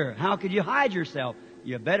sitting here. How could you hide yourself?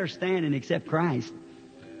 You better stand and accept Christ.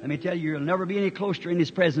 Let me tell you, you'll never be any closer in His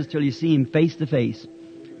presence till you see Him face to face.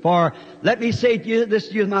 For, let me say to you, this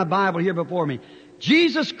is my Bible here before me.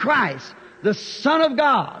 Jesus Christ, the Son of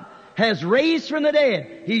God, has raised from the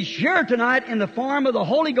dead. He's here tonight in the form of the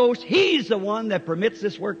Holy Ghost. He's the one that permits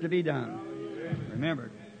this work to be done. Remember,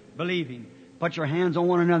 believe Him. Put your hands on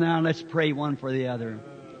one another now and let's pray one for the other.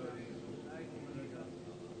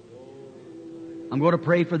 I'm going to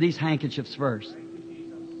pray for these handkerchiefs first.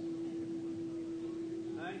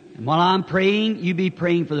 And while I'm praying, you be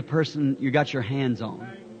praying for the person you got your hands on.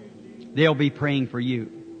 They'll be praying for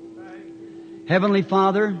you. Heavenly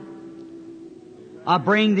Father, I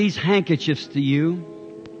bring these handkerchiefs to you.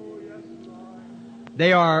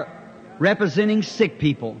 They are representing sick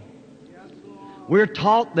people. We're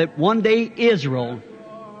taught that one day Israel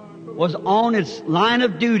was on its line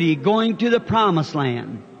of duty going to the Promised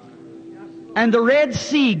Land. And the Red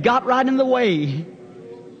Sea got right in the way.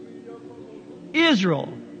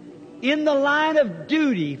 Israel, in the line of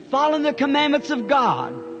duty, following the commandments of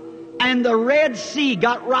God, and the Red Sea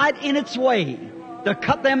got right in its way to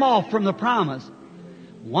cut them off from the promise.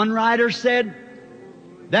 One writer said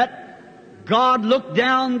that God looked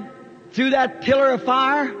down through that pillar of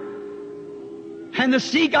fire, and the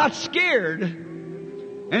sea got scared,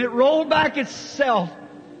 and it rolled back itself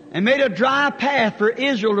and made a dry path for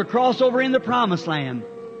Israel to cross over in the Promised Land.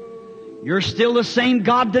 You're still the same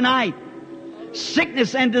God tonight.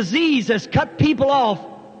 Sickness and disease has cut people off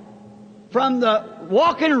from the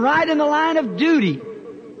walking right in the line of duty.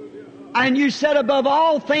 And you said, above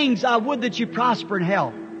all things, I would that you prosper in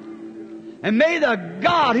health. And may the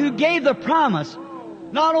God who gave the promise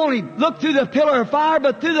not only look through the pillar of fire,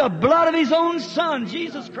 but through the blood of His own Son,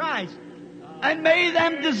 Jesus Christ. And may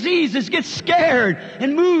them diseases get scared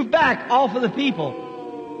and move back off of the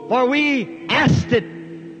people. For we asked it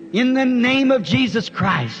in the name of Jesus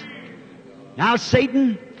Christ. Now,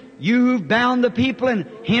 Satan, you've bound the people and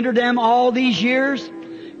hindered them all these years,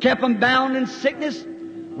 kept them bound in sickness.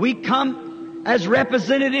 We come as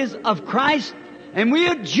representatives of Christ, and we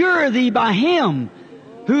adjure Thee by Him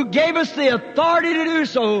who gave us the authority to do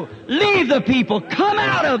so. Leave the people. Come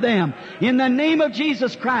out of them in the name of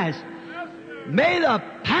Jesus Christ. May the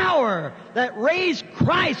power that raised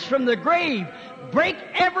Christ from the grave break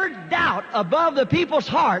every doubt above the people's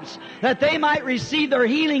hearts, that they might receive their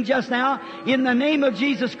healing just now in the name of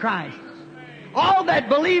Jesus Christ. All that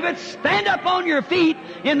believe it, stand up on your feet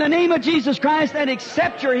in the name of Jesus Christ and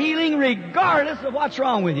accept your healing regardless of what's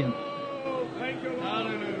wrong with you. Thank you, Lord.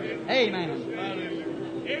 Amen.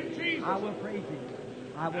 In Jesus. I will praise Him.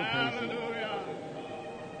 I will praise Him.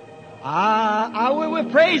 Hallelujah. I will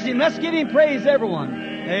praise Him. Let's give Him praise, everyone.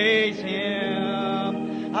 Praise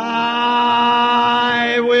Him.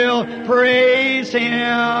 I will praise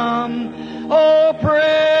Him. Oh,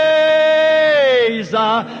 praise the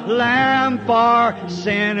Lamb for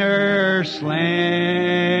sinners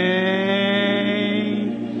slain.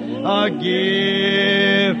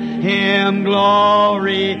 Give Him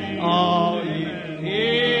glory, all ye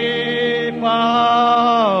people,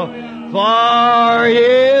 for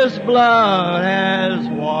His blood has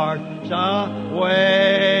washed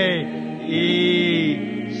away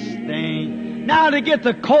each stain. Now to get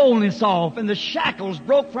the coldness off and the shackles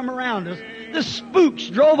broke from around us, the spooks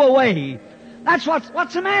drove away. That's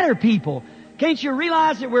what's the matter, people? Can't you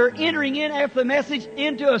realize that we're entering in after the message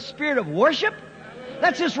into a spirit of worship?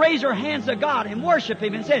 Let's just raise our hands to God and worship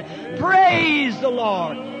Him and say, praise the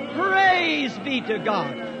Lord. Praise be to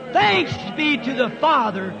God. Thanks be to the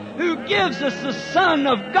Father who gives us the Son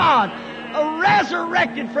of God,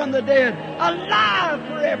 resurrected from the dead, alive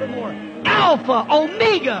forevermore. Alpha,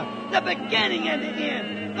 Omega, the beginning and the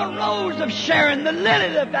end, the Rose of Sharon, the Lily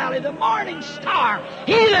of the Valley, the Morning Star,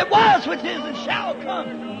 He that was, which is, and shall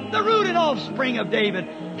come, the root and offspring of David.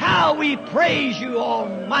 How we praise You,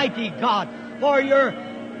 Almighty God, for Your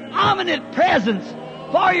ominous presence,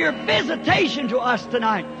 for Your visitation to us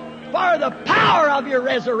tonight, for the power of Your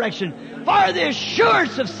resurrection, for the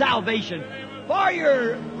assurance of salvation, for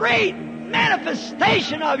Your great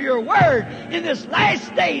manifestation of Your Word in this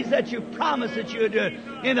last days that You promised that You would do it.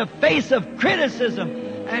 In the face of criticism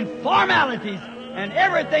and formalities and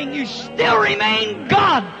everything, You still remain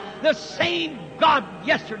God, the same God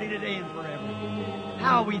yesterday, today, and forever.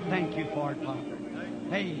 How we thank You for it, Father.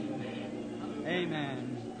 Amen. Amen.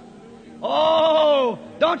 Oh,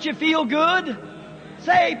 don't you feel good?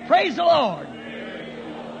 Say, praise the Lord.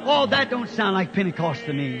 Oh, that don't sound like Pentecost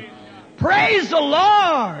to me. Praise the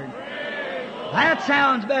Lord. That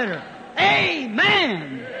sounds better.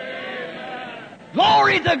 Amen.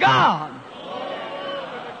 Glory to God.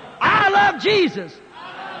 I love Jesus.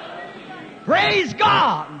 Praise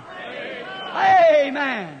God.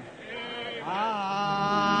 Amen.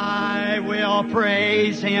 I will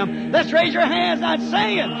praise Him. Let's raise your hands and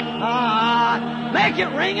sing it. Make it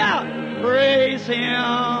ring out. Praise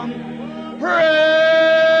Him. Praise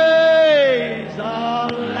the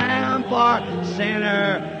Lamb for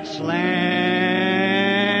sinner slain.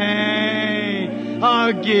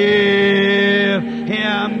 Give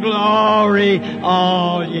Him glory,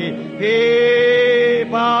 all ye people,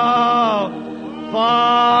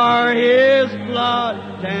 for His blood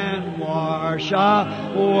can wash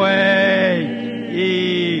away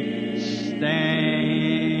each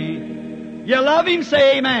stain. You love Him?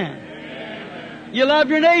 Say amen. You love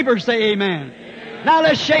your neighbor? Say amen. Now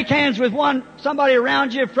let's shake hands with somebody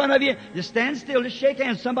around you, in front of you. Just stand still. Just shake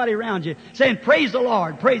hands with somebody around you, saying, praise the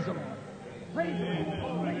Lord, praise the Lord. Praise the Lord.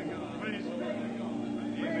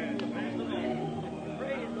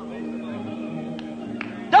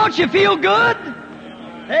 Don't you feel good?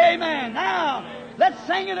 Amen. Now, let's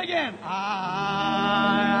sing it again.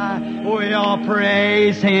 I will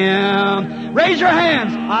praise Him. Raise your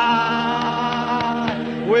hands.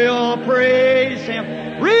 I will praise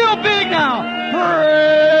Him. Real big now. Praise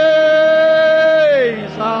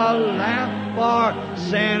the Lamb for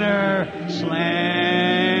sinner slain.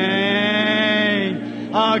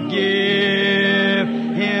 Give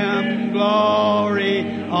Him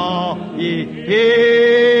glory, all ye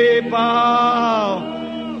people,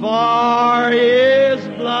 for His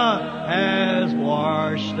blood has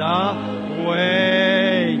washed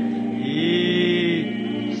away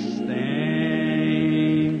each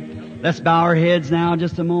stain. Let's bow our heads now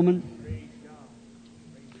just a moment.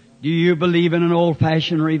 Do you believe in an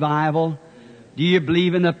old-fashioned revival? Do you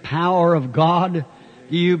believe in the power of God?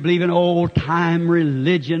 Do you believe in old-time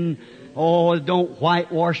religion? Oh, don't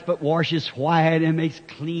whitewash, but washes white and makes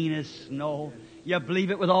clean as snow. You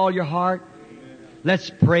believe it with all your heart?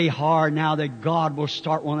 Let's pray hard now that God will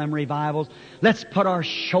start one of them revivals. Let's put our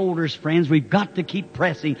shoulders, friends. We've got to keep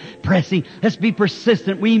pressing. Let's be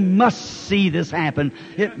persistent. We must see this happen.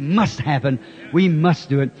 It must happen. We must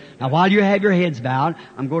do it. Now, while you have your heads bowed,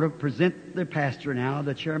 I'm going to present the pastor now,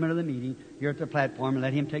 the chairman of the meeting, here at the platform, and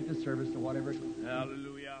let him take the service to whatever.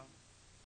 Hallelujah.